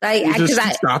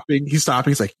 He's stopping. He's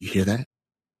like, you hear that?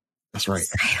 That's right.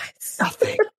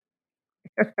 Nothing.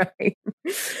 Right.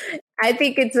 I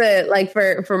think it's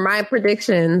for my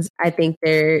predictions, I think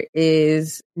there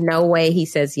is no way he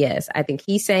says yes. I think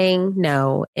he's saying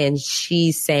no and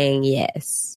she's saying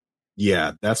yes.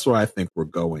 Yeah, that's where I think we're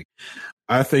going.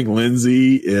 I think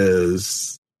Lindsay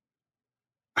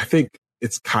I think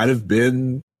it's kind of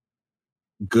been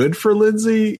good for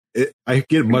Lindsay. I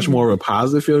get much more of a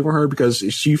positive feeling from her because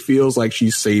she feels like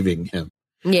she's saving him.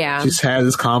 Yeah. She's had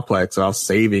this complex about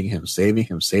saving him.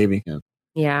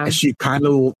 Yeah. And she kind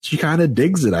of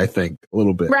digs it, I think, a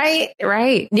little bit.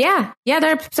 Right. Yeah.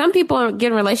 There are some people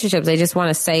get in relationships. They just want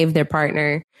to save their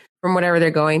partner from whatever they're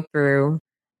going through.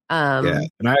 Yeah.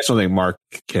 And I also think Mark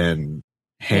can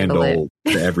handle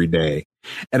the everyday.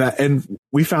 And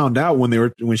we found out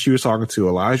when she was talking to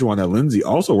Olajuwon that Lindsay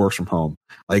also works from home.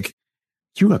 Like,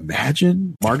 can you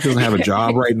imagine? Mark doesn't have a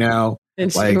job right now.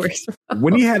 Like,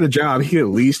 when he had a job, he could at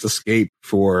least escape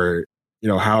for,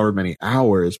 however many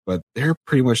hours, but they're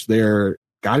pretty much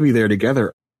got to be there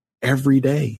together every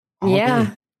day. Yeah.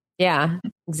 Day. Yeah,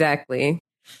 exactly.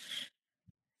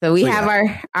 So we have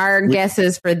our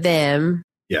guesses for them.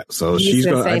 Yeah. So she's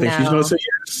going to say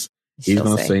yes. He's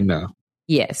going to say no.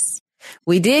 Yes.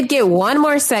 We did get one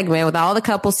more segment with all the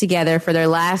couples together for their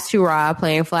last hurrah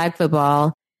playing flag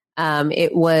football.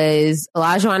 It was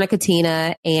Olajuwon and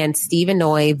Katina and Stephen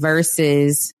Noy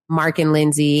versus Mark and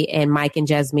Lindsay and Mike and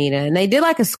Jasmina. And they did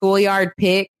like a schoolyard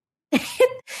pick,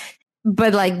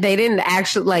 but like they didn't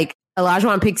actually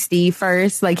Olajuwon picked Steve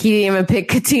first. Like he didn't even pick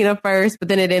Katina first, but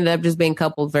then it ended up just being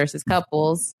couples versus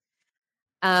couples.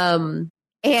 And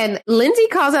Lindsay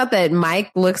calls out that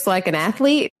Mike looks like an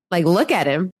athlete. Like, look at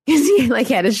him. Because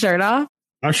he had his shirt off.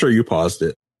 I'm sure you paused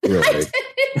it. Really.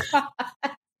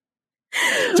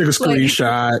 Took a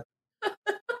screenshot.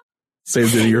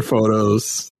 Saved it in your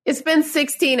photos. It's been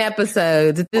 16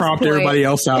 episodes. At this Prompted everybody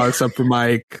else out except for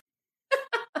Mike.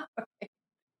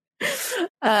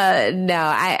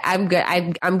 No, I'm good.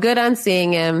 I'm good on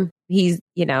seeing him. He's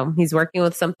working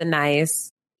with something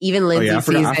nice. Even Lindsay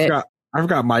sees it. I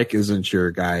forgot Mike isn't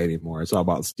your guy anymore. It's all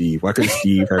about Steve. Why couldn't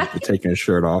Steve have taken his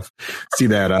shirt off? See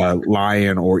that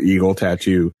lion or eagle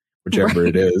tattoo, whichever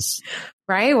it is.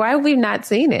 Right? Why have we not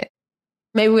seen it?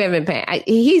 Maybe we haven't paid.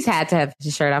 He's had to have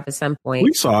his shirt off at some point.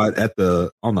 We saw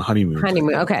it on the honeymoon.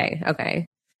 Okay.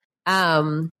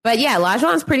 But yeah,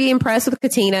 Olajuwon's pretty impressed with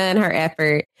Katina and her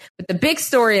effort. But the big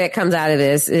story that comes out of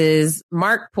this is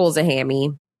Mark pulls a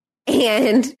hammy.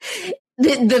 And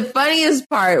the funniest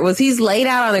part was he's laid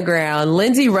out on the ground.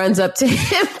 Lindsay runs up to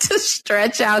him to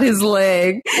stretch out his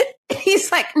leg.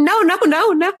 He's like, no.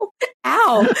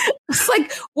 Ow. It's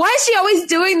like, why is she always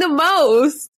doing the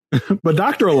most? But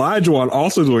Dr. Olajuwon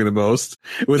also doing the most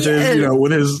with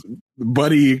his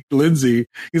buddy Lindsay.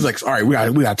 He's like, all right, we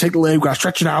gotta take the leg, we gotta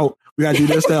stretch it out, we gotta do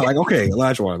this, that. Like, okay,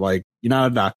 Olajuwon, like, you're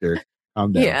not a doctor.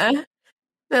 Calm down. Yeah.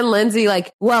 And Lindsay,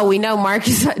 we know Mark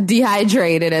is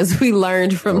dehydrated, as we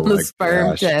learned from the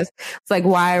sperm test. It's like,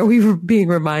 why are we being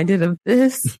reminded of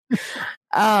this?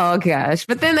 Oh, gosh.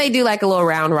 But then they do like a little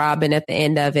round robin at the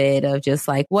end of it of just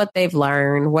like what they've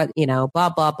learned, what, blah,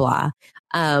 blah, blah.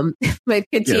 But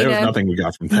Katina, there was nothing we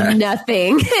got from that.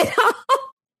 Nothing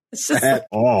it's just at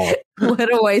all.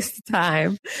 What a waste of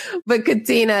time. But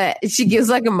Katina, she gives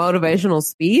like a motivational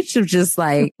speech of just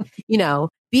like,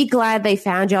 be glad they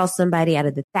found y'all somebody out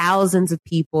of the thousands of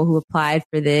people who applied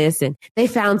for this, and they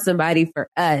found somebody for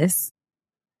us.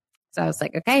 So I was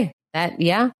like, okay,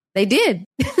 they did.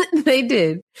 They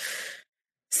did.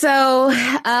 So,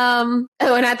 and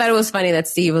I thought it was funny that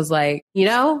Steve was like,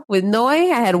 with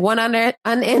Noy, I had one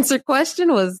unanswered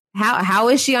question was how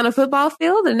is she on a football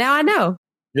field? And now I know.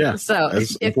 Yeah. So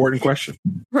that's an important question.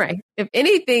 Right. If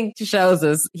anything shows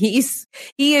us, he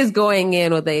is going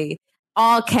in with a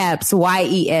all caps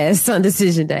YES on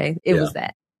decision day. It was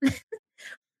that.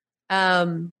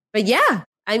 But yeah,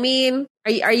 I mean,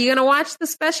 are you going to watch the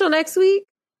special next week?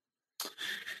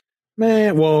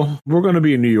 Man, well, we're going to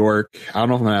be in New York. I don't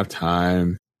know if I'm going to have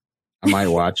time. I might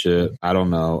watch it. I don't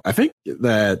know. I think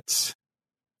that.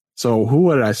 So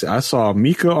who did I see? I saw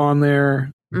Mika on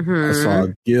there. Mm-hmm. I saw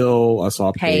Gil. I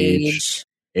saw Paige,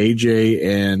 AJ,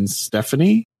 and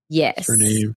Stephanie. Yes, that's her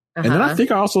name. And then I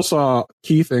think I also saw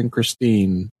Keith and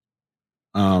Christine,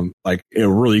 like a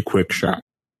really quick shot.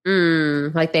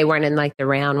 Like they weren't in like the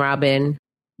round robin.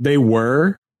 They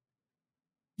were,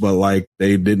 but like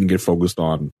they didn't get focused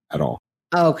on at all.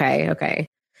 Okay.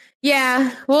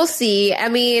 Yeah, we'll see. I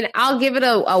mean, I'll give it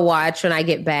a watch when I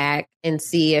get back and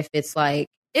see if it's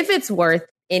worth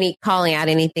calling out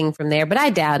anything from there. But I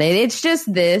doubt it. It's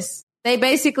just this. They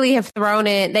basically have thrown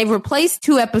it. They've replaced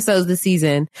 2 episodes this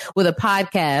season with a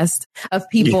podcast of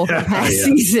people from past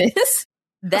seasons.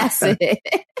 That's it.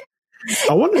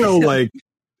 I want to know, like,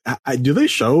 do they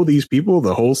show these people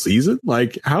the whole season?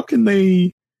 Like, how can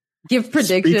they give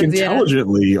predictions speak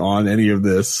intelligently on any of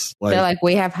this? Like, they're like,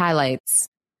 we have highlights.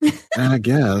 I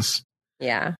guess.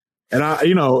 Yeah. And I,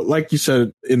 like you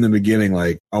said in the beginning,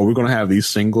 like, oh, we're going to have these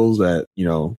singles that,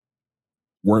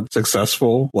 weren't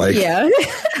successful. Like,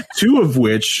 2 of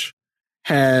which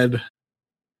had,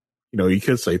 you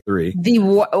could say 3.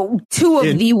 2 of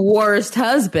the worst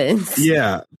husbands.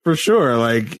 Yeah, for sure.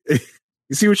 Like,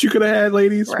 you see what you could have had,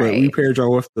 ladies? Right. But we paired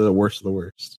y'all with the worst of the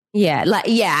worst. Yeah.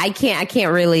 I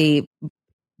can't really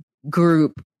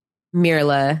group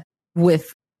Mirla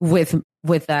with what's his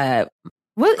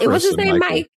name? Michael.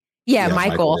 Mike. Yeah,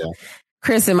 Michael. Yeah.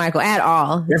 Chris and Michael at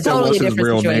all. If totally that was his different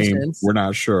real situations. Name, we're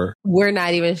not sure. We're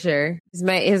not even sure.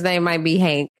 His name might be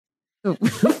Hank.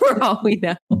 For all we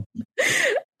know.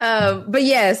 But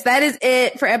yes, that is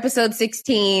it for episode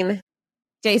 16.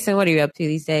 Jason, what are you up to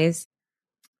these days?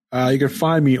 You can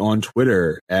find me on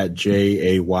Twitter at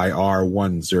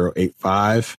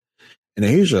JAYR1085. And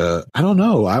Asia, I don't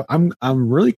know. I'm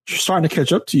really starting to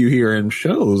catch up to you here in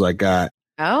shows I got.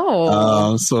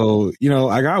 Oh. So,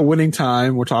 I got Winning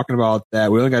Time. We're talking about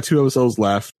that. We only got 2 episodes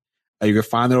left. You can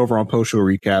find it over on Post Show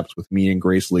Recaps with me and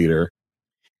Grace Leader.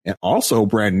 And also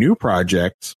brand new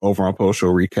project over on Post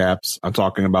Show Recaps. I'm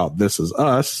talking about This Is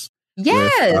Us.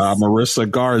 Yes. With, Marissa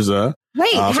Garza.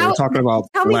 Wait, so we're talking about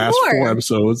the last 4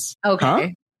 episodes. Okay. Huh?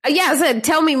 Yeah, I said,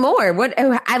 tell me more. What?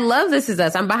 I love This Is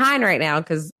Us. I'm behind right now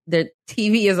because the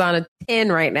TV is on a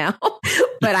 10 right now,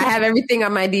 but I have everything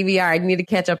on my DVR. I need to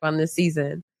catch up on this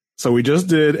season. So we just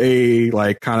did a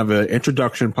kind of an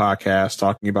introduction podcast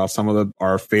talking about some of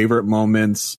our favorite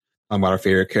moments, about our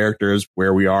favorite characters,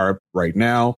 where we are right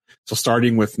now. So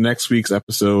starting with next week's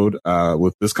episode,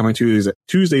 with this coming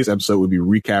Tuesday's episode, we'll be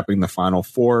recapping the final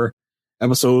 4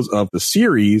 episodes of the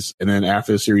series, and then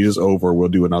after the series is over, we'll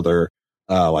do another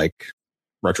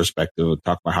retrospective,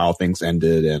 talk about how things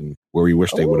ended and where we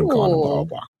wish they would have gone, and blah blah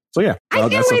blah. So yeah, I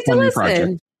can't that's wait a fun to new listen.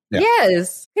 project. Yeah.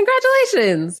 Yes,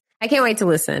 congratulations! I can't wait to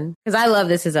listen because I love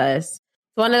This Is Us. It's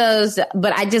one of those,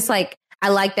 but I just I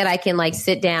like that I can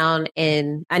sit down,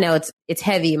 and I know it's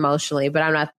heavy emotionally, but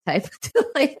I'm not the type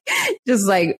to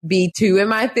just be too in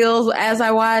my feels as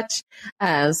I watch.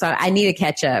 So I need to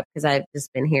catch up because I've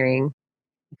just been hearing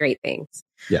great things.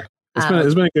 Yeah.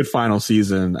 It's been a good final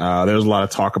season. There's a lot of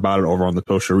talk about it over on the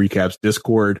Post Show Recaps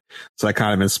Discord. So I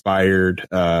kind of inspired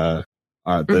the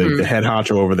head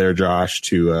honcho over there, Josh,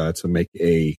 to make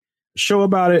a show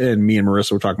about it. And me and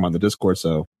Marissa were talking about in the Discord.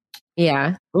 So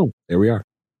yeah. Oh, there we are.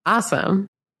 Awesome.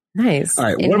 Nice. All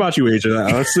right. What about you, Asia?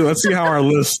 Let's see how our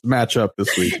lists match up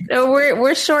this week. No,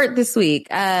 we're short this week.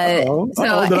 Did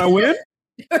I win?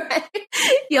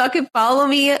 Y'all can follow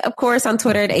me, of course, on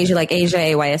Twitter at Asia like Asia,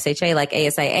 AYSHA like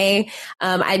ASIA.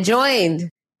 I joined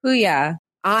Puya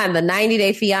on the 90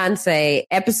 Day Fiance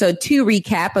episode 2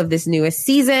 recap of this newest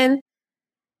season.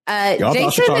 Y'all Jason,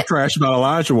 thought you talk trash about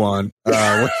Olajuwon.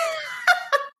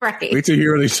 right. Wait to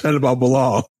hear what he said about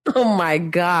Bilal. Oh my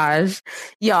gosh.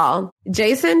 Y'all,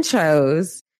 Jason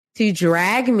chose to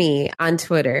drag me on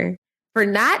Twitter for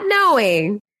not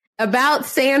knowing about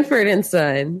Sanford and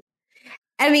Son.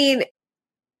 I mean,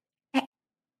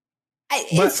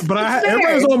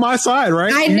 everybody's on my side,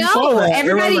 right? I know.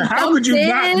 Everybody. How could you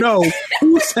not know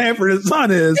who Sanford and Son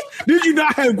is? Did you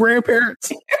not have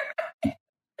grandparents?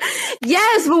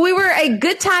 Yes, but we were a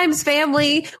Good Times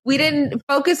family. We didn't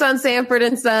focus on Sanford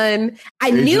and Son.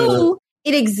 I knew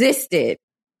it existed.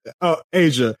 Oh,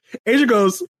 Asia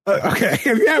goes, okay, if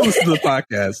you haven't listened to the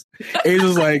podcast,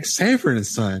 Asia's like, Sanford and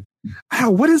Son.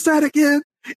 What is that again?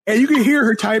 And you can hear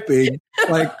her typing,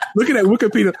 looking at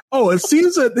Wikipedia. Oh, it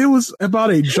seems that it was about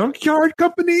a junkyard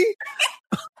company.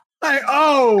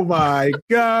 Oh my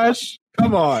gosh.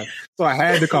 Come on. So I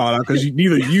had to call it out because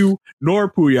neither you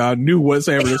nor Puya knew what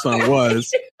Sanford and Son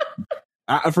was.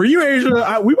 For you,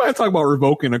 Asia, we might talk about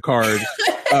revoking a card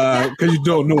because you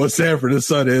don't know what Sanford and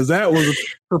Son is. That was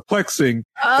perplexing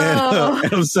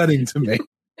and upsetting to me.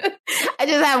 I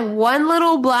just have one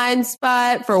little blind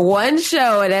spot for one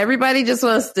show, and everybody just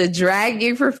wants to drag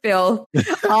you for filth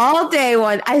all day.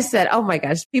 I said, oh my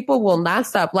gosh, people will not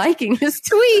stop liking this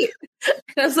tweet. And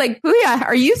I was like, Puya,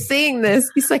 are you seeing this?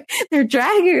 He's like, they're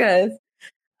dragging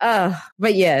us.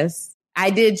 But yes, I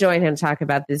did join him to talk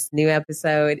about this new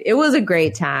episode. It was a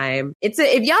great time. If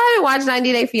y'all haven't watched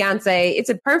 90 Day Fiance, it's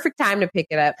a perfect time to pick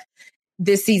it up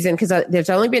this season because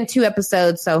there's only been 2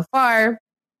 episodes so far.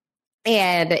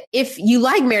 And if you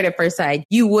like Married at First Sight,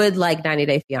 you would like 90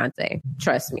 Day Fiance.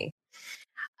 Trust me.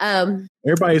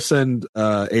 Everybody send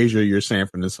Asia your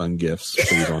Sanford and Son gifts,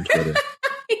 please, on Twitter.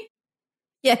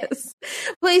 Yes,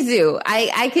 please do.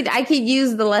 I could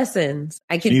use the lessons.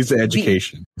 I could use the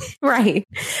education. Right.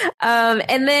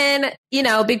 And then,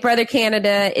 Big Brother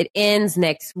Canada, it ends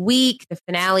next week. The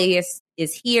finale is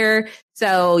here.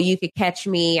 So you could catch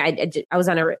me. I was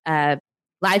on a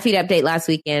live feed update last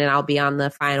weekend, and I'll be on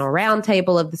the final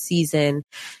roundtable of the season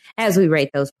as we rate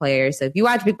those players. So if you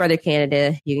watch Big Brother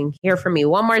Canada, you can hear from me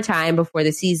one more time before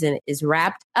the season is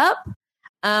wrapped up.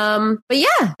 But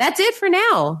yeah, that's it for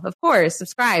now. Of course,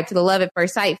 subscribe to the Love at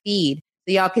First Sight feed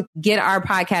so y'all could get our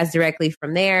podcast directly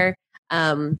from there.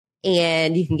 And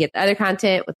you can get the other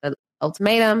content with the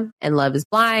Ultimatum and Love is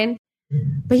Blind.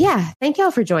 But yeah, thank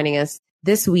y'all for joining us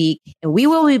this week. And we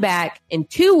will be back in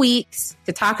 2 weeks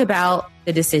to talk about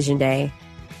the decision day.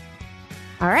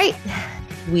 All right.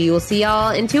 We will see y'all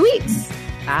in 2 weeks.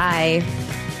 Bye.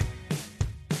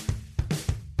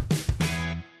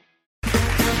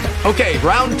 Okay,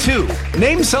 round 2.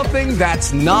 Name something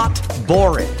that's not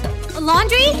boring. A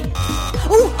laundry?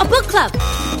 Ooh, a book club.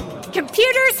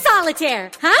 Computer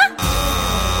solitaire, huh?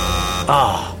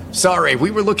 Ah, sorry, we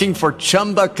were looking for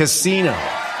Chumba Casino.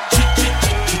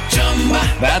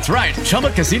 That's right,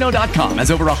 ChumbaCasino.com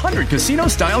has over 100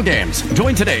 casino-style games.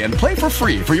 Join today and play for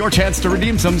free for your chance to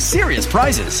redeem some serious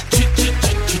prizes.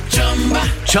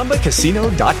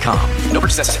 ChumbaCasino.com. No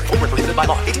purchase necessary. Void where prohibited by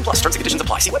law. 18+ terms and conditions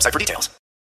apply. See website for details.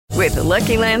 With the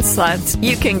Lucky Land Slots,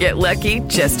 you can get lucky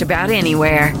just about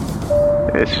anywhere.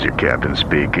 This is your captain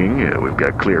speaking. We've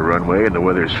got clear runway and the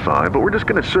weather's fine, but we're just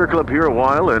going to circle up here a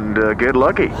while and get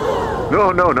lucky.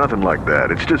 No, nothing like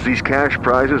that. It's just these cash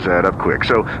prizes add up quick.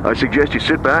 So I suggest you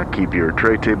sit back, keep your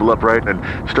tray table upright, and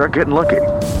start getting lucky.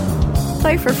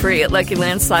 Play for free at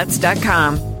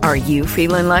LuckyLandSlots.com. Are you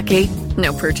feeling lucky?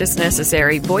 No purchase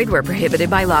necessary. Void where prohibited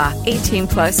by law.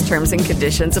 18+ terms and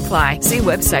conditions apply. See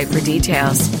website for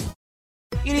details.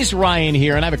 It is Ryan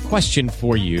here, and I have a question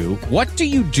for you. What do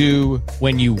you do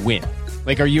when you win?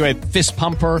 Like, are you a fist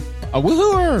pumper, a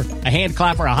woohooer, a hand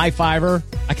clapper, a high fiver?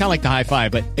 I kind of like the high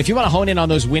five, but if you want to hone in on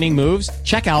those winning moves,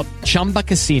 check out Chumba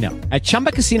Casino. At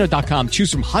ChumbaCasino.com,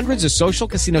 choose from hundreds of social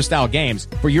casino-style games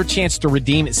for your chance to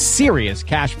redeem serious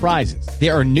cash prizes.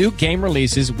 There are new game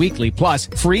releases weekly, plus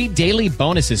free daily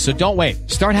bonuses, so don't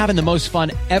wait. Start having the most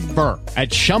fun ever at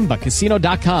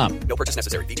ChumbaCasino.com. No purchase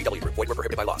necessary. VGW. Void where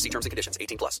prohibited by law. See terms and conditions.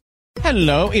 18+.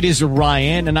 Hello, it is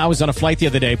Ryan, and I was on a flight the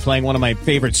other day playing one of my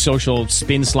favorite social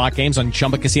spin slot games on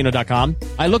ChumbaCasino.com.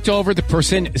 I looked over at the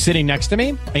person sitting next to me,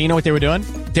 and you know what they were doing?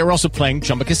 They were also playing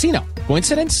Chumba Casino.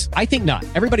 Coincidence? I think not.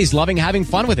 Everybody's loving having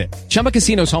fun with it. Chumba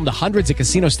Casino is home to hundreds of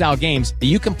casino-style games that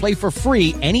you can play for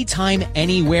free anytime,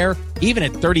 anywhere, even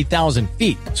at 30,000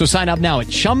 feet. So sign up now at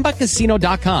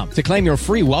ChumbaCasino.com to claim your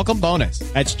free welcome bonus.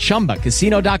 That's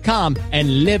ChumbaCasino.com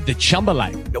and live the Chumba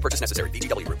life. No purchase necessary.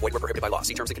 VGW. Void where prohibited by law.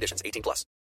 See terms and conditions. 18+.